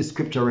this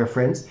scripture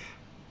reference.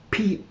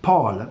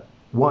 Paul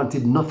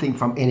wanted nothing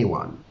from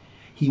anyone.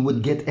 He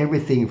would get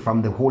everything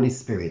from the Holy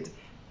Spirit,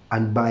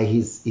 and by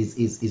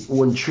his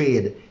own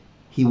trade,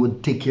 he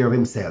would take care of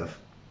himself,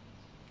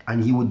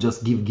 and he would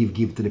just give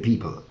to the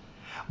people.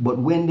 But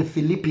when the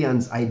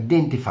Philippians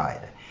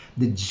identified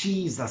the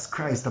Jesus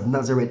Christ of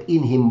Nazareth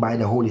in him by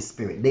the Holy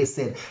Spirit, they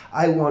said,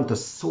 I want to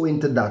sow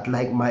into that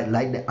like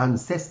the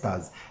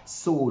ancestors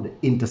sowed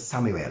into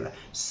Samuel,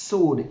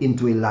 sowed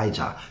into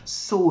Elijah,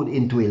 sowed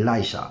into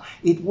Elisha.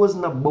 It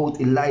wasn't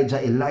about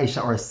Elijah,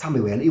 Elisha, or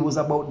Samuel. It was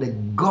about the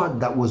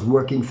God that was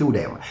working through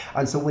them.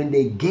 And so when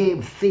they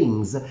gave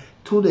things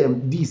to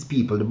them, these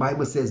people, the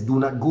Bible says, do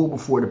not go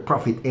before the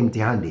prophet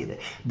empty-handed.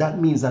 That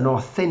means an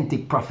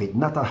authentic prophet,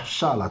 not a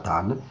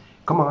charlatan.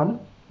 Come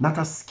on. Not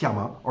a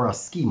scammer or a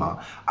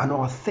schemer, an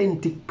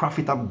authentic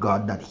prophet of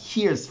God that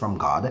hears from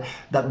God,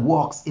 that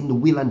walks in the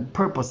will and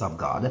purpose of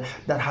God,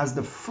 that has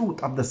the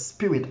fruit of the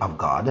Spirit of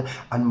God,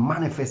 and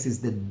manifests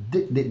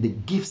the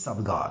gifts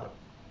of God.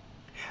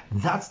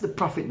 That's the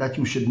prophet that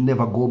you should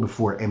never go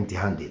before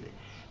empty-handed.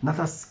 Not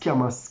a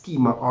scammer,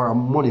 schemer, or a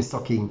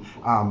money-sucking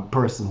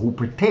person who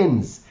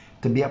pretends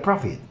to be a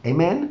prophet.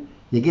 Amen?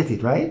 You get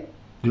it, right?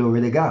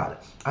 Glory to God.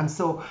 And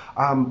so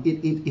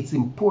it's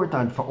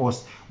important for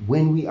us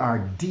when we are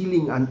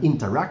dealing and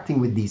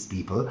interacting with these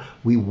people,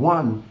 we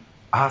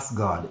ask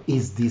God,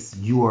 is this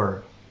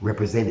your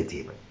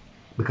representative?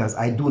 Because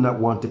I do not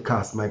want to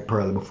cast my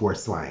pearl before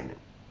swine.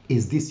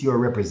 Is this your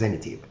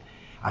representative?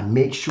 And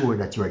make sure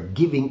that you are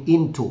giving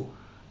into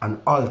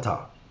an altar,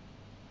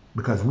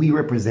 because we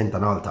represent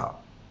an altar.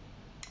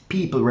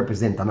 People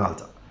represent an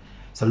altar.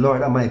 So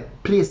Lord, am I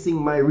placing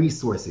my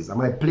resources?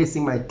 Am I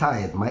placing my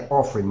tithe, my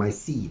offering, my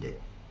seed?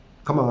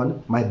 Come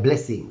on, my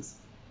blessings,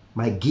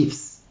 my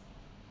gifts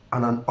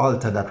on an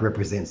altar that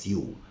represents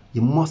you.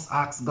 You must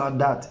ask God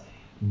that.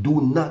 Do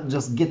not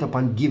just get up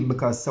and give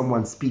because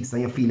someone speaks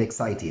and you feel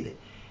excited.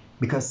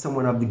 Because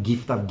someone have the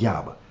gift of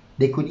gab.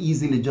 They could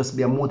easily just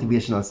be a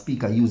motivational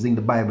speaker using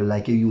the Bible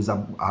like you use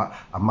a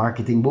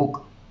marketing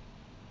book,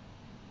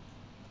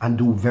 and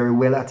do very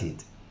well at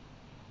it.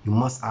 You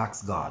must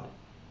ask God,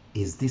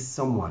 is this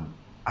someone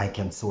I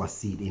can sow a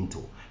seed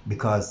into?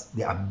 Because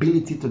the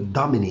ability to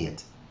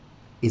dominate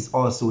is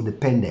also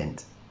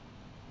dependent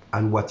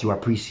on what you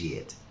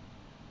appreciate.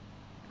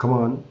 Come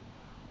on.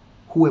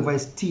 Whoever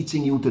is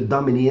teaching you to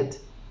dominate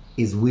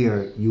is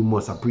where you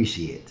must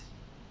appreciate.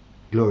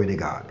 Glory to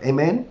God.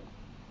 Amen.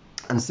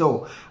 And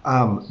so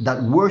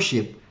that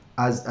worship,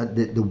 as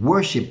the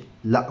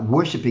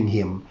worshiping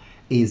him,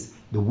 is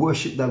the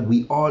worship that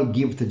we all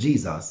give to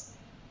Jesus.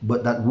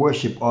 But that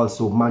worship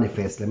also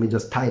manifests, let me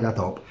just tie that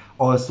up,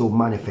 also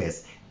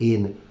manifests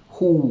in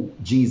who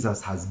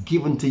Jesus has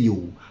given to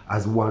you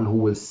as one who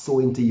will sow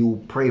into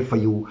you, pray for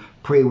you,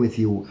 pray with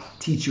you,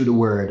 teach you the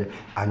word,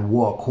 and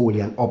walk holy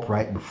and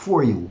upright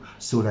before you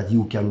so that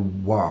you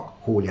can walk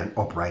holy and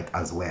upright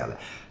as well.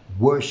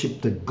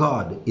 Worship to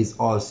God is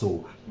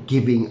also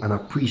giving and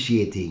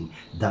appreciating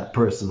that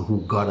person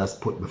who God has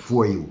put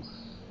before you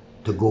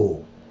to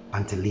go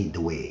and to lead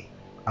the way.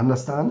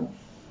 Understand?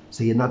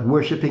 So you're not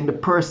worshiping the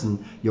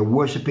person, you're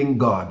worshiping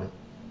God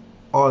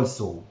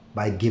also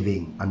by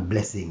giving and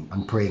blessing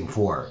and praying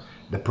for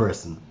the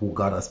person who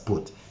God has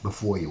put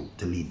before you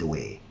to lead the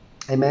way.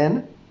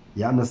 Amen?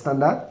 You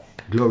understand that?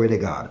 Glory to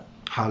God.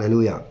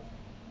 Hallelujah.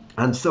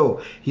 And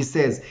so he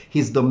says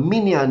his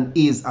dominion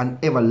is an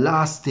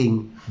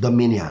everlasting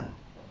dominion.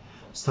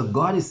 So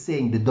God is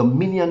saying the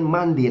dominion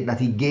mandate that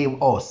he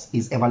gave us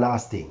is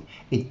everlasting.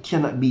 It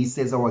cannot be, he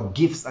says our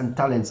gifts and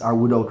talents are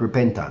without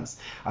repentance.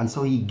 And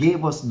so he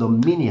gave us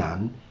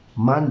dominion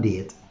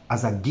mandate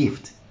as a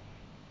gift.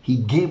 He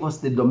gave us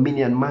the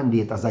dominion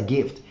mandate as a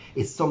gift.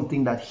 It's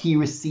something that he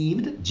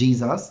received,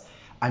 Jesus,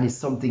 and it's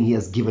something he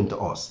has given to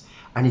us.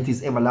 And it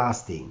is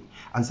everlasting.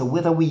 And so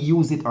whether we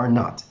use it or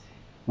not,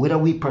 whether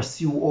we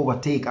pursue,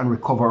 overtake, and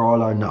recover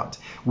all or not,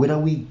 whether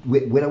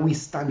we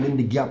stand in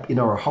the gap in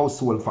our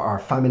household for our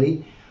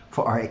family,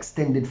 for our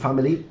extended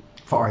family,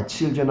 for our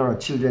children or our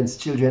children's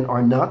children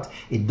or not,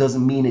 it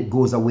doesn't mean it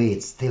goes away.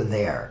 It's still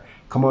there.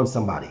 Come on,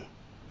 somebody.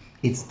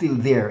 It's still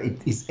there.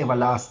 It is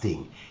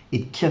everlasting.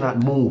 It cannot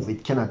move.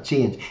 It cannot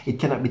change. It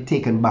cannot be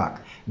taken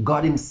back.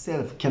 God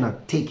himself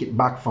cannot take it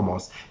back from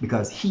us,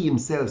 because he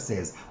himself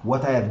says,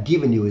 what I have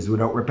given you is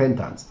without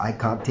repentance. I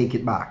can't take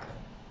it back.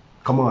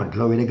 Come on,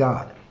 glory to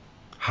God.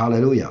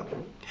 Hallelujah.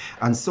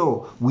 And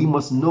so we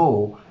must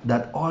know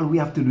that all we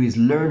have to do is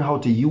learn how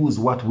to use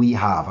what we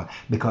have,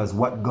 because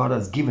what God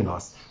has given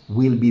us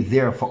will be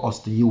there for us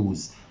to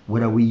use.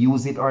 Whether we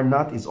use it or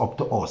not is up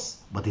to us,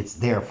 but it's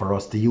there for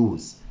us to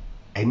use.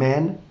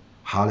 Amen.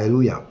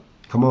 Hallelujah.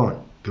 Come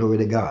on. Glory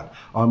to God.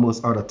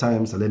 Almost out of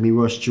time, so let me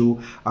rush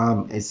through.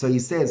 And so he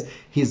says,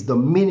 his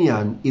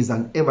dominion is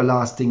an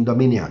everlasting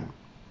dominion.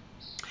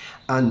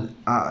 And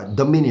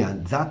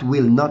dominion that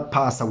will not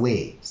pass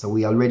away. So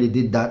we already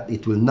did that.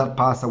 It will not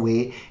pass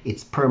away.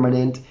 It's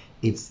permanent.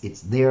 It's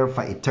there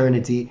for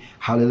eternity.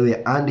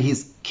 Hallelujah. And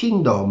his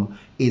kingdom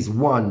is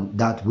one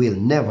that will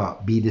never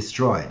be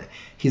destroyed.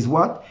 His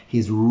what?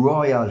 His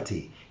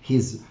royalty.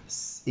 His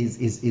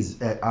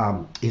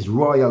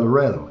royal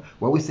realm.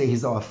 What we say,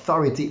 his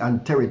authority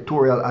and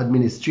territorial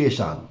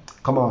administration.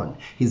 Come on.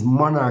 His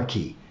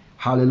monarchy.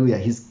 Hallelujah.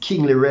 His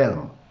kingly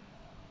realm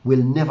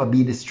will never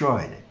be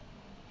destroyed.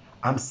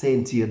 I'm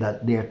saying to you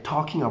that they're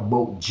talking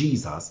about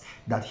Jesus,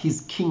 that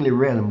his kingly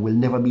realm will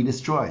never be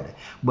destroyed.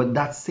 But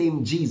that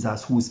same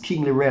Jesus whose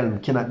kingly realm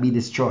cannot be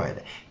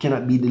destroyed,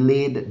 cannot be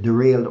delayed,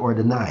 derailed, or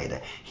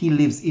denied, he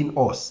lives in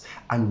us.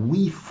 And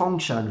we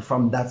function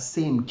from that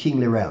same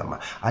kingly realm.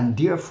 And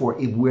therefore,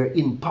 if we're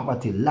in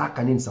poverty, lack,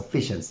 and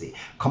insufficiency,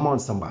 come on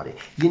somebody,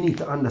 you need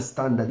to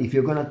understand that if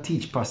you're going to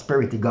teach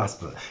prosperity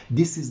gospel,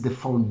 this is the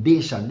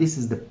foundation, this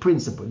is the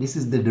principle, this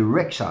is the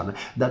direction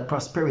that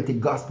prosperity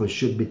gospel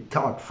should be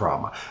taught from.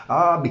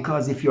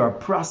 Because if you are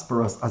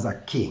prosperous as a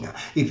king,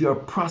 if you are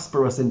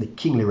prosperous in the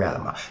kingly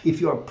realm,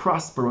 if you are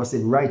prosperous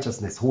in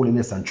righteousness,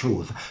 holiness, and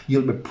truth,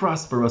 you'll be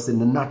prosperous in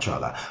the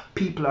natural.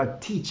 People are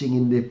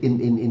teaching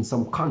in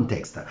some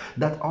context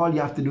that all you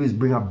have to do is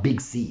bring a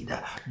big seed.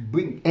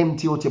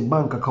 Empty out your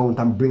bank account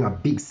and bring a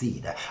big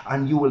seed,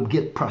 and you will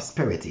get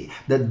prosperity.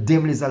 The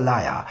devil is a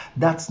liar.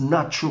 That's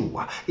not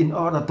true. In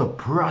order to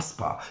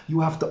prosper,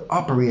 you have to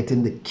operate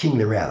in the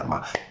kingly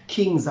realm.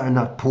 Kings are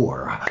not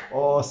poor.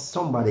 Oh,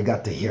 somebody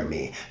got to hear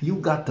me. You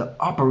got to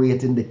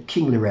operate in the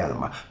kingly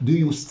realm. Do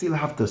you still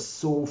have to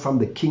sow from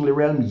the kingly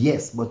realm?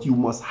 Yes, but you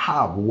must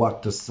have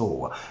what to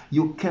sow.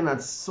 You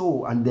cannot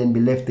sow and then be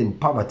left in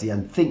poverty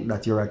and think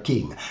that you're a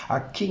king.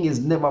 A king is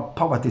never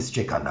poverty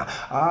stricken.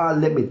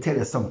 Let me tell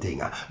you something.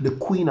 The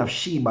Queen of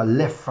Sheba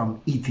left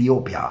from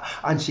Ethiopia,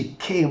 and she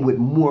came with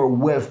more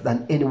wealth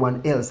than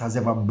anyone else has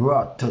ever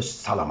brought to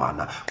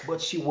Solomon. But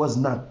she was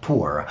not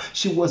poor.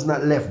 She was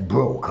not left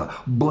broke,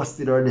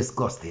 busted, or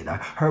disgusted.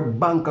 Her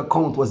bank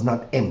account was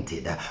not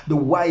emptied. The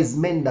wise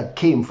men that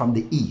came from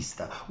the east,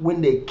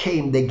 when they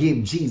came, they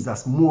gave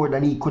Jesus more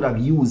than he could have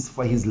used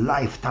for his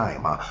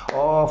lifetime.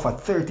 For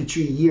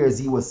 33 years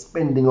he was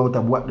spending out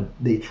of what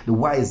the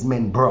wise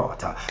men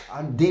brought,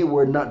 and they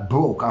were not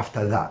broke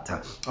after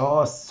that.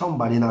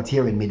 Somebody not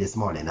hearing me this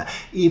morning.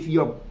 If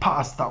your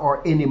pastor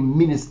or any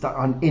minister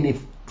on any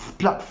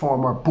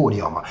platform or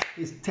podium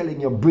is telling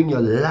you bring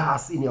your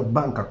last in your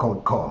bank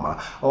account, come,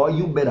 or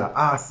you better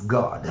ask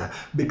God,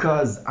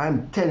 because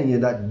I'm telling you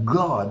that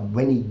God,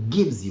 when he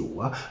gives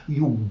you,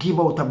 you give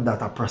out of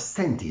that a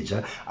percentage,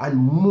 and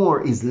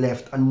more is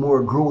left and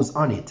more grows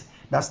on it.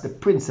 That's the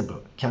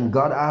principle. Can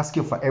God ask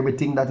you for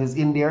everything that is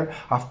in there?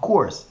 Of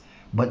course.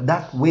 But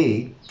that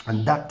way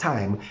and that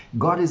time,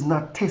 God is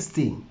not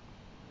testing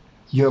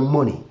your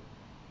money.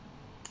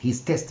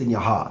 He's testing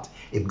your heart.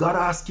 If God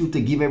asks you to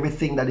give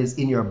everything that is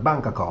in your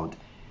bank account,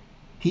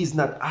 he's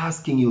not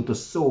asking you to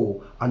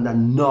sow under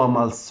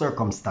normal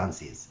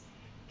circumstances.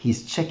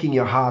 He's checking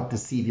your heart to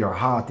see if your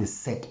heart is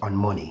set on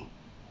money.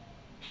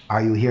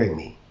 Are you hearing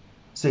me?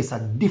 So it's a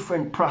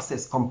different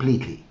process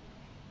completely.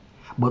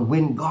 But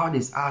when God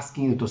is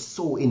asking you to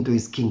sow into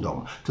his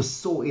kingdom, to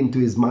sow into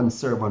his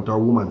manservant or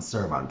woman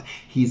servant,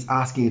 he's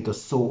asking you to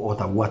sow out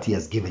of what he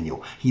has given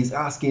you. He's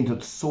asking you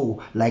to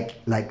sow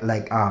like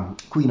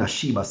Queen of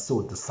Sheba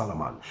sowed to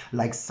Solomon,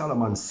 like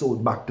Solomon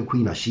sowed back to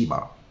Queen of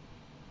Sheba,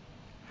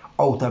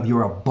 out of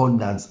your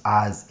abundance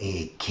as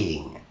a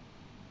king.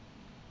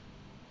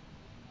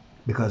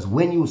 Because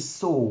when you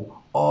sow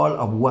all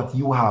of what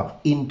you have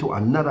into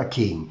another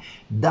king,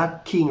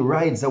 that king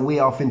rides away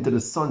off into the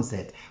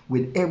sunset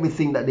with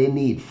everything that they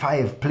need.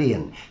 5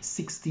 planes,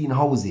 16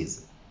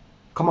 houses.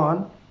 Come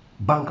on.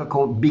 Bank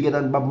account bigger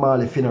than Bob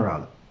Marley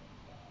funeral.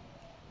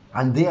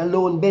 And they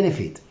alone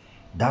benefit.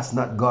 That's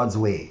not God's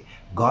way.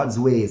 God's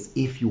way is,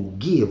 if you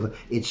give,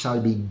 it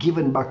shall be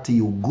given back to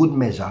you, good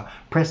measure,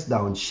 pressed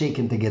down,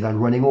 shaken together,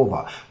 and running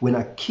over. When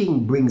a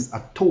king brings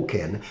a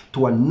token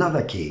to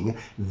another king,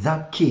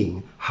 that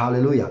king,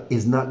 hallelujah,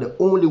 is not the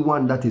only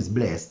one that is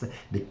blessed.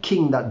 The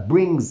king that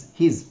brings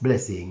his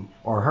blessing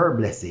or her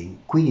blessing,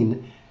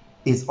 queen,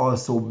 is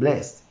also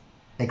blessed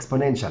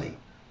exponentially.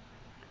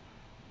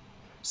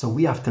 So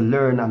we have to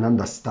learn and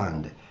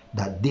understand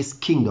that this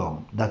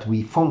kingdom that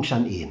we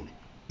function in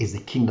is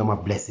the kingdom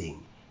of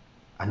blessing.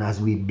 And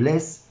as we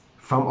bless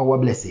from our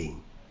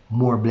blessing,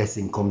 more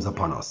blessing comes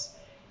upon us.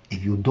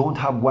 If you don't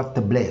have what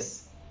to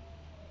bless,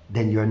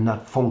 then you're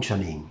not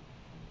functioning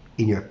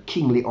in your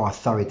kingly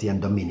authority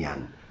and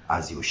dominion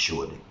as you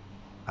should.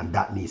 And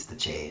that needs to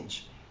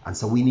change. And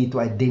so we need to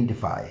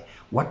identify,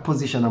 what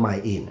position am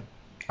I in?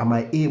 Am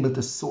I able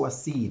to sow a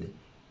seed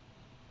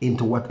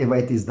into whatever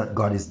it is that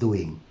God is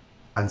doing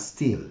and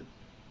still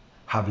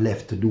have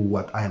left to do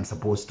what I am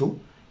supposed to?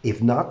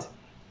 If not,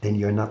 then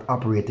you're not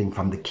operating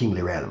from the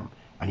kingly realm.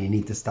 And you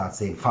need to start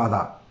saying,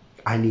 Father,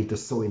 I need to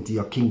sow into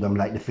your kingdom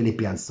like the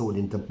Philippians sowed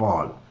into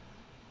Paul.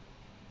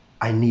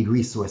 I need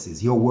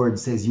resources. Your word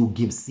says you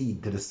give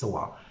seed to the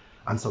sower.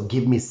 And so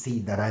give me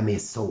seed that I may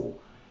sow.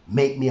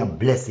 Make me a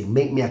blessing.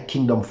 Make me a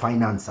kingdom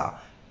financer.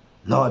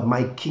 Lord,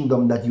 my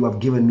kingdom that you have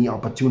given me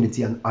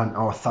opportunity and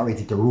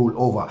authority to rule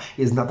over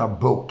is not a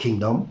broke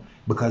kingdom,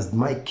 because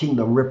my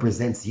kingdom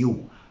represents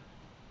you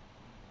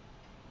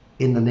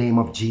in the name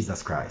of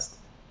Jesus Christ.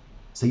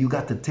 So you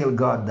got to tell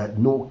God that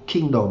no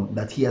kingdom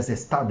that he has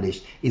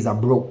established is a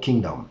broke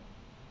kingdom.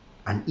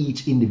 And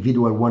each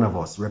individual one of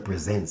us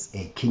represents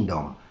a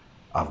kingdom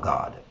of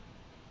God.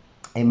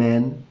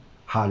 Amen.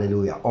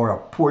 Hallelujah. Or a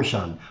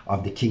portion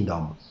of the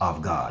kingdom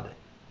of God.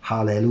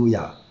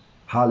 Hallelujah.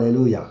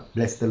 Hallelujah.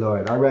 Bless the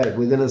Lord. All right,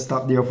 we're going to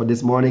stop there for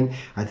this morning.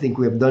 I think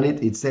we have done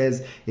it. It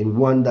says in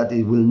 1 that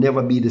it will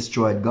never be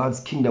destroyed. God's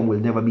kingdom will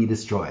never be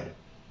destroyed.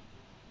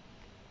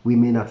 We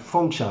may not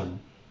function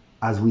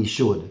as we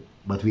should,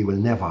 but we will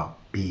never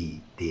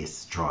be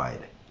destroyed.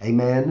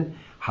 Amen.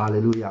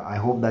 Hallelujah. I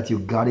hope that you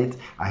got it.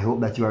 I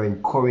hope that you are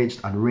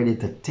encouraged and ready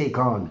to take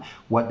on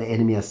what the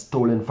enemy has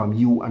stolen from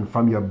you and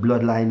from your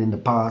bloodline in the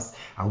past.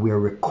 And we are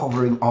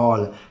recovering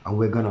all, and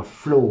we're going to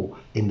flow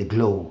in the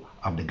glow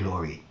of the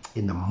glory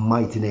in the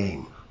mighty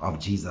name of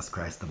Jesus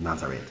Christ of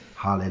Nazareth.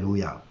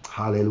 Hallelujah.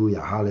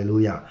 Hallelujah.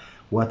 Hallelujah.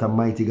 What a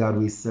mighty God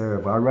we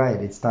serve. All right,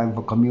 it's time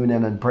for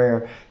communion and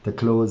prayer to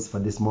close for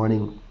this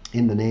morning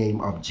in the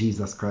name of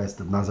Jesus Christ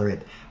of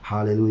Nazareth.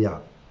 Hallelujah.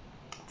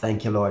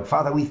 Thank you, Lord.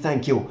 Father, we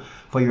thank you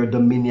for your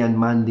dominion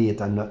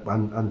mandate,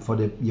 and for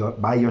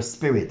by your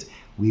spirit,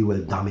 we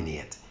will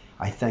dominate.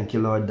 I thank you,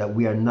 Lord, that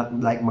we are not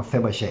like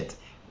Mephibosheth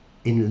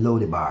in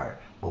Lodebar,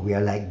 but we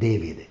are like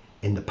David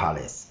in the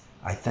palace.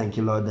 I thank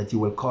you, Lord, that you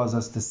will cause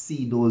us to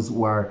see those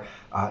who are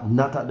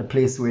not at the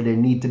place where they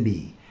need to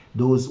be,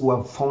 those who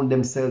have found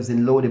themselves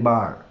in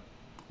Lodebar,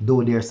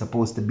 though they're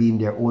supposed to be in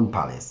their own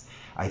palace.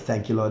 I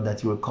thank you, Lord,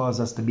 that you will cause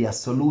us to be a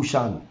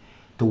solution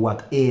to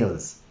what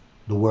ails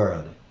the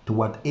world, to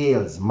what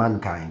ails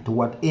mankind, to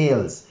what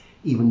ails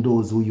even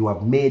those who you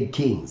have made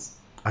kings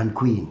and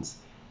queens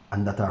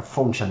and that are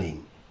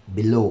functioning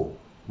below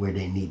where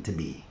they need to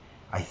be.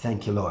 I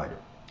thank you, Lord,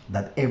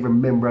 that every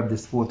member of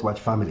this Fourth Watch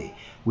family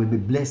will be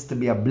blessed to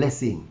be a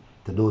blessing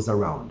to those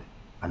around,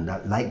 and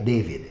that, like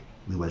David,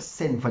 we will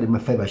send for the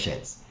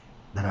Mephibosheths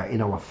that are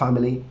in our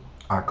family,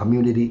 our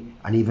community,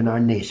 and even our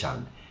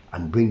nation,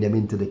 and bring them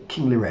into the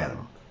kingly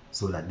realm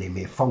so that they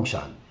may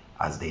function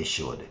as they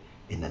should.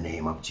 In the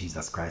name of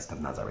Jesus Christ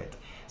of Nazareth.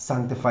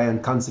 Sanctify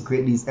and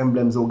consecrate these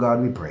emblems, O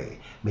God, we pray.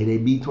 May they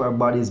be to our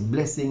bodies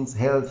blessings,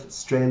 health,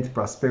 strength,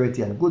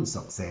 prosperity, and good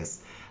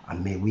success.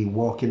 And may we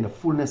walk in the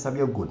fullness of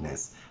your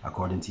goodness,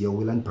 according to your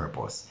will and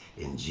purpose.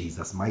 In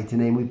Jesus' mighty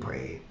name we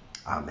pray.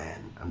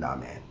 Amen and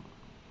amen.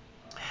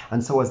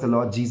 And so as the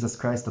Lord Jesus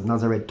Christ of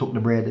Nazareth took the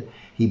bread,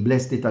 he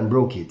blessed it and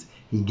broke it.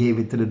 He gave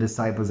it to the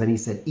disciples and he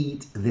said,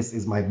 "Eat, this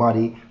is my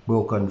body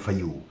broken for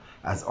you.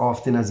 As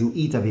often as you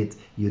eat of it,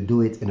 you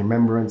do it in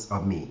remembrance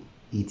of me.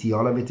 Eat ye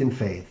all of it in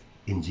faith,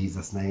 in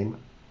Jesus' name."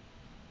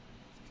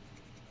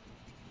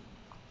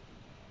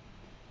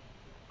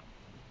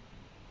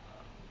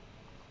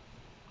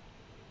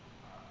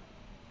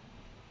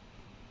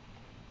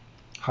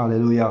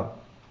 Hallelujah.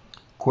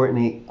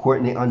 Courtney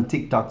on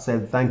TikTok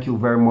said, "Thank you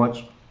very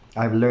much.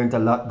 I've learned a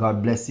lot.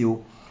 God bless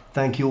you."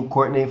 Thank you,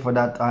 Courtney, for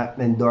that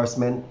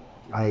endorsement.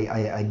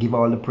 I give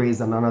all the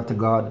praise and honor to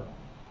God.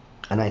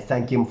 And I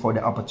thank him for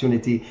the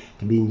opportunity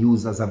to be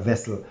used as a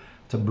vessel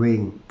to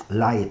bring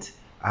light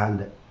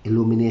and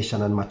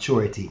illumination and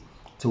maturity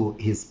to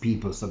his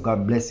people. So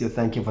God bless you.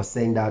 Thank you for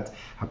saying that.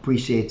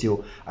 Appreciate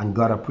you. And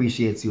God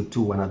appreciates you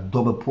too. And a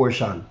double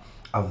portion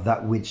of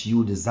that which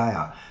you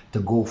desire to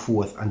go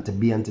forth and to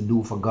be and to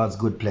do for God's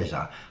good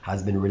pleasure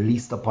has been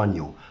released upon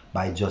you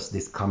by just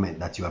this comment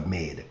that you have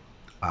made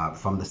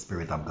from the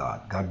Spirit of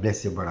God. God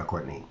bless you, Brother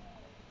Courtney.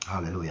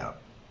 Hallelujah.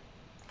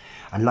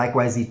 And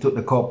likewise, he took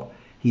the cup.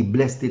 He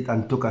blessed it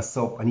and took a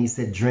sup, and he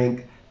said,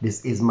 "Drink,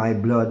 this is my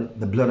blood,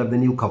 the blood of the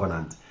new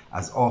covenant.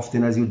 As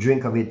often as you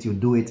drink of it, you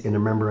do it in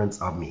remembrance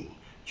of me.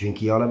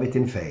 Drink ye all of it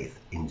in faith,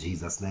 in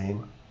Jesus'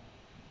 name."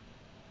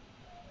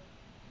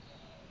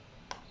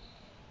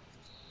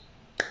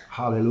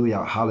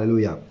 Hallelujah,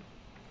 hallelujah.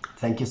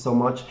 Thank you so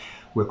much.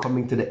 We're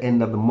coming to the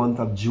end of the month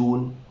of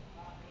June,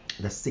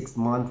 the 6th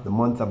month, the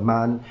month of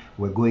man.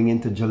 We're going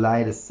into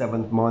July, the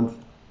 7th month,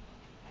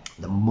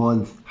 the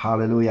month,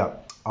 hallelujah,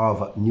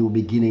 of new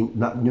beginning,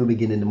 not new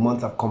beginning, the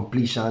month of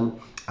completion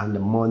and the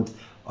month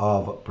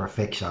of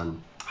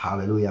perfection.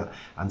 Hallelujah.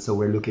 And so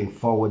we're looking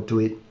forward to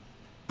it,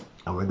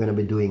 and we're going to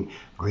be doing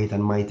great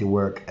and mighty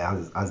work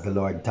as the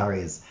Lord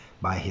tarries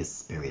by his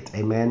Spirit.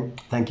 Amen.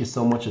 Thank you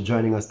so much for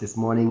joining us this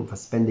morning, for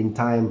spending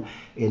time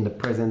in the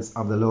presence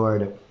of the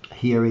Lord,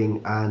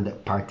 hearing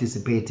and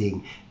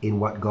participating in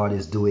what God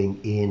is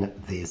doing in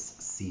this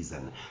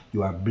season.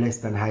 You are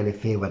blessed and highly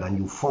favored, and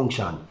you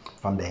function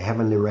from the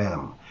heavenly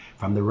realm,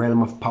 from the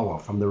realm of power,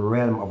 from the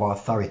realm of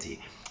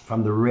authority,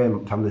 from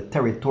the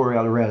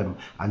territorial realm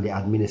and the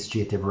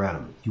administrative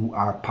realm. You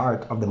are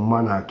part of the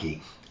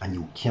monarchy, and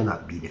you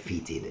cannot be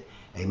defeated.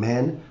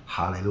 Amen.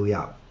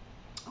 Hallelujah.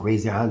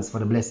 Raise your hands for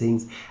the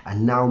blessings.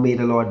 And now may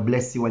the Lord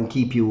bless you and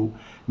keep you.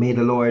 May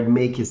the Lord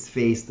make his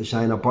face to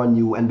shine upon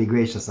you and be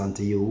gracious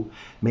unto you.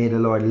 May the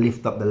Lord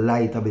lift up the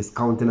light of his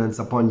countenance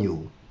upon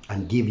you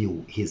and give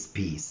you his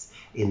peace.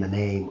 In the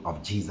name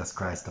of Jesus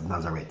Christ of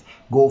Nazareth.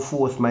 Go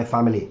forth, my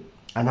family,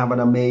 and have an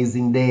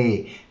amazing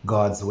day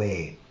God's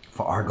way.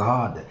 For our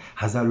God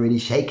has already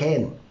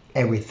shaken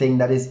everything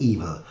that is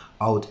evil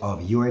out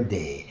of your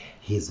day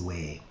his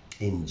way.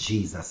 In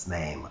Jesus'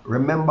 name.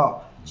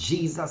 Remember,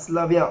 Jesus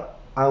loves you,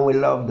 and we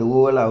love the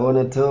whole of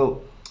honor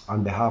too.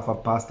 On behalf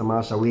of Pastor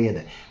Marsha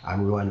Wade,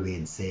 I'm Rowan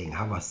Wade saying,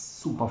 have a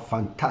super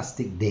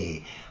fantastic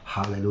day.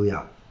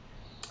 Hallelujah.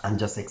 And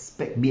just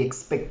be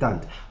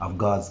expectant of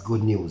God's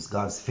good news,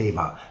 God's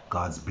favor,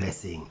 God's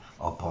blessing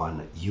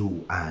upon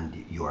you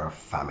and your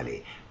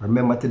family.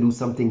 Remember to do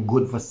something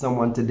good for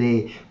someone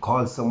today.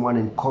 Call someone,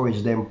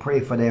 encourage them,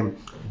 pray for them,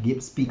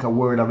 speak a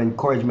word of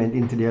encouragement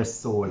into their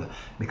soul,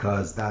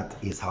 because that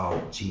is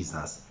how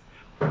Jesus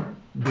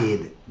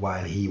did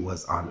while he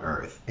was on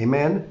earth.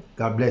 Amen.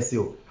 God bless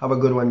you. Have a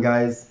good one,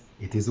 guys.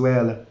 It is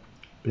well.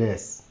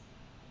 Bless.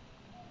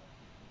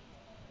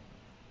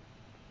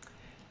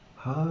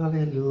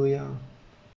 Hallelujah.